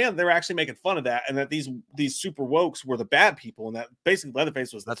 Didn't understand that they were actually making fun of that, and that these super wokes were the bad people, and that basically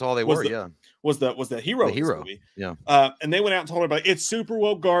Leatherface was that's all they were. Was the hero of this movie. Yeah. And they went out and told everybody it's super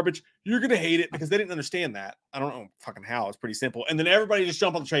woke garbage. You're gonna hate it, because they didn't understand that. I don't know fucking how. It's pretty simple. And then everybody just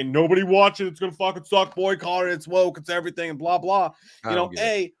jumped on the train. Nobody watch it. It's gonna fucking suck. Boycott it. It's woke. It's everything and blah blah.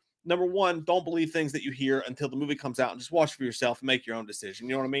 Number one, don't believe things that you hear until the movie comes out, and just watch for yourself and make your own decision.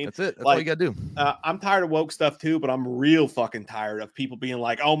 You know what I mean? That's it. That's all you gotta do. I'm tired of woke stuff too, but I'm real fucking tired of people being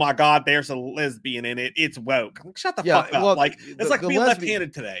like, "Oh my god, there's a lesbian in it. It's woke." Shut the fuck up. Like, it's like being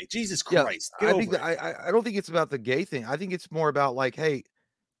left-handed today. Jesus Christ. I don't think it's about the gay thing. I think it's more about like, hey,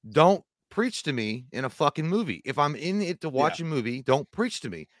 don't preach to me in a fucking movie. If I'm in it to watch a movie, don't preach to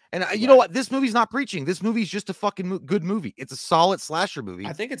me. And you know what? This movie's not preaching. This movie's just a fucking good movie. It's a solid slasher movie.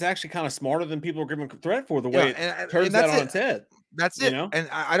 I think it's actually kind of smarter than people are giving credit for, the way it turns that on its head. That's it. And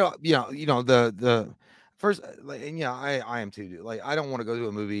I don't, the first, and I am too. Like, I don't want to go to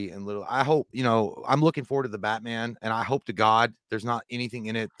a movie and I hope, I'm looking forward to the Batman, and I hope to God there's not anything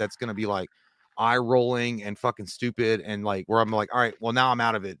in it that's going to be like eye rolling and fucking stupid, and like where I'm like, all right, well, now I'm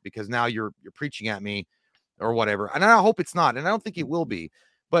out of it, because now you're preaching at me or whatever. And I hope it's not, and I don't think it will be.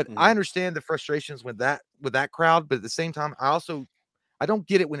 But I understand the frustrations with that crowd. But at the same time, I don't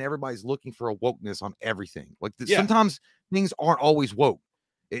get it when everybody's looking for a wokeness on everything. Like, sometimes things aren't always woke.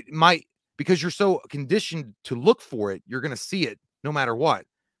 It might, because you're so conditioned to look for it, you're going to see it no matter what.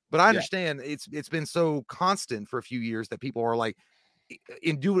 But I understand it's been so constant for a few years that people are like,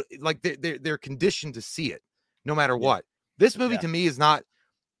 they're conditioned to see it no matter what. This movie to me is not.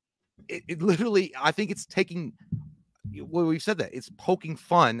 It literally, I think it's taking. Well, we've said that it's poking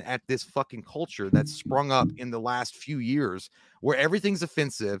fun at this fucking culture that's sprung up in the last few years, where everything's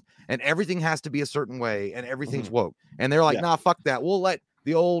offensive and everything has to be a certain way and everything's woke. And they're like, nah, fuck that. We'll let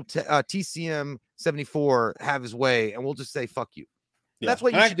the old TCM 74 have his way, and we'll just say fuck you. That's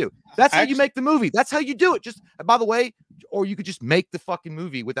what you should do. That's how you make the movie. That's how you do it. Just, by the way, or you could just make the fucking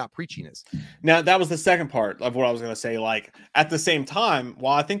movie without preachiness. Now, that was the second part of what I was going to say. Like, at the same time,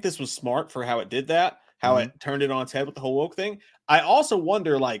 while I think this was smart for how it did that, how it turned it on its head with the whole woke thing, I also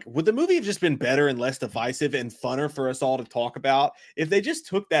wonder, like, would the movie have just been better and less divisive and funner for us all to talk about if they just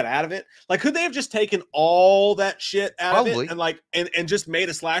took that out of it? Like, could they have just taken all that shit out of it and like and just made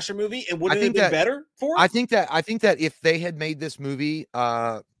a slasher movie, and would it have been better for it? I think that if they had made this movie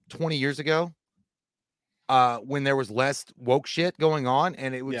 20 years ago, when there was less woke shit going on,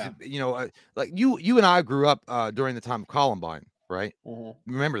 and it was like you and I grew up during the time of Columbine, right?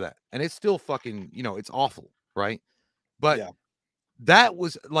 Remember that, and it's still fucking, it's awful, right? But that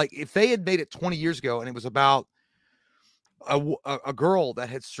was like, if they had made it 20 years ago and it was about a girl that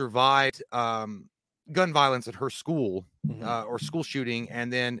had survived gun violence at her school or school shooting,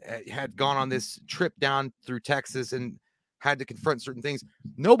 and then had gone on this trip down through Texas and had to confront certain things,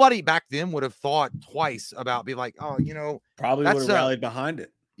 nobody back then would have thought twice about being like, oh, probably would have rallied behind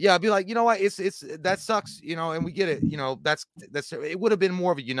it. Yeah, I'd be like, you know what, it's that sucks, and we get it, that's it would have been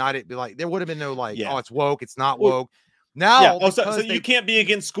more of a united, be like, there would have been no like, oh, it's woke, it's not woke. Now, so you can't be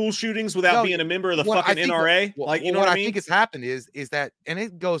against school shootings without being a member of the fucking NRA. What I mean? I think has happened is that, and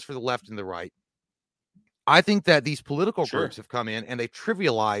it goes for the left and the right. I think that these political groups have come in and they've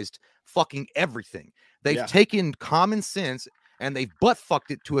trivialized fucking everything. They've taken common sense and they've butt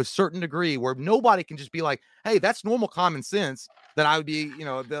fucked it to a certain degree where nobody can just be like, hey, that's normal common sense. That I would be, be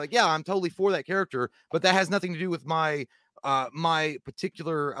like, yeah, I'm totally for that character, but that has nothing to do with my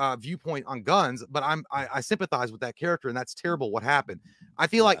particular viewpoint on guns. But I sympathize with that character, and that's terrible what happened. I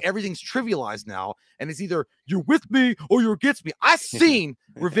feel like everything's trivialized now, and it's either you're with me or you're against me. I've seen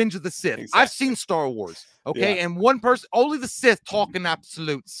Revenge of the Sith. Exactly. I've seen Star Wars. Okay, and one person, only the Sith talking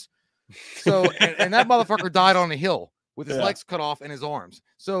absolutes. So and that motherfucker died on a hill with his legs cut off and his arms.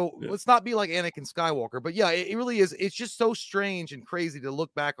 So let's not be like Anakin Skywalker. But it really is. It's just so strange and crazy to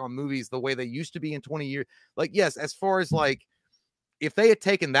look back on movies the way they used to be in 20 years. Like, yes, as far as like, if they had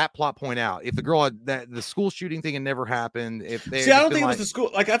taken that plot point out, if the girl had the school shooting thing had never happened, if they I don't think it was the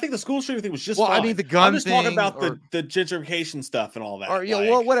school. Like, I think the school shooting thing was just. Well, fine. I mean, the gun. I'm just talking about the gentrification stuff and all that. Or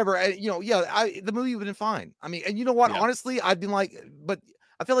well, whatever. The movie would have been fine. I mean, and you know what? Honestly, I'd been like, but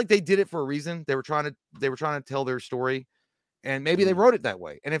I feel like they did it for a reason. They were trying to tell their story. And maybe they wrote it that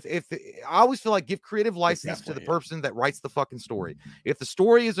way. And if I always feel like give creative license to the person that writes the fucking story. If the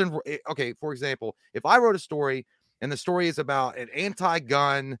story is okay, for example, if I wrote a story and the story is about an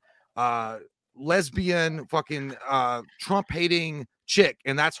anti-gun, lesbian, fucking Trump hating chick,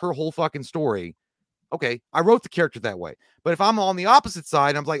 and that's her whole fucking story. Okay, I wrote the character that way. But if I'm on the opposite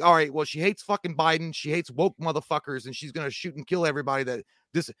side, I'm like, all right, well, she hates fucking Biden, she hates woke motherfuckers, and she's gonna shoot and kill everybody that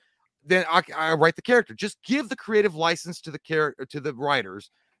this. Then I write the character. Just give the creative license to the character, to the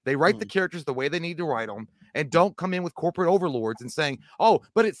writers. They write the characters the way they need to write them, and don't come in with corporate overlords and saying, "Oh,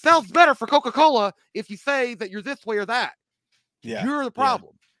 but it sounds better for Coca-Cola if you say that you're this way or that." Yeah, you're the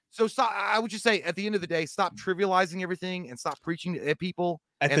problem. So I would just say, at the end of the day, stop trivializing everything and stop preaching at people,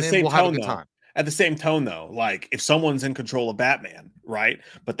 and then we'll have a good time. At the same tone, though, like if someone's in control of Batman, right,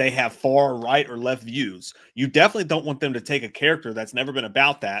 but they have far right or left views, you definitely don't want them to take a character that's never been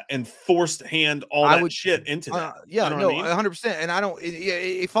about that and force hand all that shit into that. Yeah, you know no, 100%. And I don't.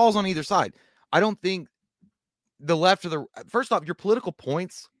 It falls on either side. I don't think the left or the first off, your political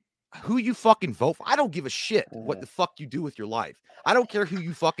points, who you fucking vote for. I don't give a shit what the fuck you do with your life. I don't care who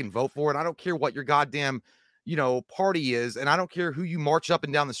you fucking vote for, and I don't care what your goddamn party is, and I don't care who you march up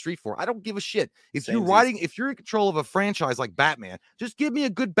and down the street for. I don't give a shit. If you're in control of a franchise like Batman, just give me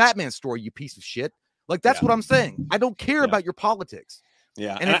a good Batman story, you piece of shit. Like, that's what I'm saying. I don't care about your politics.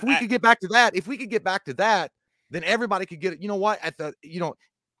 Yeah. And if we could get back to that, then everybody could get it. You know what?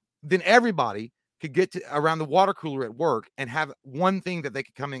 Then everybody could get to around the water cooler at work and have one thing that they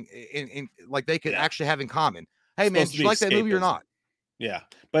could come in like they could actually have in common. Hey, man, did you like that movie or not? Yeah,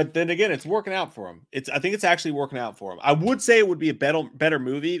 but then again, it's working out for him. I think it's actually working out for him. I would say it would be a better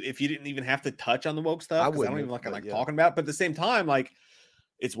movie if you didn't even have to touch on the woke stuff. I don't even like talking about it. But at the same time, like,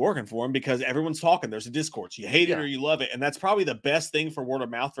 it's working for him because everyone's talking. There's a discourse. You hate it or you love it. And that's probably the best thing for word of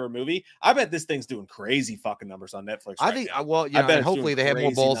mouth for a movie. I bet this thing's doing crazy fucking numbers on Netflix. I think, well, I bet hopefully they have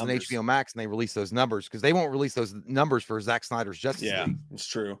more balls than HBO Max and they release those numbers, because they won't release those numbers for Zack Snyder's Justice League. Yeah, it's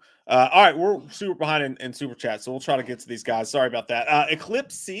true. All right, we're super behind in super chat, so we'll try to get to these guys. Sorry about that.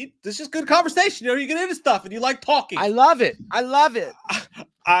 Eclipse Seed, this is just good conversation. You get into stuff and you like talking. I love it. I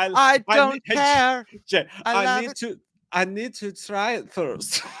don't care. I need to try it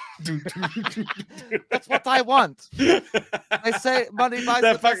first. That's what I want. I say money buys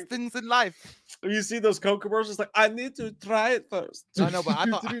the best things in life. You see those Coke commercials? Like, I need to try it first. I know, but I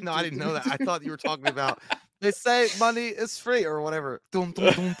didn't know that. I thought you were talking about, they say money is free or whatever. Dum,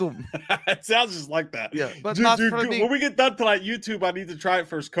 dum, dum, dum. It sounds just like that. Yeah, but not for me. When we get done tonight, YouTube, I need to try it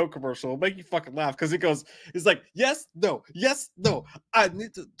first. Coke commercial. It'll make you fucking laugh because it's like, yes, no, I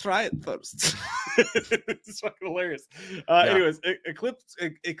need to try it first. It's fucking hilarious. Anyways,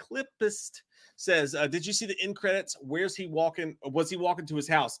 Eclipsist says, did you see the end credits? Where's he walking? Was he walking to his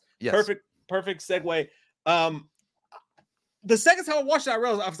house? Yes. Perfect segue. The second time I watched it, I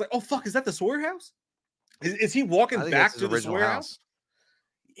realized, I was like, oh fuck, is that the Sawyer house? Is he walking back to the Sawyer house?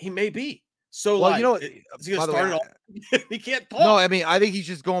 He may be. So, well, is he gonna start it all? He can't talk. No, I mean, I think he's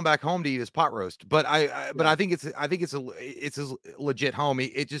just going back home to eat his pot roast. But I think it's his legit home.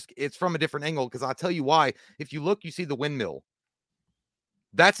 It's from a different angle, because I'll tell you why. If you look, you see the windmill.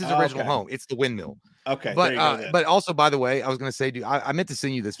 That's his original home. It's the windmill. Okay, but also, by the way, I was gonna say, dude, I meant to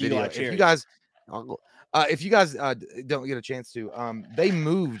send you this video. If you guys don't get a chance to, they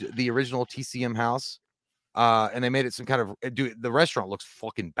moved the original TCM house, and they made it some kind of, dude, the restaurant looks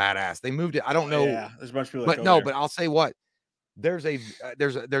fucking badass. They moved it. I don't know. Yeah, there's a bunch of people. But no, but I'll say what. There's a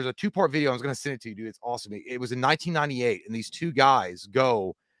 2-part video. I was gonna send it to you, dude. It's awesome. It was in 1998, and these two guys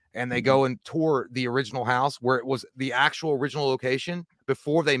go and go and tour the original house where it was the actual original location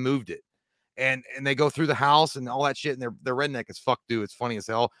before they moved it. And they go through the house and all that shit, and they're redneck as fuck, dude. It's funny as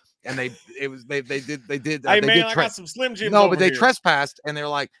hell. And they did. Hey man, I got some Slim Jims. No, but they trespassed, and they're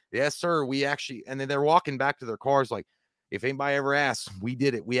like, "Yes, sir. We actually." And then they're walking back to their cars, like, if anybody ever asks, we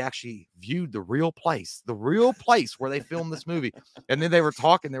did it. We actually viewed the real place where they filmed this movie. And then they were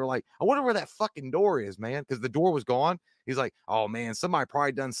talking. They were like, "I wonder where that fucking door is, man," because the door was gone. He's like, "Oh man, somebody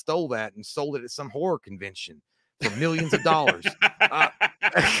probably done stole that and sold it at some horror convention for millions of dollars."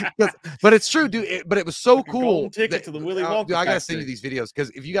 But it's true, dude. But it was so cool. Ticket to the Willy Wonka. Dude, I gotta send you these videos, because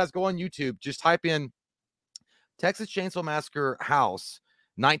if you guys go on YouTube, just type in Texas Chainsaw Massacre house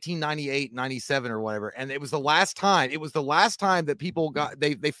 1998, 97 or whatever, and it was the last time that people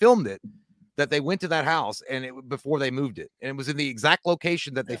they filmed it, that they went to that house, and before they moved it, and it was in the exact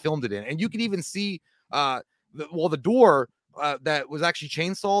location that they filmed it in. And you can even see the door that was actually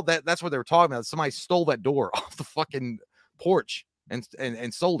chainsawed. That's what they were talking about. Somebody stole that door off the fucking porch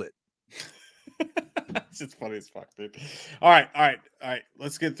and sold it. It's just funny as fuck, dude. All right.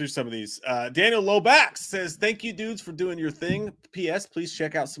 Let's get through some of these. Daniel Lobax says, "Thank you, dudes, for doing your thing. P.S. Please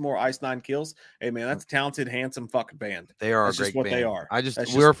check out some more Ice Nine Kills. Hey, man, that's a talented, handsome fucking band. They are that's a great just what band. they are.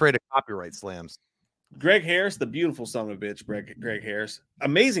 We're afraid of copyright slams. Greg Harris, the beautiful son of a bitch, Greg Harris.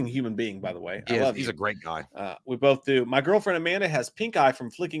 Amazing human being, by the way. He's a great guy. We both do. My girlfriend Amanda has pink eye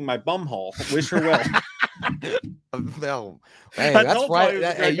from flicking my bum hole. Wish her well." Well, hey, that's right.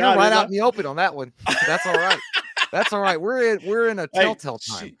 You're right out in the open on that one. That's all right. That's all right. We're in a telltale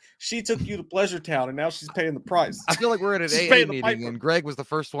time. She took you to Pleasure Town, and now she's paying the price. I feel like we're at an AA meeting, and Greg was the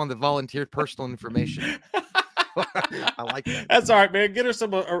first one that volunteered personal information. I like that. That's all right, man. Get her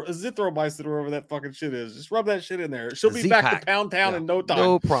some azithromycin or whatever that fucking shit is. Just rub that shit in there. She'll be back to Pound Town in no time.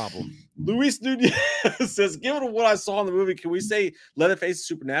 No problem. Luis Nunez says, "Given what I saw in the movie, can we say Leatherface is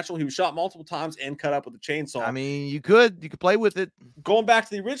supernatural? He was shot multiple times and cut up with a chainsaw." I mean, you could play with it. Going back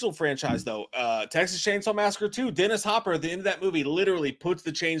to the original franchise, though, Texas Chainsaw Massacre 2, Dennis Hopper at the end of that movie literally puts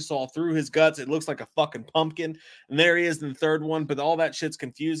the chainsaw through his guts. It looks like a fucking pumpkin, and there he is in the third one. But all that shit's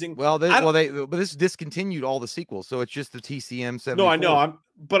confusing. Well, this discontinued all the sequels, so it's just the TCM 74. No, I know.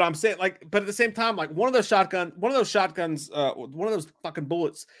 I'm saying, like, but at the same time, like one of those shotguns, one of those fucking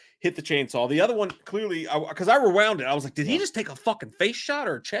bullets hit the chainsaw. The other one clearly, because I rewound it, I was like, did he just take a fucking face shot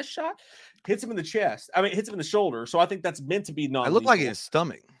or a chest shot? Hits him in the chest. I mean, hits him in the shoulder. So I think that's meant to be non. It looked like his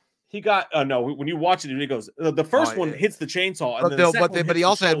stomach. He got no. When you watch it, he goes. The first one hits the chainsaw, and but he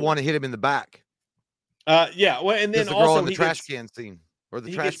also had one to hit him in the back. Yeah. Well, and then the also girl in the trash can scene or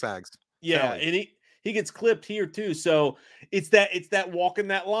the trash bags. Yeah, and he gets clipped here too. So it's that walking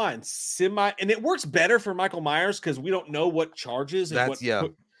that line and it works better for Michael Myers because we don't know what charges.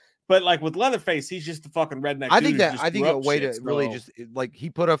 But like with Leatherface, he's just a fucking redneck. I think a way to really just like he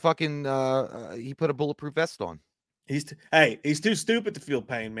put a bulletproof vest on. He's too stupid to feel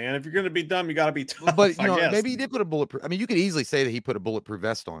pain, man. If you're gonna be dumb, you gotta be tough. But maybe he did put a bulletproof. I mean, you could easily say that he put a bulletproof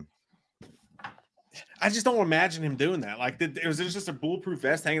vest on. I just don't imagine him doing that. Like, was there just a bulletproof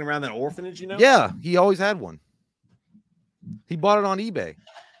vest hanging around that orphanage? Yeah, he always had one. He bought it on eBay.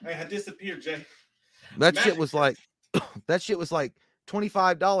 Hey, I disappeared, Jay. That shit was like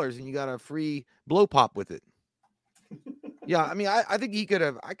 $25, and you got a free blow pop with it. Yeah, I mean, I think he could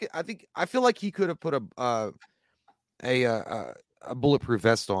have. I feel like he could have put a bulletproof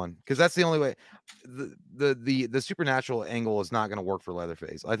vest on because that's the only way. The supernatural angle is not going to work for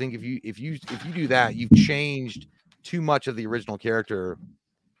Leatherface. I think if you do that, you've changed too much of the original character.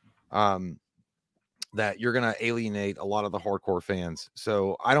 That you're going to alienate a lot of the hardcore fans.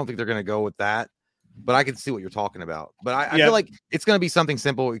 So I don't think they're going to go with that. But I can see what you're talking about. But I feel like it's going to be something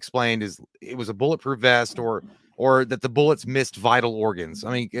simple explained. Is it was a bulletproof vest or that the bullets missed vital organs.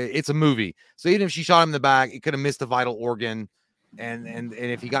 I mean, it's a movie, so even if she shot him in the back, it could have missed a vital organ. And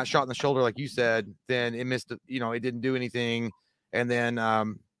if he got shot in the shoulder, like you said, then it missed. It didn't do anything. And then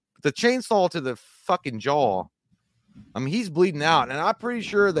the chainsaw to the fucking jaw. I mean, he's bleeding out, and I'm pretty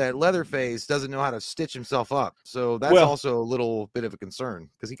sure that Leatherface doesn't know how to stitch himself up. So that's also a little bit of a concern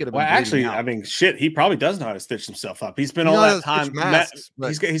because he could have. Well, actually, out. I mean, shit, he probably does know how to stitch himself up. He's been all that time.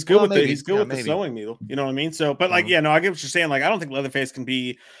 He's good with the sewing needle. You know what I mean? So, but like, I get what you're saying. Like, I don't think Leatherface can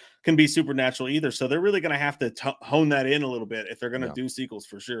be supernatural either. So they're really going to have to hone that in a little bit if they're going to do sequels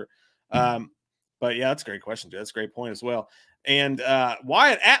for sure. But yeah, that's a great question, dude. That's a great point as well. And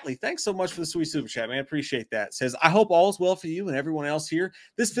Wyatt Atley, thanks so much for the sweet super chat, man. Appreciate that. Says, I hope all is well for you and everyone else here.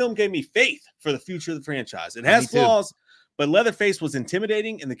 This film gave me faith for the future of the franchise. It has flaws, but Leatherface was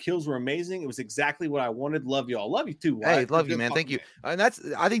intimidating and the kills were amazing. It was exactly what I wanted. Love y'all. Love you too, Wyatt. Hey, love you, man. Thank you. And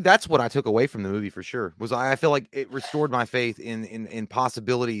I think that's what I took away from the movie for sure. I feel like it restored my faith in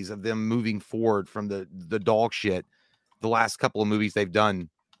possibilities of them moving forward from the dog shit the last couple of movies they've done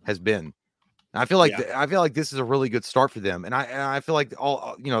has been. I feel like this is a really good start for them, and I feel like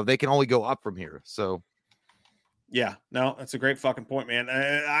they can only go up from here. So, yeah, no, that's a great fucking point, man.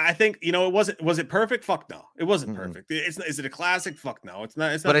 I think was it perfect? Fuck no, it wasn't perfect. Is it a classic? Fuck no, it's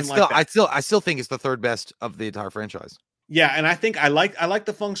not. It's not. But I still think it's the third best of the entire franchise. Yeah, and I think I like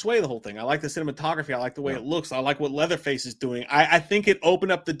the feng shui of the whole thing. I like the cinematography. I like the way it looks. I like what Leatherface is doing. I think it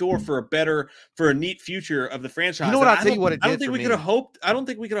opened up the door for a neat future of the franchise. You know what? I'll tell you what it did. I don't think we could have hoped. I don't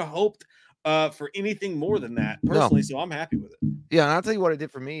think we could have hoped for anything more than that personally. So I'm happy with it. Yeah, and I'll tell you what it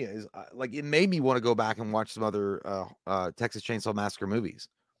did for me is like it made me want to go back and watch some other Texas Chainsaw Massacre movies.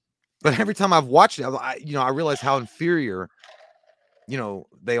 But every time I've watched it, I realize how inferior,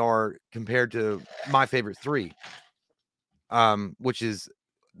 they are compared to my favorite three, which is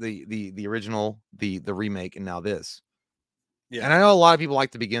the original, the remake, and now this. Yeah, and I know a lot of people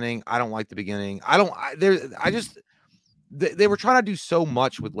like the beginning. I don't like the beginning. they were trying to do so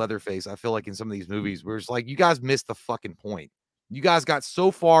much with Leatherface. I feel like in some of these movies where it's like, you guys missed the fucking point. You guys got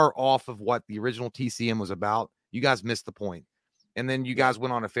so far off of what the original TCM was about. You guys missed the point. And then you guys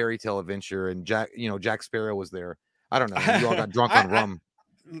went on a fairy tale adventure, and Jack Sparrow was there. I don't know. You all got drunk on rum.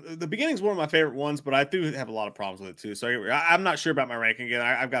 The beginning is one of my favorite ones, but I do have a lot of problems with it too. So I'm not sure about my ranking again.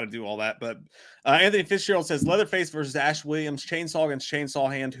 I've got to do all that. But Anthony Fitzgerald says Leatherface versus Ash Williams, chainsaw against chainsaw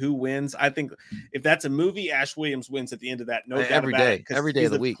hand. Who wins? I think if that's a movie, Ash Williams wins at the end of that. No doubt every about day, it, every day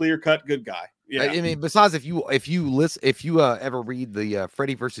of the week. Clear cut good guy. Yeah. I mean, besides if you ever read the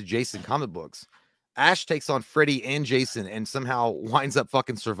Freddy versus Jason comic books, Ash takes on Freddy and Jason and somehow winds up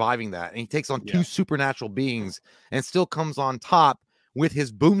fucking surviving that. And he takes on two supernatural beings and still comes on top with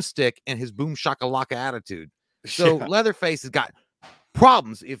his boomstick and his boom shakalaka attitude. So Leatherface has got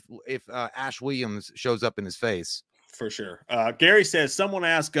problems if Ash Williams shows up in his face. For sure. Gary says someone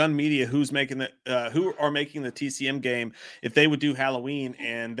asked Gun Media who are making the TCM game if they would do Halloween,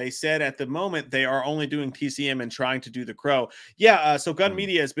 and they said at the moment they are only doing TCM and trying to do the Crow. So Gun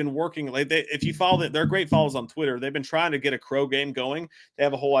Media has been working. If you follow it, they're great follows on Twitter. They've been trying to get a Crow game going. They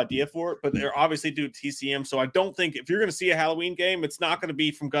have a whole idea for it, but they're obviously doing TCM. So I don't think if you're going to see a Halloween game, it's not going to be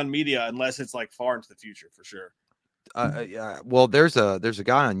from Gun Media unless it's like far into the future for sure. Well, there's a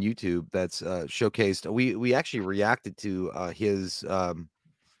guy on YouTube that's showcased. We actually reacted to his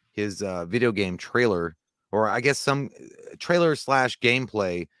video game trailer, or I guess some trailer /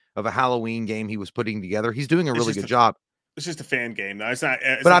 gameplay of a Halloween game he was putting together. He's doing a really good job. It's just a fan game, though. It's not.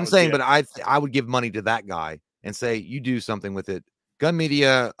 But I'm saying, but I would give money to that guy and say you do something with it. Gun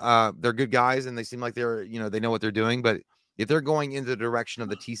Media, they're good guys and they seem like they're they know what they're doing. But if they're going in the direction of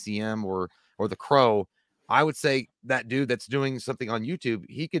the TCM or the Crow, I would say that dude that's doing something on YouTube,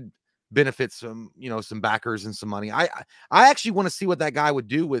 he could benefit some backers and some money. I actually want to see what that guy would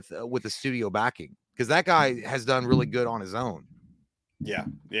do with the studio backing, because that guy has done really good on his own. Yeah.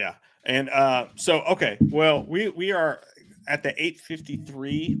 And okay. Well, we are at the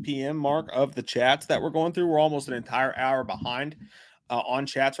 8:53 p.m. mark of the chats that we're going through. We're almost an entire hour behind on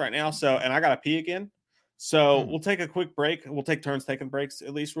chats right now. So, and I got to pee again. So we'll take a quick break. We'll take turns taking breaks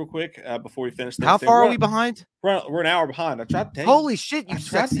at least real quick before we finish. How far are we behind? We're an hour behind. I tried to tell you. Holy shit, you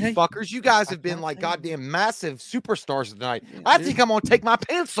sexy fuckers. You guys have been like goddamn massive superstars tonight. I think I'm going to take my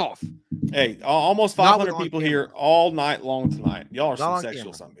pants off. Hey, almost 500 people here all night long tonight. Y'all are some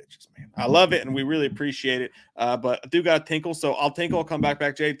sexual son of bitches, man. I love it, and we really appreciate it. But I do got to tinkle, so I'll tinkle. I'll come back,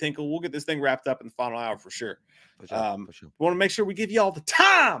 Jade. Tinkle. We'll get this thing wrapped up in the final hour for sure. For sure. We want to make sure we give you all the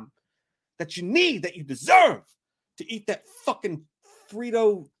time that you need, that you deserve to eat that fucking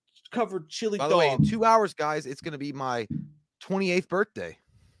Frito covered chili dog. By the way, in 2 hours, guys, it's going to be my 28th birthday.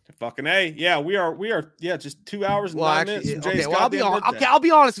 Fucking A. Yeah, we are. Yeah, just 2 hours and 9 minutes. Okay, well, I'll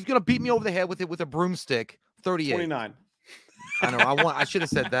be honest. He's going to beat me over the head with a broomstick. 38. 29. I know. I should have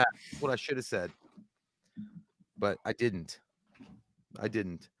said that. That's what I should have said. But I didn't.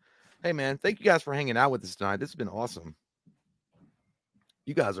 Hey, man, thank you guys for hanging out with us tonight. This has been awesome.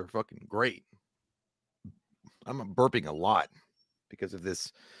 You guys are fucking great. I'm burping a lot because of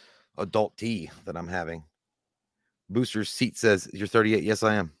this adult tea that I'm having. Booster's Seat says you're 38. Yes,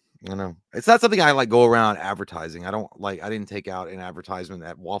 I am. I know. It's not something I like go around advertising. I didn't take out an advertisement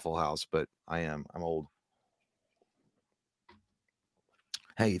at Waffle House, but I'm old.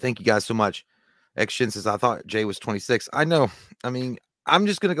 Hey, thank you guys so much. X-Shin says, I thought Jay was 26. I know. I mean, I'm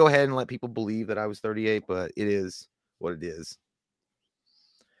just going to go ahead and let people believe that I was 38, but it is what it is.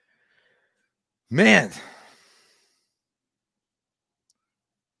 Man.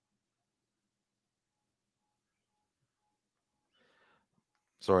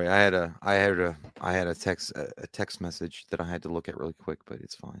 Sorry, I had a text message that I had to look at really quick, but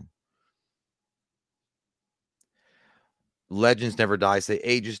it's fine. Legends never die. Say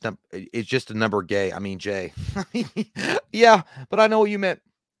age is just a number gay. I mean Jay. Yeah, but I know what you meant.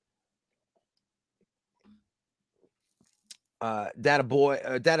 Data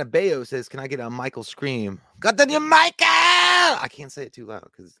Bayo says, can I get a Michael scream? Got the new Michael! I can't say it too loud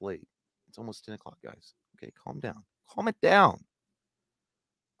because it's late. It's almost 10 o'clock, guys. Okay, calm down. Calm it down.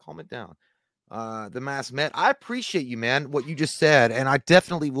 The Mass Met. I appreciate you, man, what you just said, and I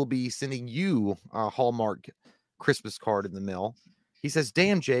definitely will be sending you a Hallmark Christmas card in the mail. He says,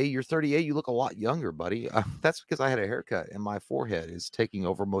 damn, Jay, you're 38. You look a lot younger, buddy. That's because I had a haircut and my forehead is taking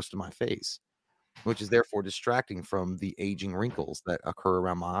over most of my face, which is therefore distracting from the aging wrinkles that occur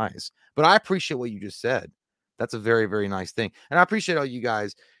around my eyes. But I appreciate what you just said. That's a very, very nice thing. And I appreciate all you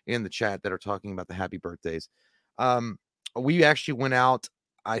guys in the chat that are talking about the happy birthdays. We actually went out,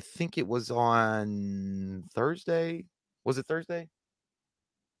 I think it was on Thursday. Was it Thursday?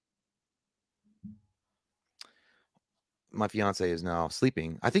 my fiance is now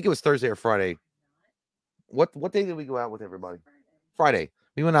sleeping. I think it was Thursday or Friday. What day did we go out with everybody? Friday.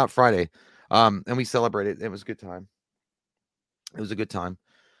 We went out Friday, and we celebrated. It was a good time.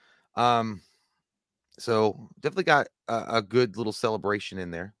 So definitely got a good little celebration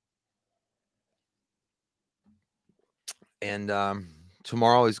in there. And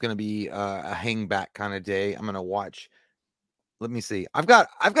tomorrow is going to be a hang back kind of day. I'm going to watch. Let me see. I've got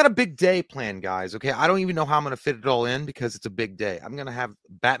a big day planned, guys. Okay, I don't even know how I'm going to fit it all in because it's a big day. I'm going to have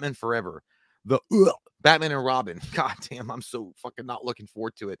Batman Forever, Batman and Robin. God damn, I'm so fucking not looking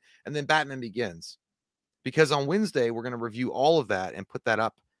forward to it. And then Batman Begins, because on Wednesday we're going to review all of that and put that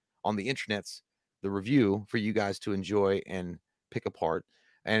up on the internets, the review for you guys to enjoy and pick apart,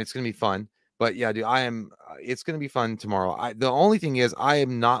 and it's going to be fun. But yeah, dude, it's going to be fun tomorrow. The only thing is, I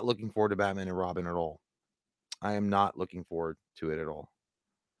am not looking forward to Batman and Robin at all. I am not looking forward to it at all.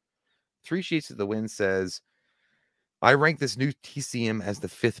 3 Sheets of the Wind says, I rank this new TCM as the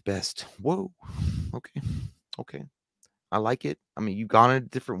 5th best. Whoa. Okay. I like it. I mean, you've gone a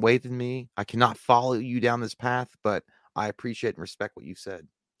different way than me. I cannot follow you down this path, but I appreciate and respect what you said.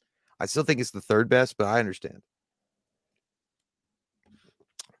 I still think it's the 3rd best, but I understand.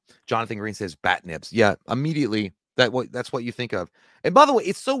 Jonathan Green says bat nibs. Yeah, immediately that's what you think of. And by the way,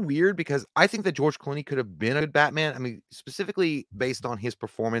 it's so weird because I think that George Clooney could have been a good Batman. I mean, specifically based on his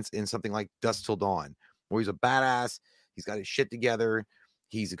performance in something like Dusk Till Dawn, where he's a badass. He's got his shit together.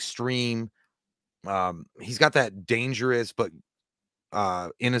 He's extreme. He's got that dangerous but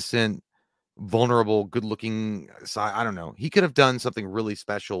innocent, vulnerable, good-looking side. I don't know. He could have done something really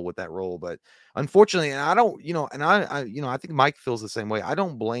special with that role, but unfortunately, and I don't, and I think Mike feels the same way. I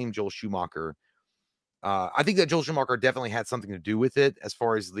don't blame Joel Schumacher. I think that Joel Schumacher definitely had something to do with it as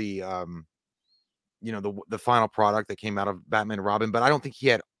far as the final product that came out of Batman and Robin, but I don't think he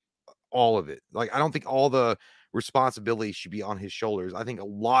had all of it. Like, I don't think all the responsibility should be on his shoulders. I think a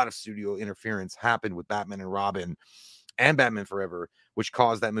lot of studio interference happened with Batman and Robin and Batman Forever, which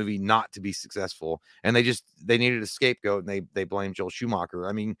caused that movie not to be successful. And they needed a scapegoat, and they blamed Joel Schumacher.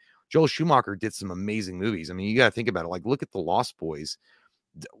 I mean, Joel Schumacher did some amazing movies. I mean, you got to think about it. Like, look at The Lost Boys.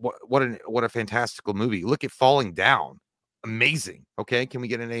 What a fantastical movie. Look at Falling Down. Amazing. Okay, can we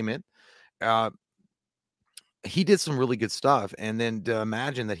get an amen? He did some really good stuff, and then to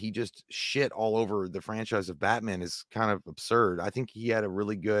imagine that he just shit all over the franchise of Batman is kind of absurd. I think he had a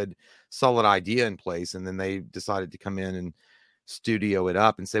really good, solid idea in place, and then they decided to come in and studio it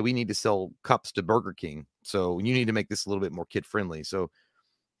up and say, we need to sell cups to Burger King, so you need to make this a little bit more kid friendly. So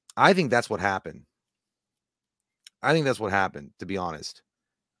I think that's what happened. To be honest.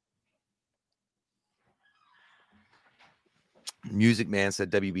 Music Man said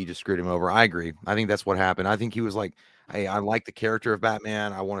WB just screwed him over. I agree. I think that's what happened. I think he was like, hey, I like the character of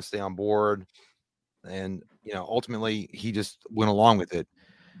Batman. I want to stay on board. And, ultimately he just went along with it.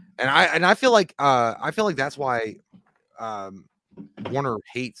 And I feel like that's why Warner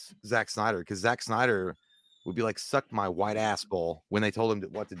hates Zack Snyder, because Zack Snyder would be like, suck my white ass ball when they told him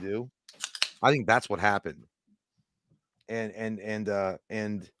what to do. I think that's what happened.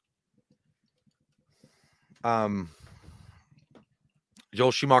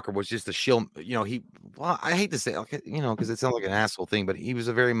 Joel Schumacher was just a shill. I hate to say, because it sounds like an asshole thing, but he was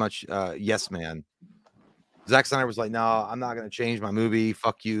a very much yes man. Zack Snyder was like, no, I'm not going to change my movie.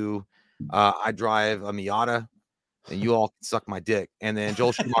 Fuck you. I drive a Miata, and you all can suck my dick. And then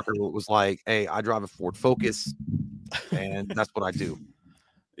Joel Schumacher was like, hey, I drive a Ford Focus, and that's what I do.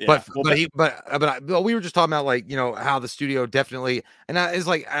 Yeah, but we were just talking about, like, how the studio definitely, and it's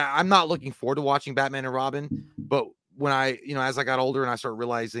like, I'm not looking forward to watching Batman and Robin, but when I, as I got older and I started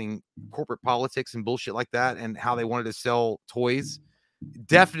realizing corporate politics and bullshit like that and how they wanted to sell toys,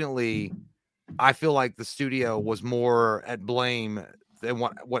 definitely I feel like the studio was more at blame than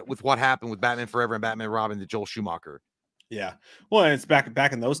what happened with Batman Forever and Batman and Robin to Joel Schumacher. Yeah. Well, and it's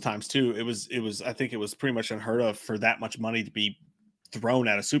back in those times too. It was I think it was pretty much unheard of for that much money to be thrown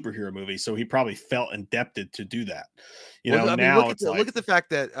at a superhero movie, so he probably felt indebted to do that. Now look at the fact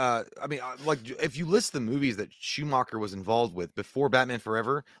that like, if you list the movies that Schumacher was involved with before Batman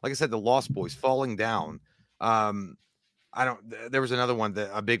Forever, like I said, The Lost Boys, Falling Down, there was another one,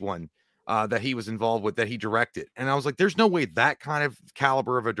 a big one that he was involved with, that he directed, and I was like, there's no way that kind of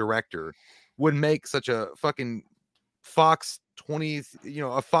caliber of a director would make such a fucking Fox 20th,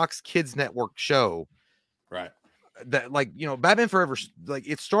 a Fox Kids Network show, right? That, like, Batman Forever, like,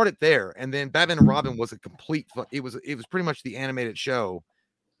 it started there, and then Batman and Robin was a complete, it was pretty much the animated show,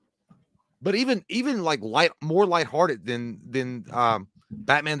 but even like more lighthearted than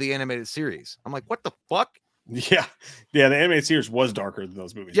Batman the Animated Series. I'm like, what the fuck? Yeah, yeah. The animated series was darker than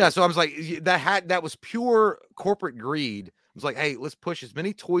those movies. Yeah, so I was like, that was pure corporate greed. It was like, hey, let's push as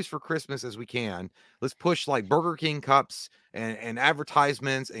many toys for Christmas as we can. Let's push like Burger King cups and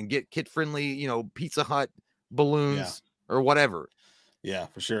advertisements and get kid friendly, you know, Pizza Hut balloons or whatever. Yeah,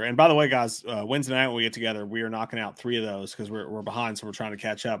 for sure. And by the way, guys, Wednesday night when we get together, we are knocking out 3 of those because we're behind, so we're trying to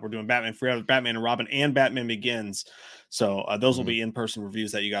catch up. We're doing Batman Forever, Batman and Robin, and Batman Begins. So those will be in-person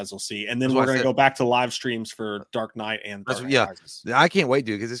reviews that you guys will see, and then we're going to go back to live streams for Dark Knight and Dark Knight Rises. I can't wait,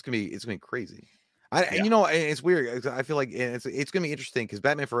 dude, because it's gonna be crazy. And you know, it's weird. I feel like it's gonna be interesting because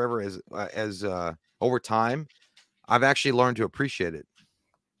Batman Forever as over time, I've actually learned to appreciate it.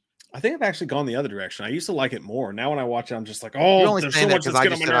 I think I've actually gone the other direction. I used to like it more. Now when I watch it, I'm just like, oh, you're only there's saying so that much that's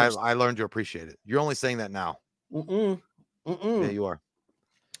getting on my nerves. I learned to appreciate it. You're only saying that now. Yeah, you are.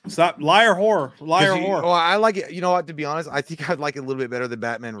 Stop. Liar whore. Well, I like it. You know what? To be honest, I think I'd like it a little bit better than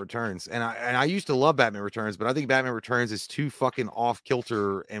Batman Returns. And I used to love Batman Returns, but I think Batman Returns is too fucking off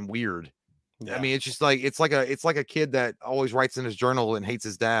kilter and weird. Yeah. I mean, it's just like it's like a kid that always writes in his journal and hates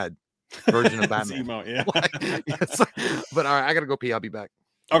his dad version of Batman. Emo, yeah. But all right, I gotta go pee. I'll be back.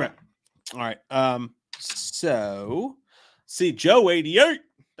 Okay. All right. So see, Joe 88.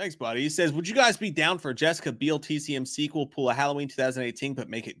 Thanks, buddy. He says, would you guys be down for a Jessica Biel TCM sequel, pull a Halloween 2018, but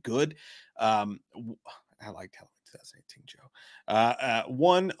make it good? I liked Halloween 2018, Joe.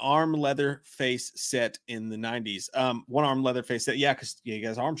 One arm leather face set in the 90s. One arm leather face set. Yeah, because you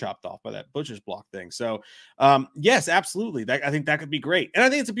guys arm chopped off by that butcher's block thing. So yes, absolutely. I think that could be great. And I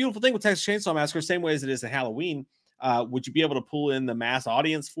think it's a beautiful thing with Texas Chainsaw Massacre, same way as it is in Halloween. Would you be able to pull in the mass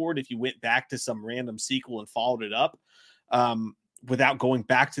audience for it if you went back to some random sequel and followed it up without going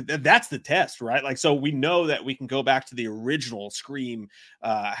back to that's the test, right? Like, so we know that we can go back to the original Scream,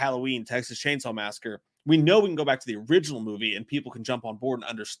 Halloween, Texas Chainsaw Massacre. We know we can go back to the original movie and people can jump on board and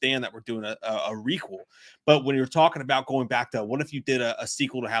understand that we're doing a requel. But when you're talking about going back to what if you did a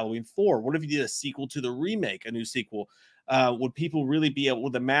sequel to Halloween 4? What if you did a sequel to the remake, a new sequel? Would people really be able,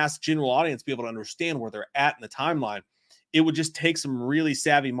 would the mass general audience be able to understand where they're at in the timeline? It would just take some really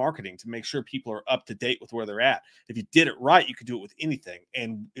savvy marketing to make sure people are up to date with where they're at. If you did it right, you could do it with anything.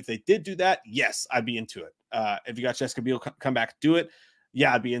 And if they did do that, yes, I'd be into it. If you got Jessica Biel come back and do it,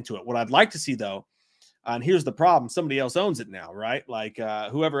 yeah, I'd be into it. What I'd like to see, though, and here's the problem, somebody else owns it now, right? Like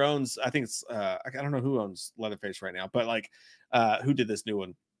whoever owns, I think it's, I don't know who owns Leatherface right now, but like who did this new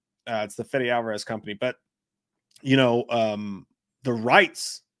one? It's the Fede Alvarez company. But you know, the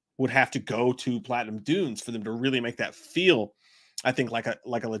rights would have to go to Platinum Dunes for them to really make that feel, I think, like a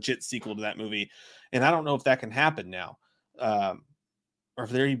legit sequel to that movie. And I don't know if that can happen now, or if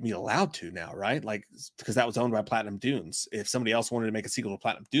they're even be allowed to now, right? Like, because that was owned by Platinum Dunes. If somebody else wanted to make a sequel to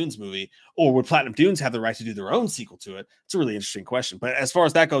Platinum Dunes movie, or would Platinum Dunes have the right to do their own sequel to it? It's a really interesting question. But as far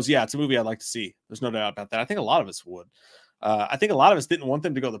as that goes, yeah, it's a movie I'd like to see. There's no doubt about that. I think a lot of us would. I think a lot of us didn't want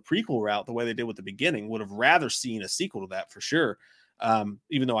them to go the prequel route the way they did with the beginning. Would have rather seen a sequel to that for sure.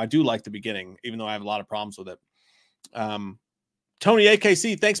 Even though I do like the beginning, even though I have a lot of problems with it. Tony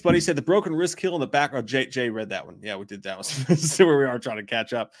AKC, thanks, buddy. Said the broken wrist kill in the background. Jay read that one. Yeah, we did that one. So where we are trying to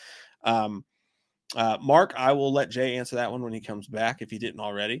catch up. Mark, I will let Jay answer that one when he comes back if he didn't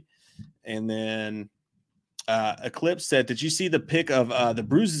already. And then Eclipse said, did you see the pic of the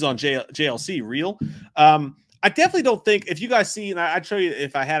bruises on JLC? Real? I definitely don't think, if you guys see, and I'd show you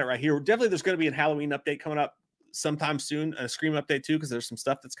if I had it right here, definitely there's going to be a Halloween update coming up sometime soon, a Scream update too, because there's some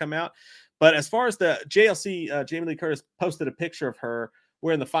stuff that's come out. But as far as the JLC, Jamie Lee Curtis posted a picture of her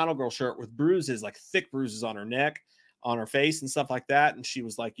wearing the Final Girl shirt with bruises, like thick bruises on her neck, on her face and stuff like that. And she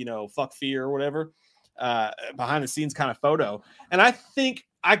was like, you know, fuck fear or whatever, behind the scenes kind of photo. And I think,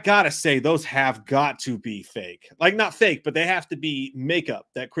 I gotta say, those have got to be fake. Like, not fake, but they have to be makeup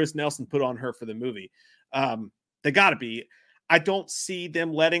that Chris Nelson put on her for the movie. They gotta be. I don't see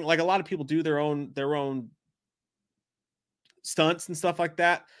them letting, like, a lot of people do their own stunts and stuff like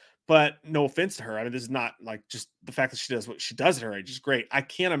that. But no offense to her, I mean, this is not like just the fact that she does what she does at her age is great. I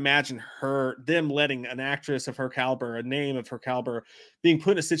can't imagine them letting an actress of her caliber, a name of her caliber, being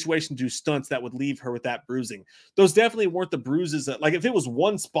put in a situation to do stunts that would leave her with that bruising. Those definitely weren't the bruises that, like, if it was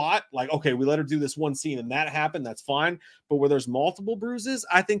one spot, like, okay, we let her do this one scene and that happened, that's fine. But where there's multiple bruises,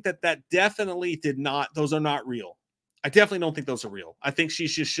 I think that definitely those are not real. I definitely don't think those are real. I think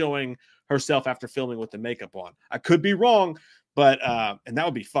she's just showing herself after filming with the makeup on. I could be wrong. But and that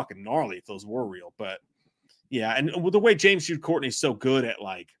would be fucking gnarly if those were real. But yeah, and with the way James Jude Courtney's so good at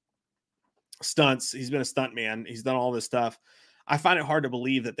like stunts, he's been a stunt man, he's done all this stuff. I find it hard to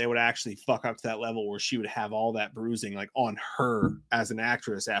believe that they would actually fuck up to that level where she would have all that bruising like on her as an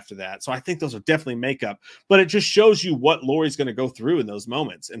actress after that. So I think those are definitely makeup, but it just shows you what Laurie's going to go through in those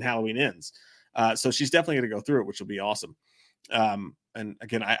moments in Halloween Ends. So she's definitely going to go through it, which will be awesome. And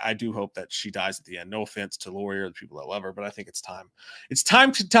again, I do hope that she dies at the end. No offense to Lori or the people that love her, but I think it's time. It's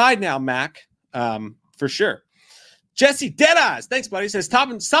time to die now, Mac. For sure. Jesse Deadeyes, thanks, buddy. Says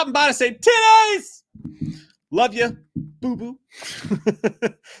stopping by to say titties. Love you, boo boo.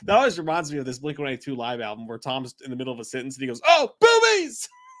 That always reminds me of this Blink-182 live album where Tom's in the middle of a sentence and he goes, "Oh, boobies,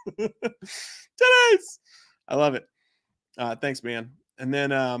 titties." I love it. Thanks, man. And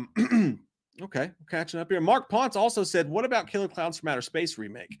then, okay, we're catching up here. Mark Ponce also said, "What about Killer Clowns from Outer Space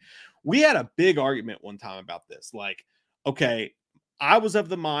remake?" We had a big argument one time about this. Like, okay, I was of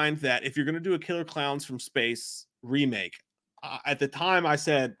the mind that if you're going to do a Killer Clowns from Space remake, at the time I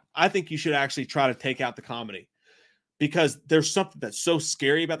said, I think you should actually try to take out the comedy, because there's something that's so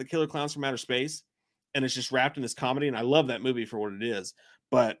scary about the Killer Clowns from Outer Space, and it's just wrapped in this comedy. And I love that movie for what it is.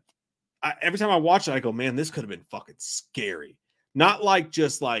 But every time I watch it, I go, man, this could have been fucking scary. Not like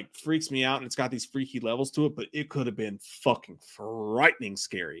just like freaks me out and it's got these freaky levels to it, but it could have been fucking frightening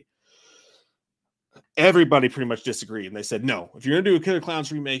scary. Everybody pretty much disagreed, and they said, no, if you're going to do a Killer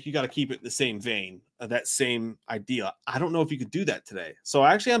Clowns remake, you got to keep it in the same vein, that same idea. I don't know if you could do that today. So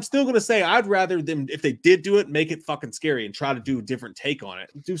actually, I'm still going to say I'd rather them, if they did do it, make it fucking scary and try to do a different take on it.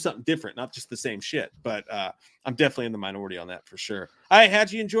 Do something different, not just the same shit. But I'm definitely in the minority on that for sure. Hey,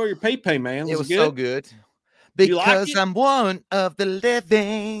 how'd you enjoy your pay, man? It was so good. Because I'm one of the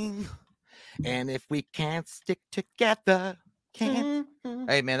living. And if we can't stick together, can't.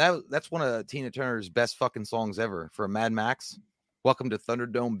 Hey, man, that's one of Tina Turner's best fucking songs ever for Mad Max. Welcome to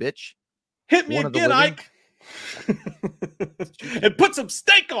Thunderdome, bitch. Hit me again, Ike. And put some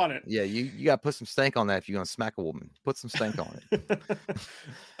stank on it. Yeah, you got to put some stank on that if you're going to smack a woman. Put some stank on it.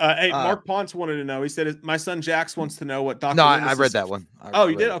 Hey, Mark Ponce wanted to know. He said, my son Jax wants to know what Dr. No, I read that one.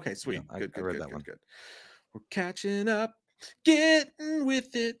 You did? Okay, sweet. Yeah, good, I read that one. Good. We're catching up, getting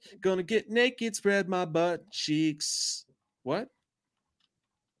with it. Gonna get naked, spread my butt cheeks. What?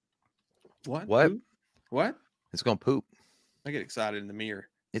 What? It's gonna poop. I get excited in the mirror.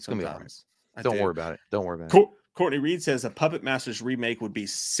 It's gonna be honest. Don't worry about it. Courtney Reed says a Puppet Masters remake would be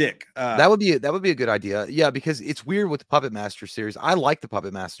sick. That would be a good idea. Yeah, because it's weird with the Puppet Master series. I like the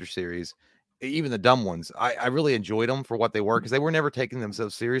Puppet Master series, even the dumb ones. I really enjoyed them for what they were, because they were never taking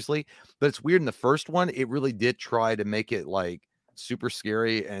themselves seriously. But it's weird in the first one, it really did try to make it like super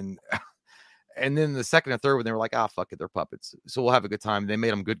scary, and then the second and third one, they were like, fuck it, they're puppets, so we'll have a good time. They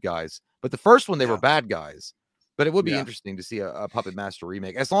made them good guys. But the first one, they were bad guys. But it would be interesting to see a Puppet Master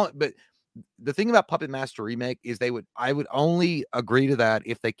remake. But the thing about Puppet Master remake is I would only agree to that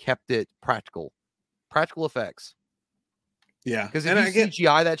if they kept it practical effects. Yeah, because if you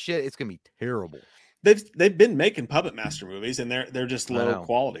CGI that shit, it's gonna be terrible. They've been making Puppet Master movies, and they're just low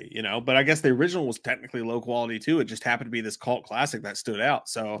quality, But I guess the original was technically low quality too. It just happened to be this cult classic that stood out.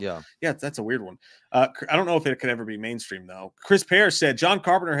 So yeah, that's a weird one. I don't know if it could ever be mainstream though. Chris Pear said John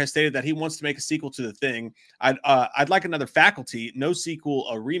Carpenter has stated that he wants to make a sequel to The Thing. I'd like another Faculty, no sequel,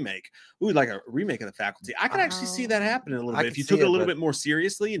 a remake. Ooh, like a remake of The Faculty. I could actually see that happening a little bit if you took it a little bit more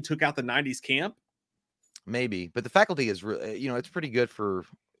seriously and took out the '90s camp. Maybe, but The Faculty is really, it's pretty good for.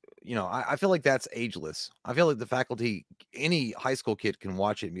 I feel like that's ageless. I feel like The Faculty, any high school kid can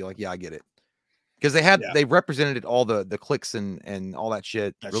watch it and be like, yeah, I get it. Because they represented all the clicks and all that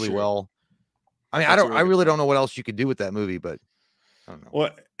shit really well. I mean, I really don't know what else you could do with that movie, but I don't know. Well,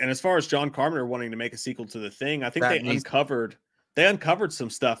 and as far as John Carpenter wanting to make a sequel to The Thing, I think they uncovered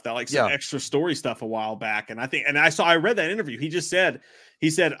some stuff that some extra story stuff a while back. And I read that interview. He said, they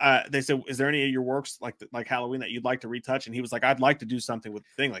said, is there any of your works like Halloween that you'd like to retouch? And he was like, I'd like to do something with The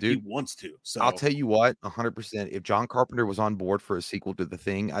Thing. Dude, he wants to. So I'll tell you what, 100%. If John Carpenter was on board for a sequel to The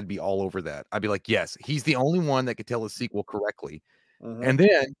Thing, I'd be all over that. I'd be like, yes, he's the only one that could tell a sequel correctly.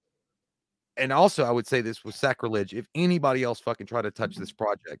 And also I would say this was sacrilege. If anybody else fucking tried to touch this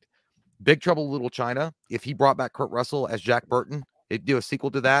project, Big Trouble in Little China, if he brought back Kurt Russell as Jack Burton, he'd do a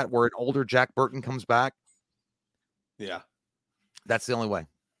sequel to that where an older Jack Burton comes back. Yeah. That's the only way.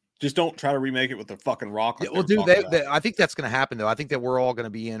 Just don't try to remake it with the fucking Rock. I think that's going to happen, though. I think that we're all going to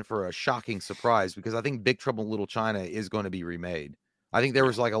be in for a shocking surprise, because I think Big Trouble in Little China is going to be remade. I think there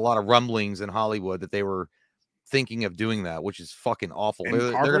was like a lot of rumblings in Hollywood that they were thinking of doing that, which is fucking awful. And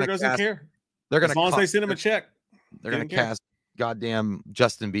they're going to doesn't care. They're going to, as long as they send him a check, they're going to cast goddamn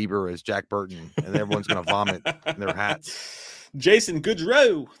Justin Bieber as Jack Burton, and everyone's going to vomit in their hats. Jason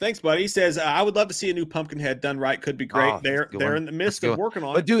Goodrow, thanks, buddy. He says, I would love to see a new Pumpkinhead done right. Could be great. They're in the midst of working on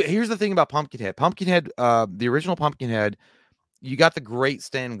it. But dude, here's the thing about Pumpkinhead. The original Pumpkinhead, you got the great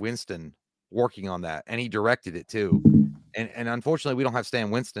Stan Winston working on that, and he directed it too. And unfortunately, we don't have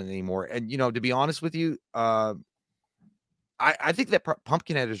Stan Winston anymore. And to be honest with you, I I think that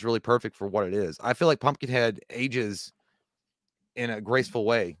Pumpkinhead is really perfect for what it is. I feel like Pumpkinhead ages in a graceful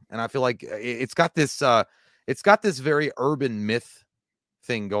way, and I feel like it's got this very urban myth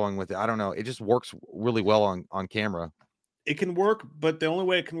thing going with it. I don't know. It just works really well on camera. It can work, but the only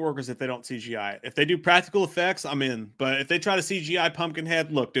way it can work is if they don't CGI it. If they do practical effects, I'm in. But if they try to CGI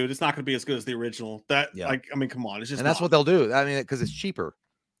Pumpkinhead, look, dude, it's not going to be as good as the original. Come on, it's just. And that's what they'll do. I mean, because it's cheaper.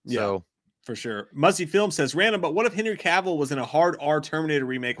 So for sure. Muzzy Film says random, but what if Henry Cavill was in a hard R Terminator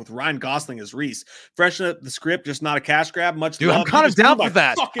remake with Ryan Gosling as Reese? Freshen up the script, just not a cash grab. Much dude, love. I'm kind of down for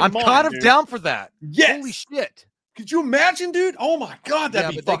that. I'm kind of down for that. Yes. Holy shit. Could you imagine, dude? Oh my god,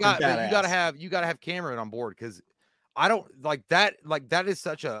 that'd be fucking badass. You gotta have Cameron on board, because I don't like that. Like, that is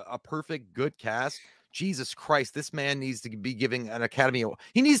such a perfect good cast. Jesus Christ, this man needs to be giving an Academy Award.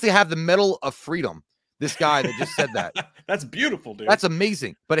 He needs to have the Medal of Freedom. This guy that just said that. That's beautiful, dude. That's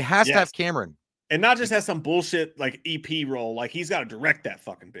amazing. But it has to have Cameron. And not just have some bullshit like EP role. Like, he's got to direct that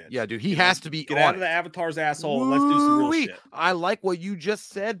fucking bitch. Yeah, dude. He has to be. Get out of the Avatar's asshole and let's do some real shit. I like what you just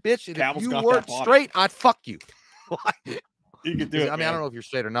said, bitch. And Cavill's if you weren't straight, I'd fuck you. You could do it. I mean, I don't know if you're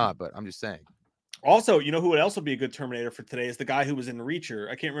straight or not, but I'm just saying. Also, you know who would also be a good Terminator for today is the guy who was in Reacher.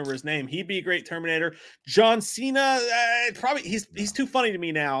 I can't remember his name. He'd be a great Terminator. John Cena, probably he's too funny to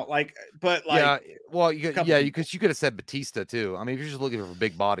me now. Yeah, well, because you could have said Batista too. I mean, if you're just looking for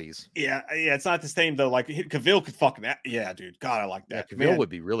big bodies. Yeah, it's not the same though. Like, Cavill could fucking dude. God, I like that. Yeah, Cavill would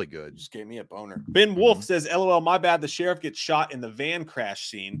be really good. Just gave me a boner. Ben Wolf says, "LOL, my bad. The sheriff gets shot in the van crash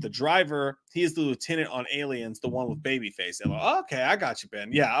scene. The driver, he is the lieutenant on Aliens, the one with Babyface." LOL. Okay, I got you,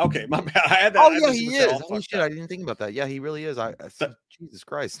 Ben. Yeah, okay, my bad. I had that. Oh yeah, he is. Holy shit, I didn't think about that. Yeah, he really is. Jesus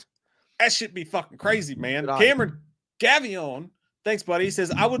Christ, that should be fucking crazy, man. Cameron Gavion, thanks, buddy. He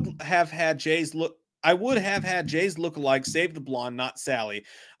says, I would have had Jay's lookalike save the blonde, not Sally.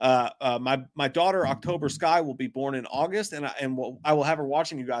 My daughter October Sky will be born in August, and I will have her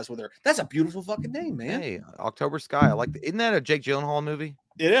watching you guys with her. That's a beautiful fucking name, man. Hey, October Sky. I like. Isn't that a Jake Gyllenhaal movie?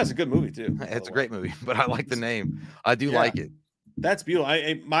 It is a good movie too. It's a great movie, but I like the name. I do like it. That's beautiful.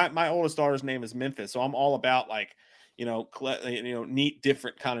 My oldest daughter's name is Memphis, so I'm all about neat,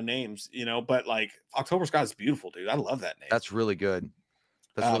 different kind of names, But like October Sky is beautiful, dude. I love that name. That's really good.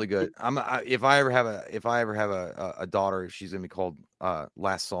 That's really good. If I ever have a daughter, she's gonna be called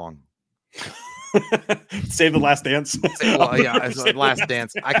Last Song. Save the Last Dance. Last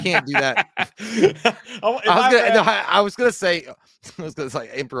Dance. I can't do that. I was gonna say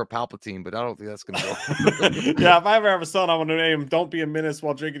Emperor Palpatine, but I don't think that's gonna go. Yeah, if I ever have a son, I want to name him "Don't Be a Menace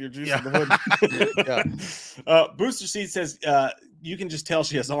While Drinking Your Juice in the Hood." Booster Seed says you can just tell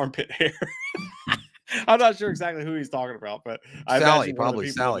she has armpit hair. I'm not sure exactly who he's talking about, but Sally, probably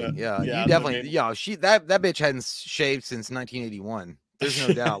Sally. Yeah, you definitely. Yeah, that bitch hadn't shaved since 1981. There's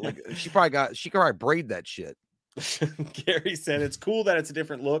no doubt. Like, she could probably braid that shit. Gary said it's cool that it's a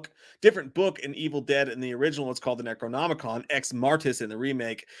different book in Evil Dead. In the original, it's called the Necronomicon. Ex Martis in the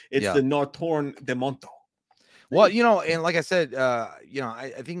remake, it's the Nortorn de Monto. Well, and like I said, I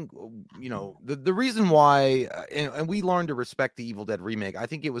think, the reason why, and we learned to respect the Evil Dead remake, I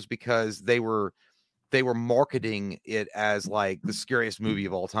think it was because they were marketing it as like the scariest movie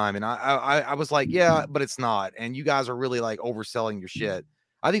of all time. And I was like, yeah, but it's not. And you guys are really like overselling your shit.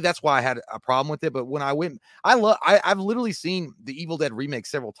 I think that's why I had a problem with it. But when I went, I've literally seen the Evil Dead remake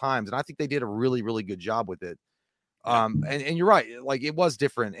several times, and I think they did a really, really good job with it. And you're right. Like, it was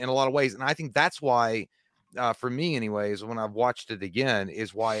different in a lot of ways. And I think that's why, for me anyways, when I've watched it again,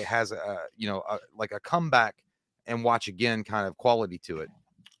 is why it has like a comeback and watch again kind of quality to it.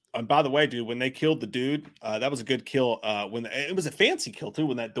 And by the way, dude, when they killed the dude, that was a good kill. When it was a fancy kill too,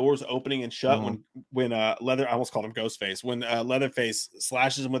 when that door's opening and shut, when I almost called him Ghostface, when Leatherface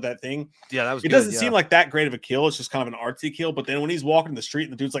slashes him with that thing. Yeah, that was. It doesn't seem like that great of a kill. It's just kind of an artsy kill. But then when he's walking the street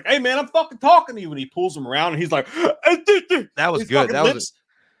and the dude's like, "Hey man, I'm fucking talking to you," and he pulls him around and he's like, "That was good."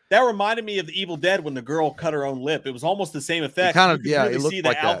 That reminded me of the Evil Dead when the girl cut her own lip. It was almost the same effect. It looked see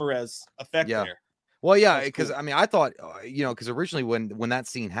like the Alvarez effect there. Well, yeah, because cool. I mean, I thought, because originally when that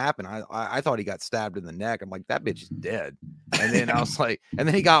scene happened, I thought he got stabbed in the neck. I'm like, that bitch is dead. And then I was like, I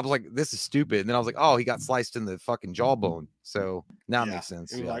was like, this is stupid. And then I was like, oh, he got sliced in the fucking jawbone. So now it makes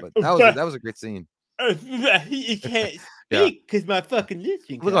sense. Yeah, like, but that was a great scene. He can't speak because my fucking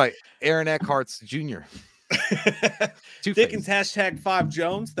listening. Look like Aaron Eckhart's Jr. Dickens #5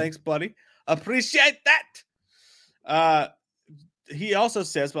 Jones. Thanks, buddy. Appreciate that. He also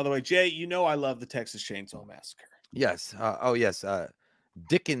says, by the way, Jay, I love the Texas Chainsaw Massacre. Yes. Yes.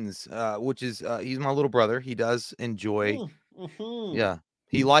 Dickens, which is he's my little brother. He does enjoy. Yeah.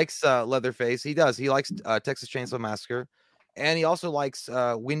 He likes Leatherface. He does. He likes Texas Chainsaw Massacre, and he also likes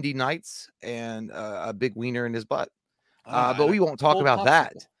Windy Nights and a big wiener in his butt. But we won't talk about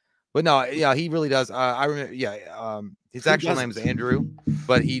that. But no, yeah, he really does. I remember, his actual name is Andrew,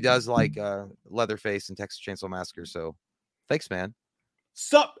 but he does like Leatherface and Texas Chainsaw Massacre. So thanks, man.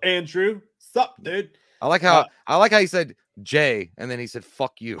 Sup, Andrew? Sup, dude? I like how he said Jay and then he said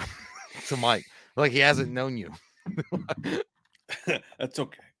fuck you to Mike. Like he hasn't known you. That's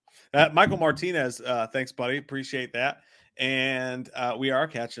okay. Michael Martinez, thanks, buddy. Appreciate that. And we are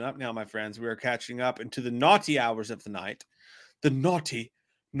catching up now, my friends. We are catching up into the naughty hours of the night. The naughty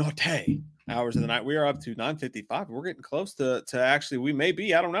hours of the night. We are up to 9:55. We're getting close to actually, we may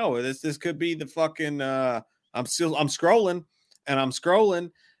be, I don't know. This could be the fucking I'm scrolling and I'm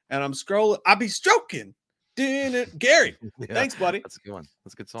scrolling and I'm scrolling. I'll be stroking. Gary. Thanks, buddy. That's a good one.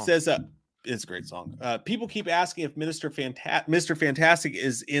 That's a good song. Says it's a great song. People keep asking if Mr. Fantastic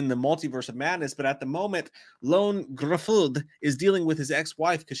is in the multiverse of madness, but at the moment, Lone Grafud is dealing with his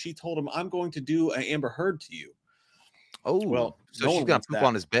ex-wife because she told him, I'm going to do an Amber Heard to you. Oh, well, so she's gonna poop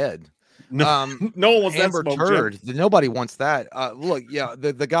on his bed. No, no one wants Amber that Turd. Nobody wants that. Look, yeah,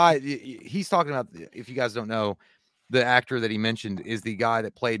 the guy he's talking about. If you guys don't know, the actor that he mentioned is the guy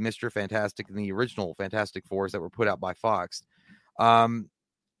that played Mr. Fantastic in the original Fantastic Fours that were put out by Fox.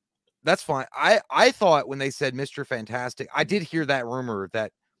 That's fine. I thought when they said Mr. Fantastic, I did hear that rumor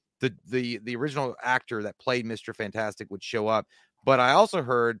that the original actor that played Mr. Fantastic would show up, but I also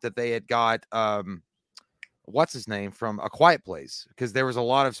heard that they had got what's his name from A Quiet Place, because there was a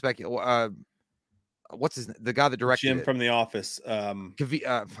lot of the guy that directed Jim from The Office. I was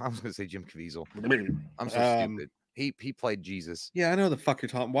going to say Jim Caviezel. I'm so stupid. He played Jesus. Yeah, I know the fuck you're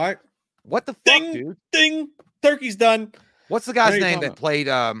talking. Why? What the fuck, dude? Ding, turkey's done. What's the guy's name that played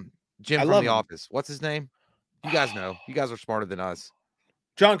Jim from The Office? What's his name? You guys know. You guys are smarter than us.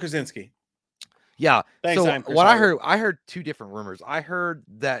 John Krasinski. Yeah. Thanks, so what I heard two different rumors. I heard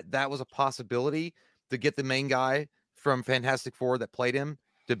that was a possibility to get the main guy from Fantastic Four that played him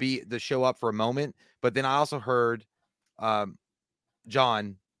to show up for a moment. But then I also heard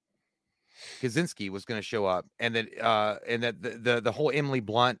John Krasinski was going to show up, and that the whole Emily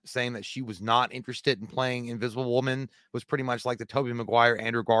Blunt saying that she was not interested in playing Invisible Woman was pretty much like the Tobey Maguire,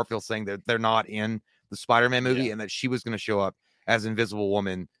 Andrew Garfield saying that they're not in the Spider-Man movie, and that she was going to show up as Invisible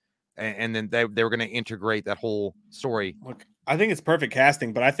Woman, and then they were going to integrate that whole story. Look, I think it's perfect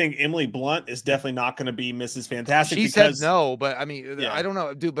casting, but I think Emily Blunt is definitely not going to be Mrs. Fantastic. She said no, but I mean, I don't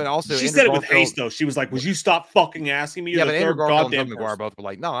know, dude. But also, she said it with haste, though. She was like, "Would you stop fucking asking me?" Yeah, but Andrew Garfield and Tobey Maguire both were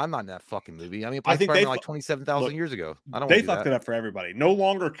like, "No, I'm not in that fucking movie." I mean, I think they like 27,000 years ago. I don't. They fucked it up for everybody. No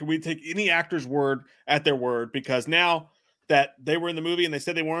longer can we take any actor's word at their word, because now that they were in the movie and they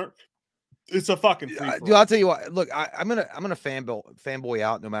said they weren't, it's a fucking free dude, I'll tell you what. Look, I'm gonna fanboy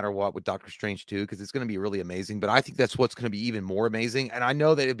out no matter what with Doctor Strange 2, because it's gonna be really amazing. But I think that's what's gonna be even more amazing. And I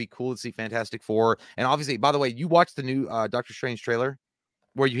know that it'd be cool to see Fantastic Four. And obviously, by the way, you watched the new Doctor Strange trailer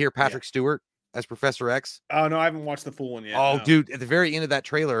where you hear Patrick Stewart as Professor X? Oh no, I haven't watched the full one yet. Oh, no. Dude, at the very end of that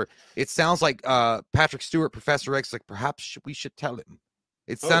trailer, it sounds like Patrick Stewart, Professor X, like perhaps we should tell him.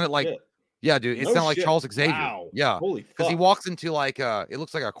 It sounded like. Shit. Yeah, dude, it sounded like Charles Xavier. Wow. Yeah, holy, because he walks into like it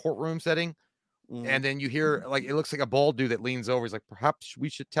looks like a courtroom setting, and then you hear like it looks like a bald dude that leans over. He's like, perhaps we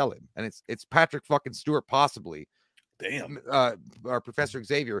should tell him, and it's Patrick fucking Stewart, possibly. Damn. Or Professor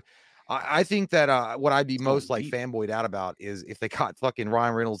Xavier. I think that what I'd be most like fanboyed out about is if they got fucking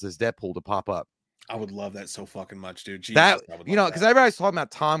Ryan Reynolds as Deadpool to pop up. I would love that so fucking much, dude. Jesus, that because everybody's talking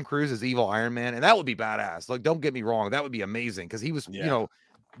about Tom Cruise as evil Iron Man, and that would be badass. Like, don't get me wrong, that would be amazing because he was,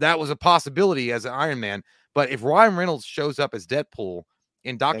 that was a possibility as an Iron Man. But if Ryan Reynolds shows up as Deadpool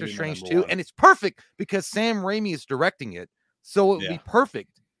in Doctor Strange 2, and it's perfect because Sam Raimi is directing it, so it would be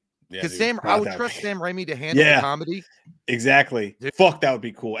perfect. Because I would trust Sam Raimi to handle the comedy. Exactly. Dude. Fuck, that would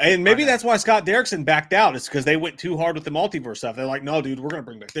be cool. And maybe that's why Scott Derrickson backed out. It's because they went too hard with the multiverse stuff. They're like, no, dude, we're going to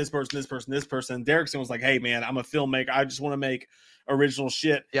bring back this person, this person, this person. And Derrickson was like, hey, man, I'm a filmmaker. I just want to make original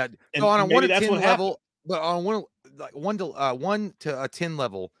shit. Yeah. And so on a 1 to 10 level, but on 1 to 10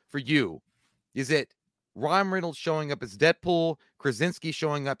 level for you, is it Ryan Reynolds showing up as Deadpool, Krasinski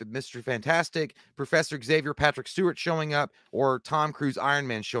showing up as Mr. Fantastic, Professor Xavier Patrick Stewart showing up, or Tom Cruise Iron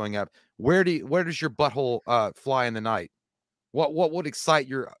Man showing up? Where does your butthole fly in the night? What would excite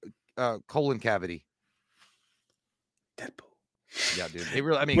your colon cavity? Deadpool. Yeah, dude. It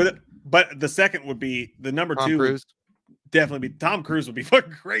really, I mean, but the second would be the number Tom 2. Cruise. Definitely be Tom Cruise would be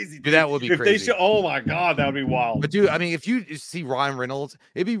fucking crazy. Dude, that would be crazy. They should, oh my god, that would be wild. But dude, I mean, if you see Ryan Reynolds,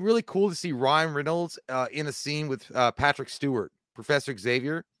 it'd be really cool to see Ryan Reynolds in a scene with Patrick Stewart, Professor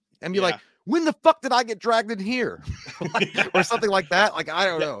Xavier, and be like, when the fuck did I get dragged in here? Or something like that. Like, I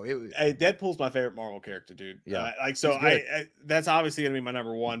don't know. Hey, Deadpool's my favorite Marvel character, dude. Yeah. Like, so I that's obviously gonna be my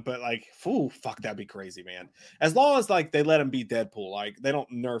number one, but like, fuck, that'd be crazy, man. As long as like they let him be Deadpool, like they don't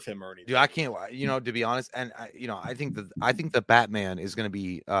nerf him or anything. Dude, I can't, to be honest, and I think the Batman is going to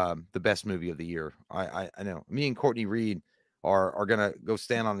be the best movie of the year. I know. Me and Courtney Reed are gonna go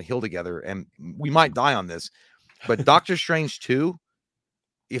stand on the hill together, and we might die on this. But Doctor Strange 2,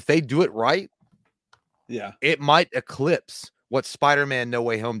 if they do it right, it might eclipse what Spider-Man No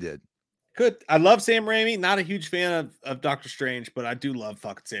Way Home did. Good. I love Sam Raimi. Not a huge fan of Doctor Strange, but I do love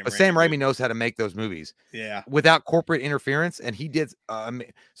fucking Sam Raimi. But Sam Raimi knows how to make those movies. Yeah. Without corporate interference. And he did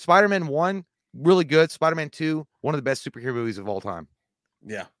Spider-Man 1, really good. Spider-Man 2, one of the best superhero movies of all time.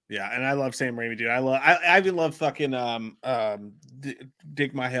 Yeah. Yeah. And I love Sam Raimi, dude. I even love fucking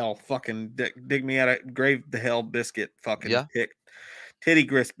Dig My Hell. Fucking dig me out of grave the hell biscuit. Fucking titty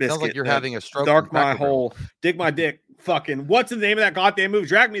grist biscuit. Sounds like you're having a stroke. Dark my hole. Dig my dick. Fucking what's the name of that goddamn movie?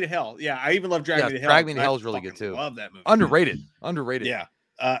 Drag Me to Hell. Yeah, I even love Drag Me to Hell. Drag Me to Hell is really good too. Love that movie. Underrated. Yeah.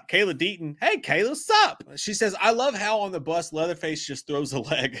 Kayla Deaton. Hey, Kayla, what's up? She says, I love how on the bus Leatherface just throws a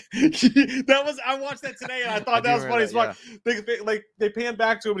leg. I watched that today and I thought that was funny as fuck. They pan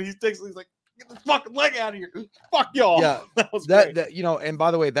back to him and he's like, get the fucking leg out of here. Fuck y'all. Yeah. that was great. And by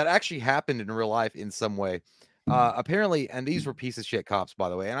the way, that actually happened in real life in some way. Apparently, and these were piece of shit cops, by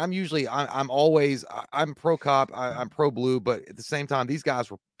the way. And I'm pro cop, I'm pro blue, but at the same time, these guys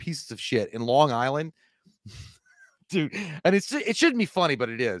were pieces of shit in Long Island, dude. And it shouldn't be funny, but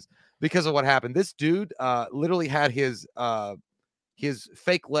it is because of what happened. This dude literally had his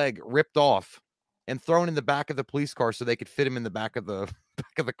fake leg ripped off and thrown in the back of the police car so they could fit him in the back of the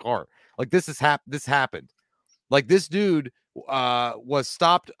car. Like this happened. Like this dude was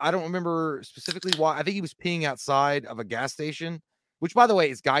stopped. I don't remember specifically why. I think he was peeing outside of a gas station, which by the way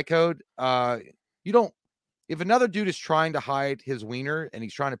is guy code. If another dude is trying to hide his wiener and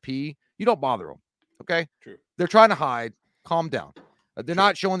he's trying to pee, you don't bother him. Okay. True. They're trying to hide. Calm down. They're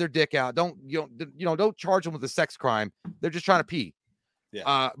not showing their dick out. Don't charge them with a sex crime. They're just trying to pee.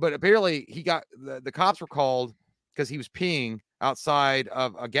 Yeah. But apparently he got the cops were called because he was peeing outside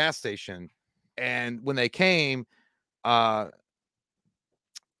of a gas station. And when they came, he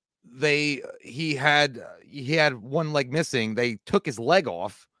had one leg missing. They took his leg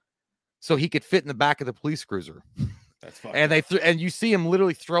off so he could fit in the back of the police cruiser. That's fine. And you see him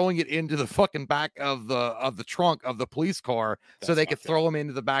literally throwing it into the fucking back of the trunk of the police car so they could throw him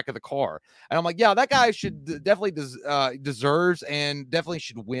into the back of the car. And I'm like, yeah, that guy should definitely deserves and definitely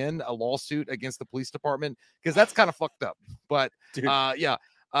should win a lawsuit against the police department because that's kind of fucked up. But dude.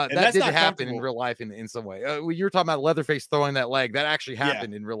 That did happen in real life in some way. You were talking about Leatherface throwing that leg. That actually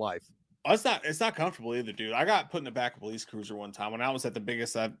happened in real life. It's not comfortable either, dude. I got put in the back of a police cruiser one time when I was at the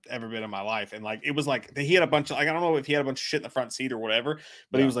biggest I've ever been in my life. And like, it was like, he had a bunch of, like, I don't know if he had a bunch of shit in the front seat or whatever,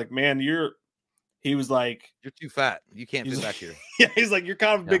 but he was like, man, he was like, you're too fat. You can't fit back here. Yeah. He's like, you're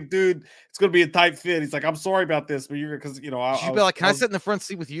kind of a big dude. It's going to be a tight fit. He's like, I'm sorry about this, but because you'd be like, can I sit in the front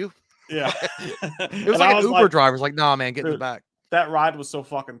seat with you? Yeah. It was like an Uber driver's like, nah, man, get in the back. That ride was so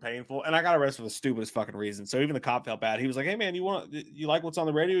fucking painful, and I got arrested for the stupidest fucking reason. So even the cop felt bad. He was like, "Hey man, you like what's on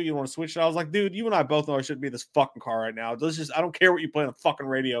the radio? You want to switch it?" I was like, "Dude, you and I both know I shouldn't be in this fucking car right now. I don't care what you play on the fucking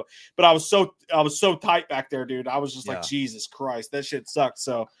radio." But I was so tight back there, dude. I was just like, Jesus Christ, that shit sucked.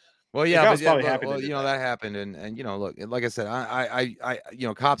 So, well, yeah, that happened, and look, like I said, I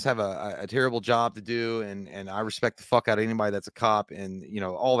cops have a terrible job to do, and I respect the fuck out of anybody that's a cop, and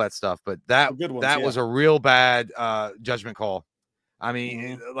all that stuff. But that was a real bad judgment call. I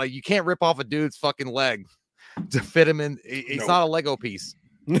mean, like you can't rip off a dude's fucking leg to fit him in. It's not a Lego piece.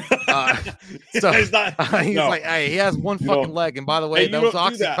 So he's like, hey, he has one fucking leg. And by the way, those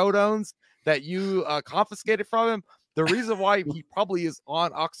oxycodones that you confiscated from him, the reason why he probably is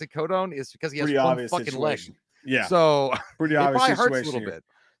on oxycodone is because he has one fucking leg. Yeah. So pretty it obvious probably hurts a little bit.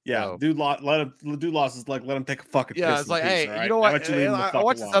 Yeah, so. Dude lost his leg. Let him take a fucking piss. Yeah, it's like, hey, right? You know what? I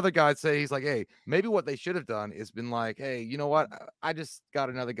watched this other guy say, he's like, hey, maybe what they should have done is been like, hey, you know what? I just got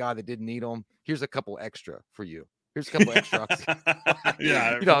another guy that didn't need them. Here's a couple extra for you. Here's a couple extra.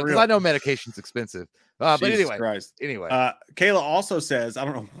 Yeah, because I know medication's expensive. But anyway, Kayla also says, I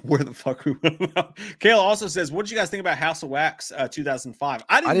don't know where the fuck we went. Kayla also says, what did you guys think about House of Wax 2005?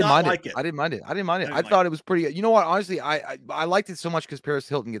 I didn't like it. I didn't mind it. I thought it was pretty. You know what? Honestly, I liked it so much because Paris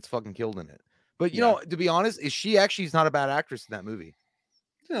Hilton gets fucking killed in it. But you know, to be honest, she's not a bad actress in that movie.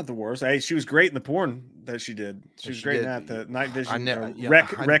 not the worst. Hey, she was great in the porn that she did. She was great in that. The Night Vision,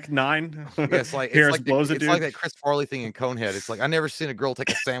 Rec 9. Yeah, it's like that Chris Farley thing in Conehead. It's like I never seen a girl take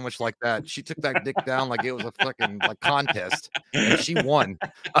a sandwich like that. She took that dick down like it was a fucking like contest, and she won.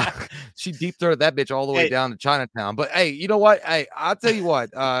 She deep throated that bitch all the way down to Chinatown. But hey, you know what? Hey, I'll tell you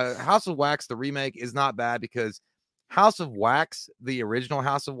what. House of Wax, the remake, is not bad because House of Wax, the original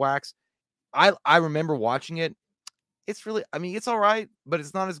House of Wax, I remember watching it. It's really, I mean, it's all right, but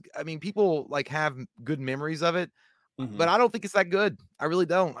it's not as, I mean, people like have good memories of it, but I don't think it's that good. I really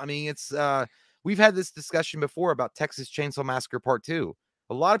don't. I mean, it's, we've had this discussion before about Texas Chainsaw Massacre Part 2.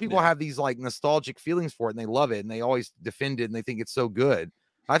 A lot of people have these like nostalgic feelings for it and they love it and they always defend it and they think it's so good.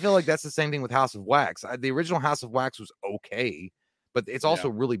 I feel like that's the same thing with House of Wax. The original House of Wax was okay, but it's also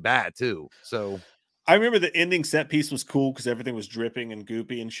really bad too. So I remember the ending set piece was cool because everything was dripping and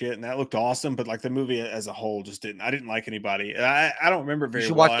goopy and shit, and that looked awesome. But like the movie as a whole just didn't. I didn't like anybody. I don't remember very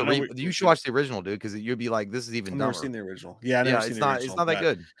well. You should watch the original, dude, because you'd be like, "This is even dumber." I've never seen the original. Yeah, I never seen the original. It's not that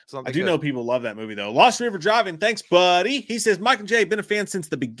good. I do know people love that movie though. Lost River Driving. Thanks, buddy. He says, Mike and Jay, been a fan since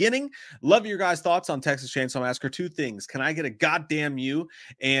the beginning. Love your guys' thoughts on Texas Chainsaw Massacre. 2 things. Can I get a goddamn you?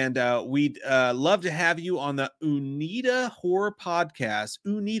 And we'd love to have you on the Unita Horror Podcast.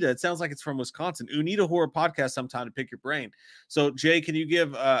 Unita. It sounds like it's from Wisconsin. Unita Horror Podcast. Sometime to pick your brain. So Jay, can you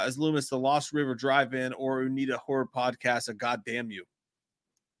give as Loomis the Lost River Drive-In or Unita Horror Podcast a goddamn you?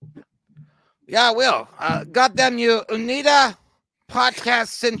 Yeah, I will. Goddamn you, Unita Podcast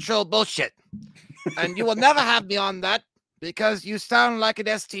Central bullshit. And you will never have me on that because you sound like an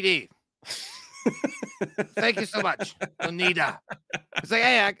STD. Thank you so much, Unita. It's like,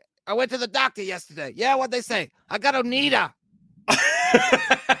 hey, I went to the doctor yesterday. Yeah, what'd they say? I got Unita.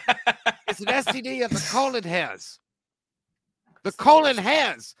 It's an STD of the colon hairs. The colon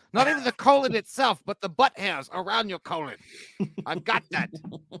hairs. Not even the colon itself, but the butt hairs around your colon. I've got that.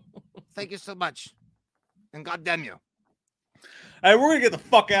 Thank you so much. And goddamn you. Hey, we're going to get the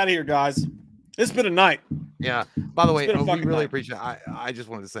fuck out of here, guys. It's been a night. Yeah. By the way, we really appreciate I just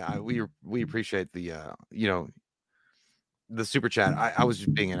wanted to say we appreciate the the super chat. I was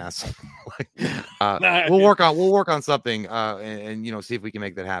just being an asshole. We'll work on something and you know, see if we can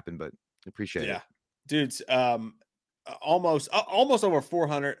make that happen, but appreciate it. Dudes, almost over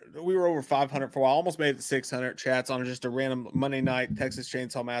 400. We were over 500 for a while, almost made it to 600 chats on just a random Monday night Texas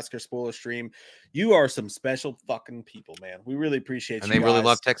Chainsaw Massacre spoiler stream. You are some special fucking people, man. We really appreciate you. And they really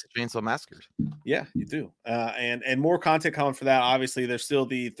love Texas Chainsaw Massacres. Yeah, you do. And more content coming for that. Obviously, there's still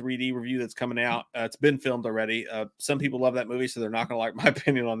the 3D review that's coming out. It's been filmed already. Some people love that movie, so they're not going to like my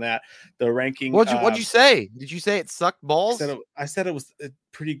opinion on that. The ranking. What'd you say? Did you say it sucked balls? I said it was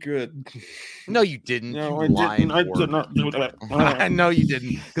pretty good. No, you didn't. No, I didn't. I did not do that. I know you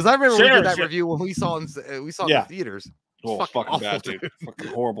didn't, because I remember we did that review when we saw in the theaters. Oh, fucking bad, dude. Fucking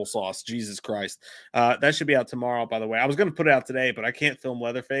horrible sauce. Jesus Christ. That should be out tomorrow, by the way. I was going to put it out today, but I can't film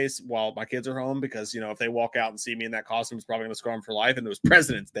Leatherface while my kids are home because, you know, if they walk out and see me in that costume, it's probably going to scar them for life. And it was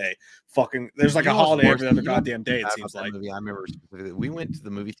President's Day. Fucking, there's like a holiday every other goddamn day, it seems like. Movie, I remember we went to the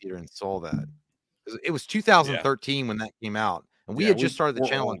movie theater and saw that. It was 2013 when that came out. And we had just started the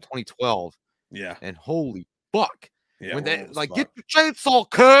channel in 2012. Yeah. And holy fuck. Yeah. When they like, get the chainsaw,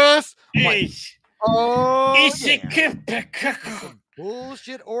 curse. Oh,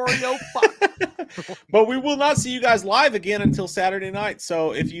 bullshit Oreo fuck. But we will not see you guys live again until Saturday night.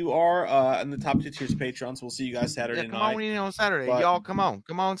 So if you are in the top 2 tiers patrons, we'll see you guys Saturday night. Come on Saturday, y'all. Come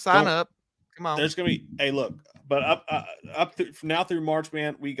on, sign up. Come on. There's gonna be look, but up from now through March,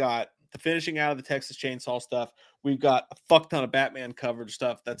 man, we got the finishing out of the Texas Chainsaw stuff. We've got a fuck ton of Batman coverage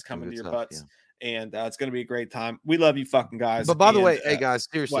stuff that's coming to your butts. Yeah. And it's going to be a great time. We love you fucking guys. But by the way, hey guys,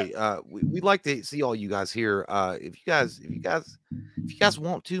 seriously, we'd like to see all you guys here. If you guys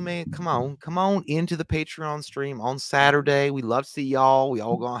want to, man, come on into the Patreon stream on Saturday. We love to see y'all. We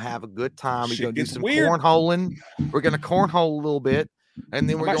all going to have a good time. We're going to do some cornholing. We're going to cornhole a little bit. And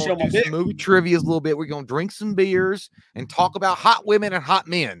then we're going to do some movie trivia a little bit. We're going to drink some beers and talk about hot women and hot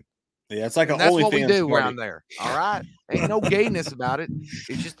men. Yeah, it's like that's what we do around there. All right, ain't no gayness about it.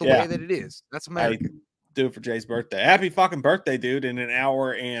 It's just the way that it is. That's America. Do it for Jay's birthday. Happy fucking birthday, dude! In an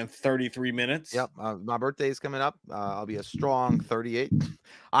hour and 33 minutes. Yep, my birthday is coming up. I'll be a strong 38.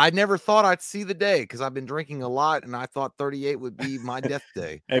 I never thought I'd see the day because I've been drinking a lot, and I thought 38 would be my death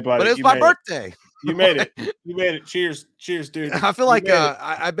day. Hey, buddy, but it's my birthday. You made it. You made it. Cheers, dude. I feel like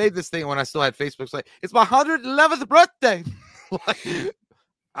I made this thing when I still had Facebook. Say it's my 111th birthday.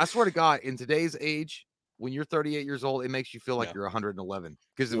 I swear to God, in today's age, when you're 38 years old, it makes you feel like you're 111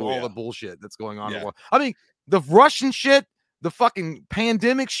 because of all the bullshit that's going on in the world. I mean, the Russian shit, the fucking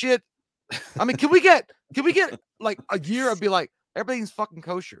pandemic shit. I mean, can we get like a year of be like, Everything's fucking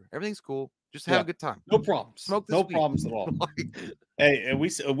kosher. Everything's cool. Just have a good time. No problems. Smoke this no weed. problems at all. Hey, and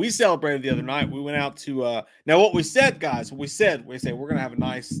we celebrated the other night. We went out to now what we said, guys. We said we're gonna have a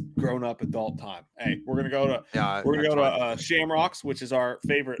nice grown-up adult time. Hey, we're gonna go to Shamrocks, which is our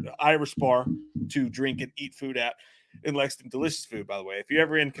favorite Irish bar to drink and eat food at in Lexington. Delicious food, by the way. If you're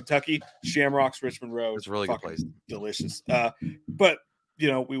ever in Kentucky, Shamrocks, Richmond Road, it's a really good place. Delicious. But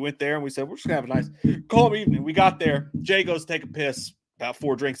we went there and we said we're just gonna have a nice calm evening. We got there. Jay goes to take a piss. About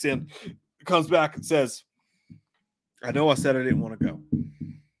 4 drinks in, comes back and says, I know I said I didn't want to go,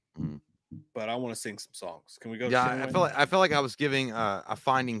 but I want to sing some songs. Can we go? Yeah, I felt like I was giving a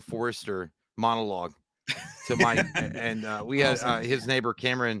Finding Forrester monologue to Mike, and we had his neighbor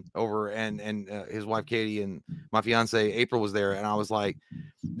Cameron over, and his wife Katie, and my fiance April was there, and I was like,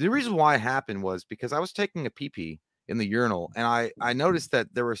 the reason why it happened was because I was taking a pee in the urinal, and I noticed that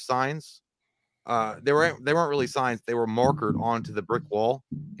there were signs. They weren't really signs. They were markered onto the brick wall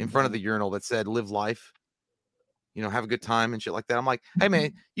in front of the urinal that said "Live life," have a good time and shit like that. I'm like, hey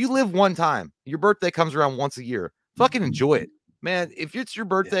man, you live one time. Your birthday comes around once a year. Fucking enjoy it, man. If it's your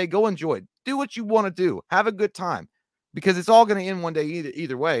birthday, go enjoy it. Do what you want to do. Have a good time, because it's all gonna end one day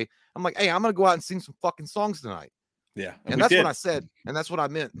either way. I'm like, hey, I'm gonna go out and sing some fucking songs tonight. Yeah, and that's what I said, and that's what I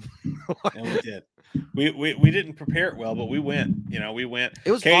meant. And we did. We didn't prepare it well, but we went. We went.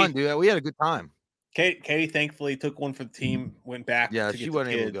 It was fun, dude. We had a good time. Katie thankfully took one for the team. Went back. Yeah, she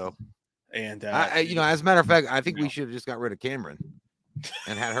wasn't able to go. And as a matter of fact, I think we should have just got rid of Cameron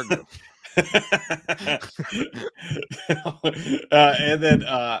and had her go. And then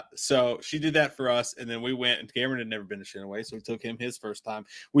so she did that for us, and then we went, and Cameron had never been to Shinaway, so we took him his first time.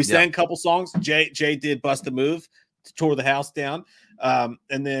 We sang a couple songs. Jay did Bust a Move, tore the house down.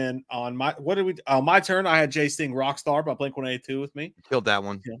 And then on my turn, I had Jay sing Rockstar by Blink-182 with me. Killed that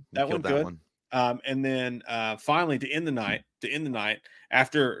one. Yeah, that one good. And then finally to end the night,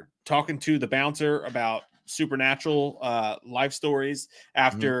 after talking to the bouncer about supernatural life stories,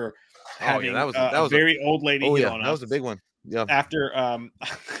 after having that was very old lady on us. That was a big one. Yeah. After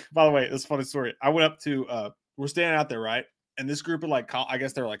by the way, this is a funny story. I went up to we're standing out there, right? And this group of I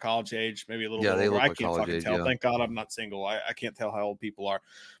guess they're like college age, maybe a little bit older. I can't fucking tell. Thank God I'm not single. I can't tell how old people are.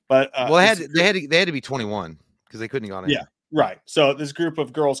 But they had to be 21 because they couldn't have gone in. Yeah. Right. So this group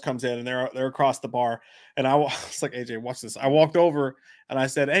of girls comes in, and they're across the bar, and I was like, AJ, watch this. I walked over and I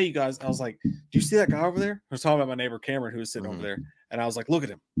said, hey, you guys, I was like, do you see that guy over there? I was talking about my neighbor Cameron, who was sitting over there. And I was like, look at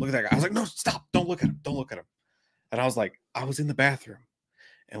him. Look at that guy. I was like, no, stop. Don't look at him. Don't look at him. And I was like, I was in the bathroom.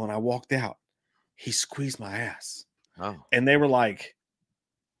 And when I walked out, he squeezed my ass. Oh. And they were like,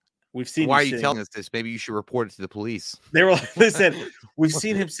 we've seen. Why are you telling us this? Maybe you should report it to the police. They said, we've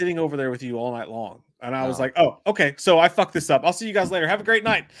seen him sitting over there with you all night long. And I was like, oh, okay. So I fucked this up. I'll see you guys later. Have a great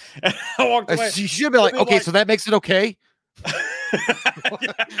night. And I walked away. You should be like, okay, so that makes it okay.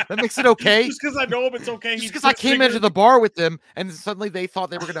 That makes it okay. Just because I know him, it's okay. Just because I came into the bar with them and suddenly they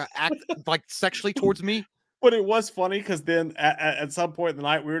thought they were going to act like sexually towards me. But it was funny because then at some point in the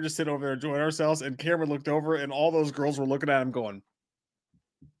night, we were just sitting over there enjoying ourselves, and Cameron looked over, and all those girls were looking at him going,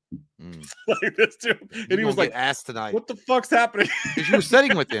 like this too. And he was like, ass tonight. What the fuck's happening? Because you were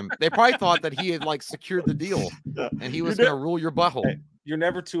sitting with him. They probably thought that he had like secured the deal and he was going to rule your butthole. Hey, you're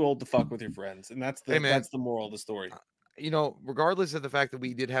never too old to fuck with your friends. And that's the moral of the story. Regardless of the fact that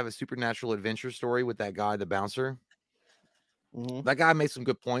we did have a supernatural adventure story with that guy, the bouncer, that guy made some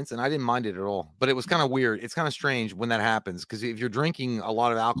good points and I didn't mind it at all. But it was kind of weird. It's kind of strange when that happens, because if you're drinking a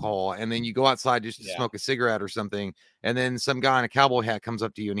lot of alcohol and then you go outside just to smoke a cigarette or something, and then some guy in a cowboy hat comes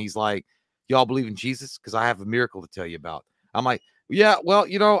up to you and he's like, y'all believe in Jesus? Because I have a miracle to tell you about. I'm like, yeah, well,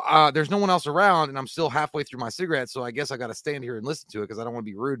 there's no one else around and I'm still halfway through my cigarette, so I guess I got to stand here and listen to it because I don't want to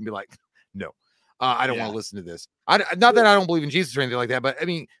be rude and be like, no. I don't want to listen to this. Not that I don't believe in Jesus or anything like that, but I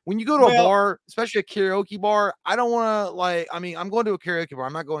mean, when you go to a bar, especially a karaoke bar, I don't want to I'm going to a karaoke bar.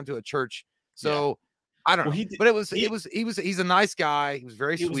 I'm not going to a church. So I don't know. But he's a nice guy. He was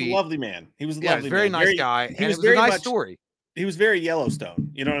very sweet. He was a lovely man. He was a lovely very man. Nice guy. And it was a nice story. He was very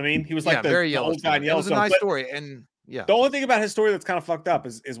Yellowstone. You know what I mean? He was like very the old guy in Yellowstone. It was a nice story. And the only thing about his story that's kind of fucked up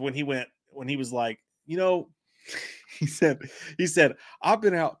is when he was like, he said, I've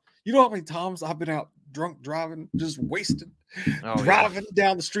been out. You know how many times I've been out drunk driving, just wasted, driving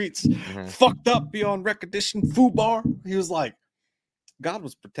down the streets, fucked up beyond recognition, FUBAR. He was like, God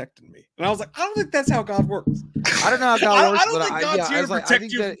was protecting me. And I was like, I don't think that's how God works. I don't know how God works. I don't think God's here to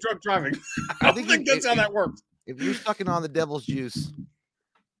protect you from drunk driving. I don't think that's how that works. If you're sucking on the devil's juice,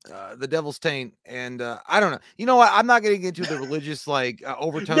 the Devil's Taint, and I don't know. You know what? I'm not getting into the religious like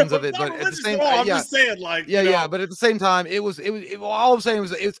overtones of it, but at the same, I'm just saying, like, yeah. But at the same time, it was all I'm saying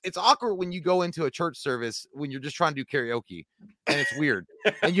was it's awkward when you go into a church service when you're just trying to do karaoke, and it's weird,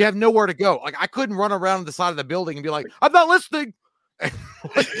 and you have nowhere to go. Like I couldn't run around the side of the building and be like, I'm not listening.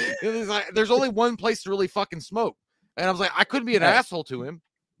 It was like there's only one place to really fucking smoke, and I was like, I couldn't be an asshole to him.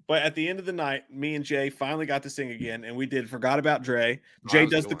 But at the end of the night, me and Jay finally got to sing again, and we did Forgot About Dre. Jay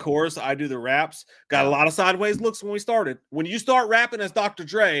does the chorus, I do the raps. Got a lot of sideways looks when we started. When you start rapping as Dr.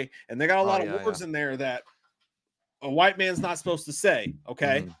 Dre, and they got a lot of words in there that a white man's not supposed to say,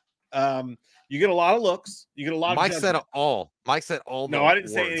 okay? You get a lot of looks. You get a lot of Mike said all. Mike said all. No, I didn't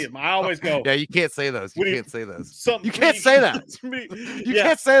say any of them. I always go. Yeah, you can't say those. You can't say those. You can't say that. You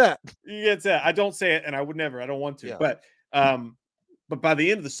can't say that. You can't say that. I don't say it, and I would never. I don't want to. Yeah. But by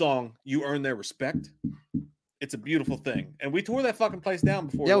the end of the song, you earn their respect. It's a beautiful thing. And we tore that fucking place down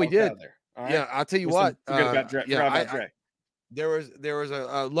before we did. Out of there. All right? Yeah, I'll tell you what. Forget about Dre. There was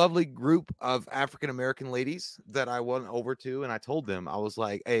a lovely group of African-American ladies that I went over to, and I told them, I was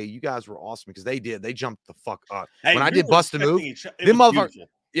like, hey, you guys were awesome, because they did. They jumped the fuck up. Hey, when I did Bust a Move, them motherfuckers.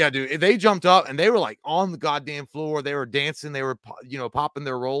 Yeah, dude, they jumped up and they were like on the goddamn floor. They were dancing. They were, popping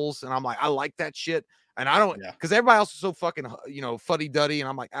their rolls. And I'm like, I like that shit. And I don't, because everybody else is so fucking, fuddy duddy. And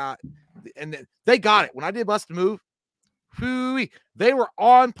I'm like, and they got it. When I did Bust a Move, they were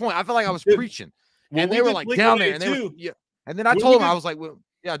on point. I felt like I was preaching. And they were like down there. And they were, And then I told them, I was like, well,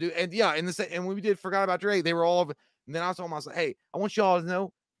 yeah, dude. And and when we did Forgot About Dre, they were all, and then I told them, I was like, hey, I want you all to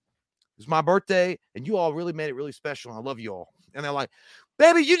know it's my birthday and you all really made it really special. And I love you all. And they're like,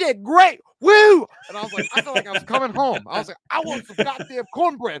 baby, you did great. Woo. And I was like, I felt like I was coming home. I was like, I want some goddamn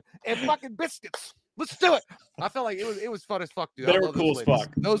cornbread and fucking biscuits. Let's do it. I felt like it was fun as fuck, dude. They were cool as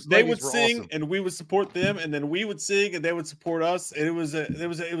fuck. They would sing awesome. And we would support them, and then we would sing and they would support us. And it was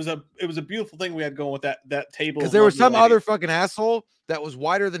a beautiful thing we had going with that table. Because there was some other fucking asshole that was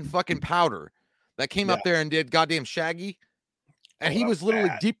whiter than fucking powder that came up there and did goddamn Shaggy. And he was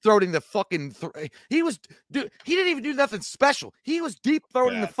literally deep throating the fucking. He didn't even do nothing special. He was deep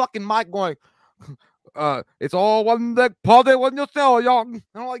throating the fucking mic, going, "It's all one that party when you're still young."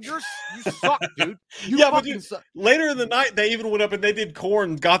 And I'm like, you suck, dude. But dude, suck. Later in the night, they even went up and they did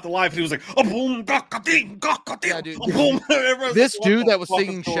Korn, Got the Life. And he was like, "Oh boom, boom." This dude that was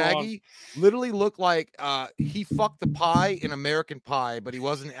singing Shaggy literally looked like he fucked the pie in American Pie, but he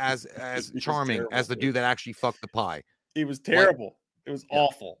wasn't as charming as the dude that actually fucked the pie. It was terrible. It was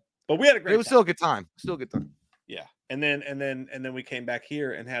awful. But we had a great. It was still a good time. Still a good time. Yeah. And then we came back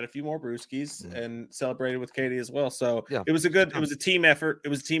here and had a few more brewskis and celebrated with Katie as well. So it was a team effort. It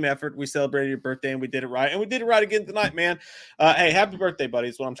was a team effort. We celebrated your birthday and we did it right. And we did it right again tonight, man. Hey, happy birthday, buddy.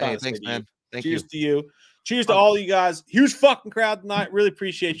 Is what I'm trying to say to man. You. Cheers to you. Cheers to all of you guys. Huge fucking crowd tonight. Really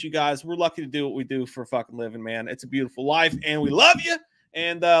appreciate you guys. We're lucky to do what we do for a fucking living, man. It's a beautiful life and we love you.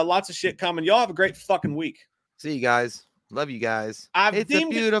 And lots of shit coming. Y'all have a great fucking week. See you guys. Love you guys. It's a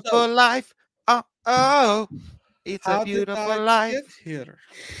beautiful life. Oh. It's a beautiful life.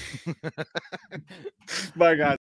 Bye, guys.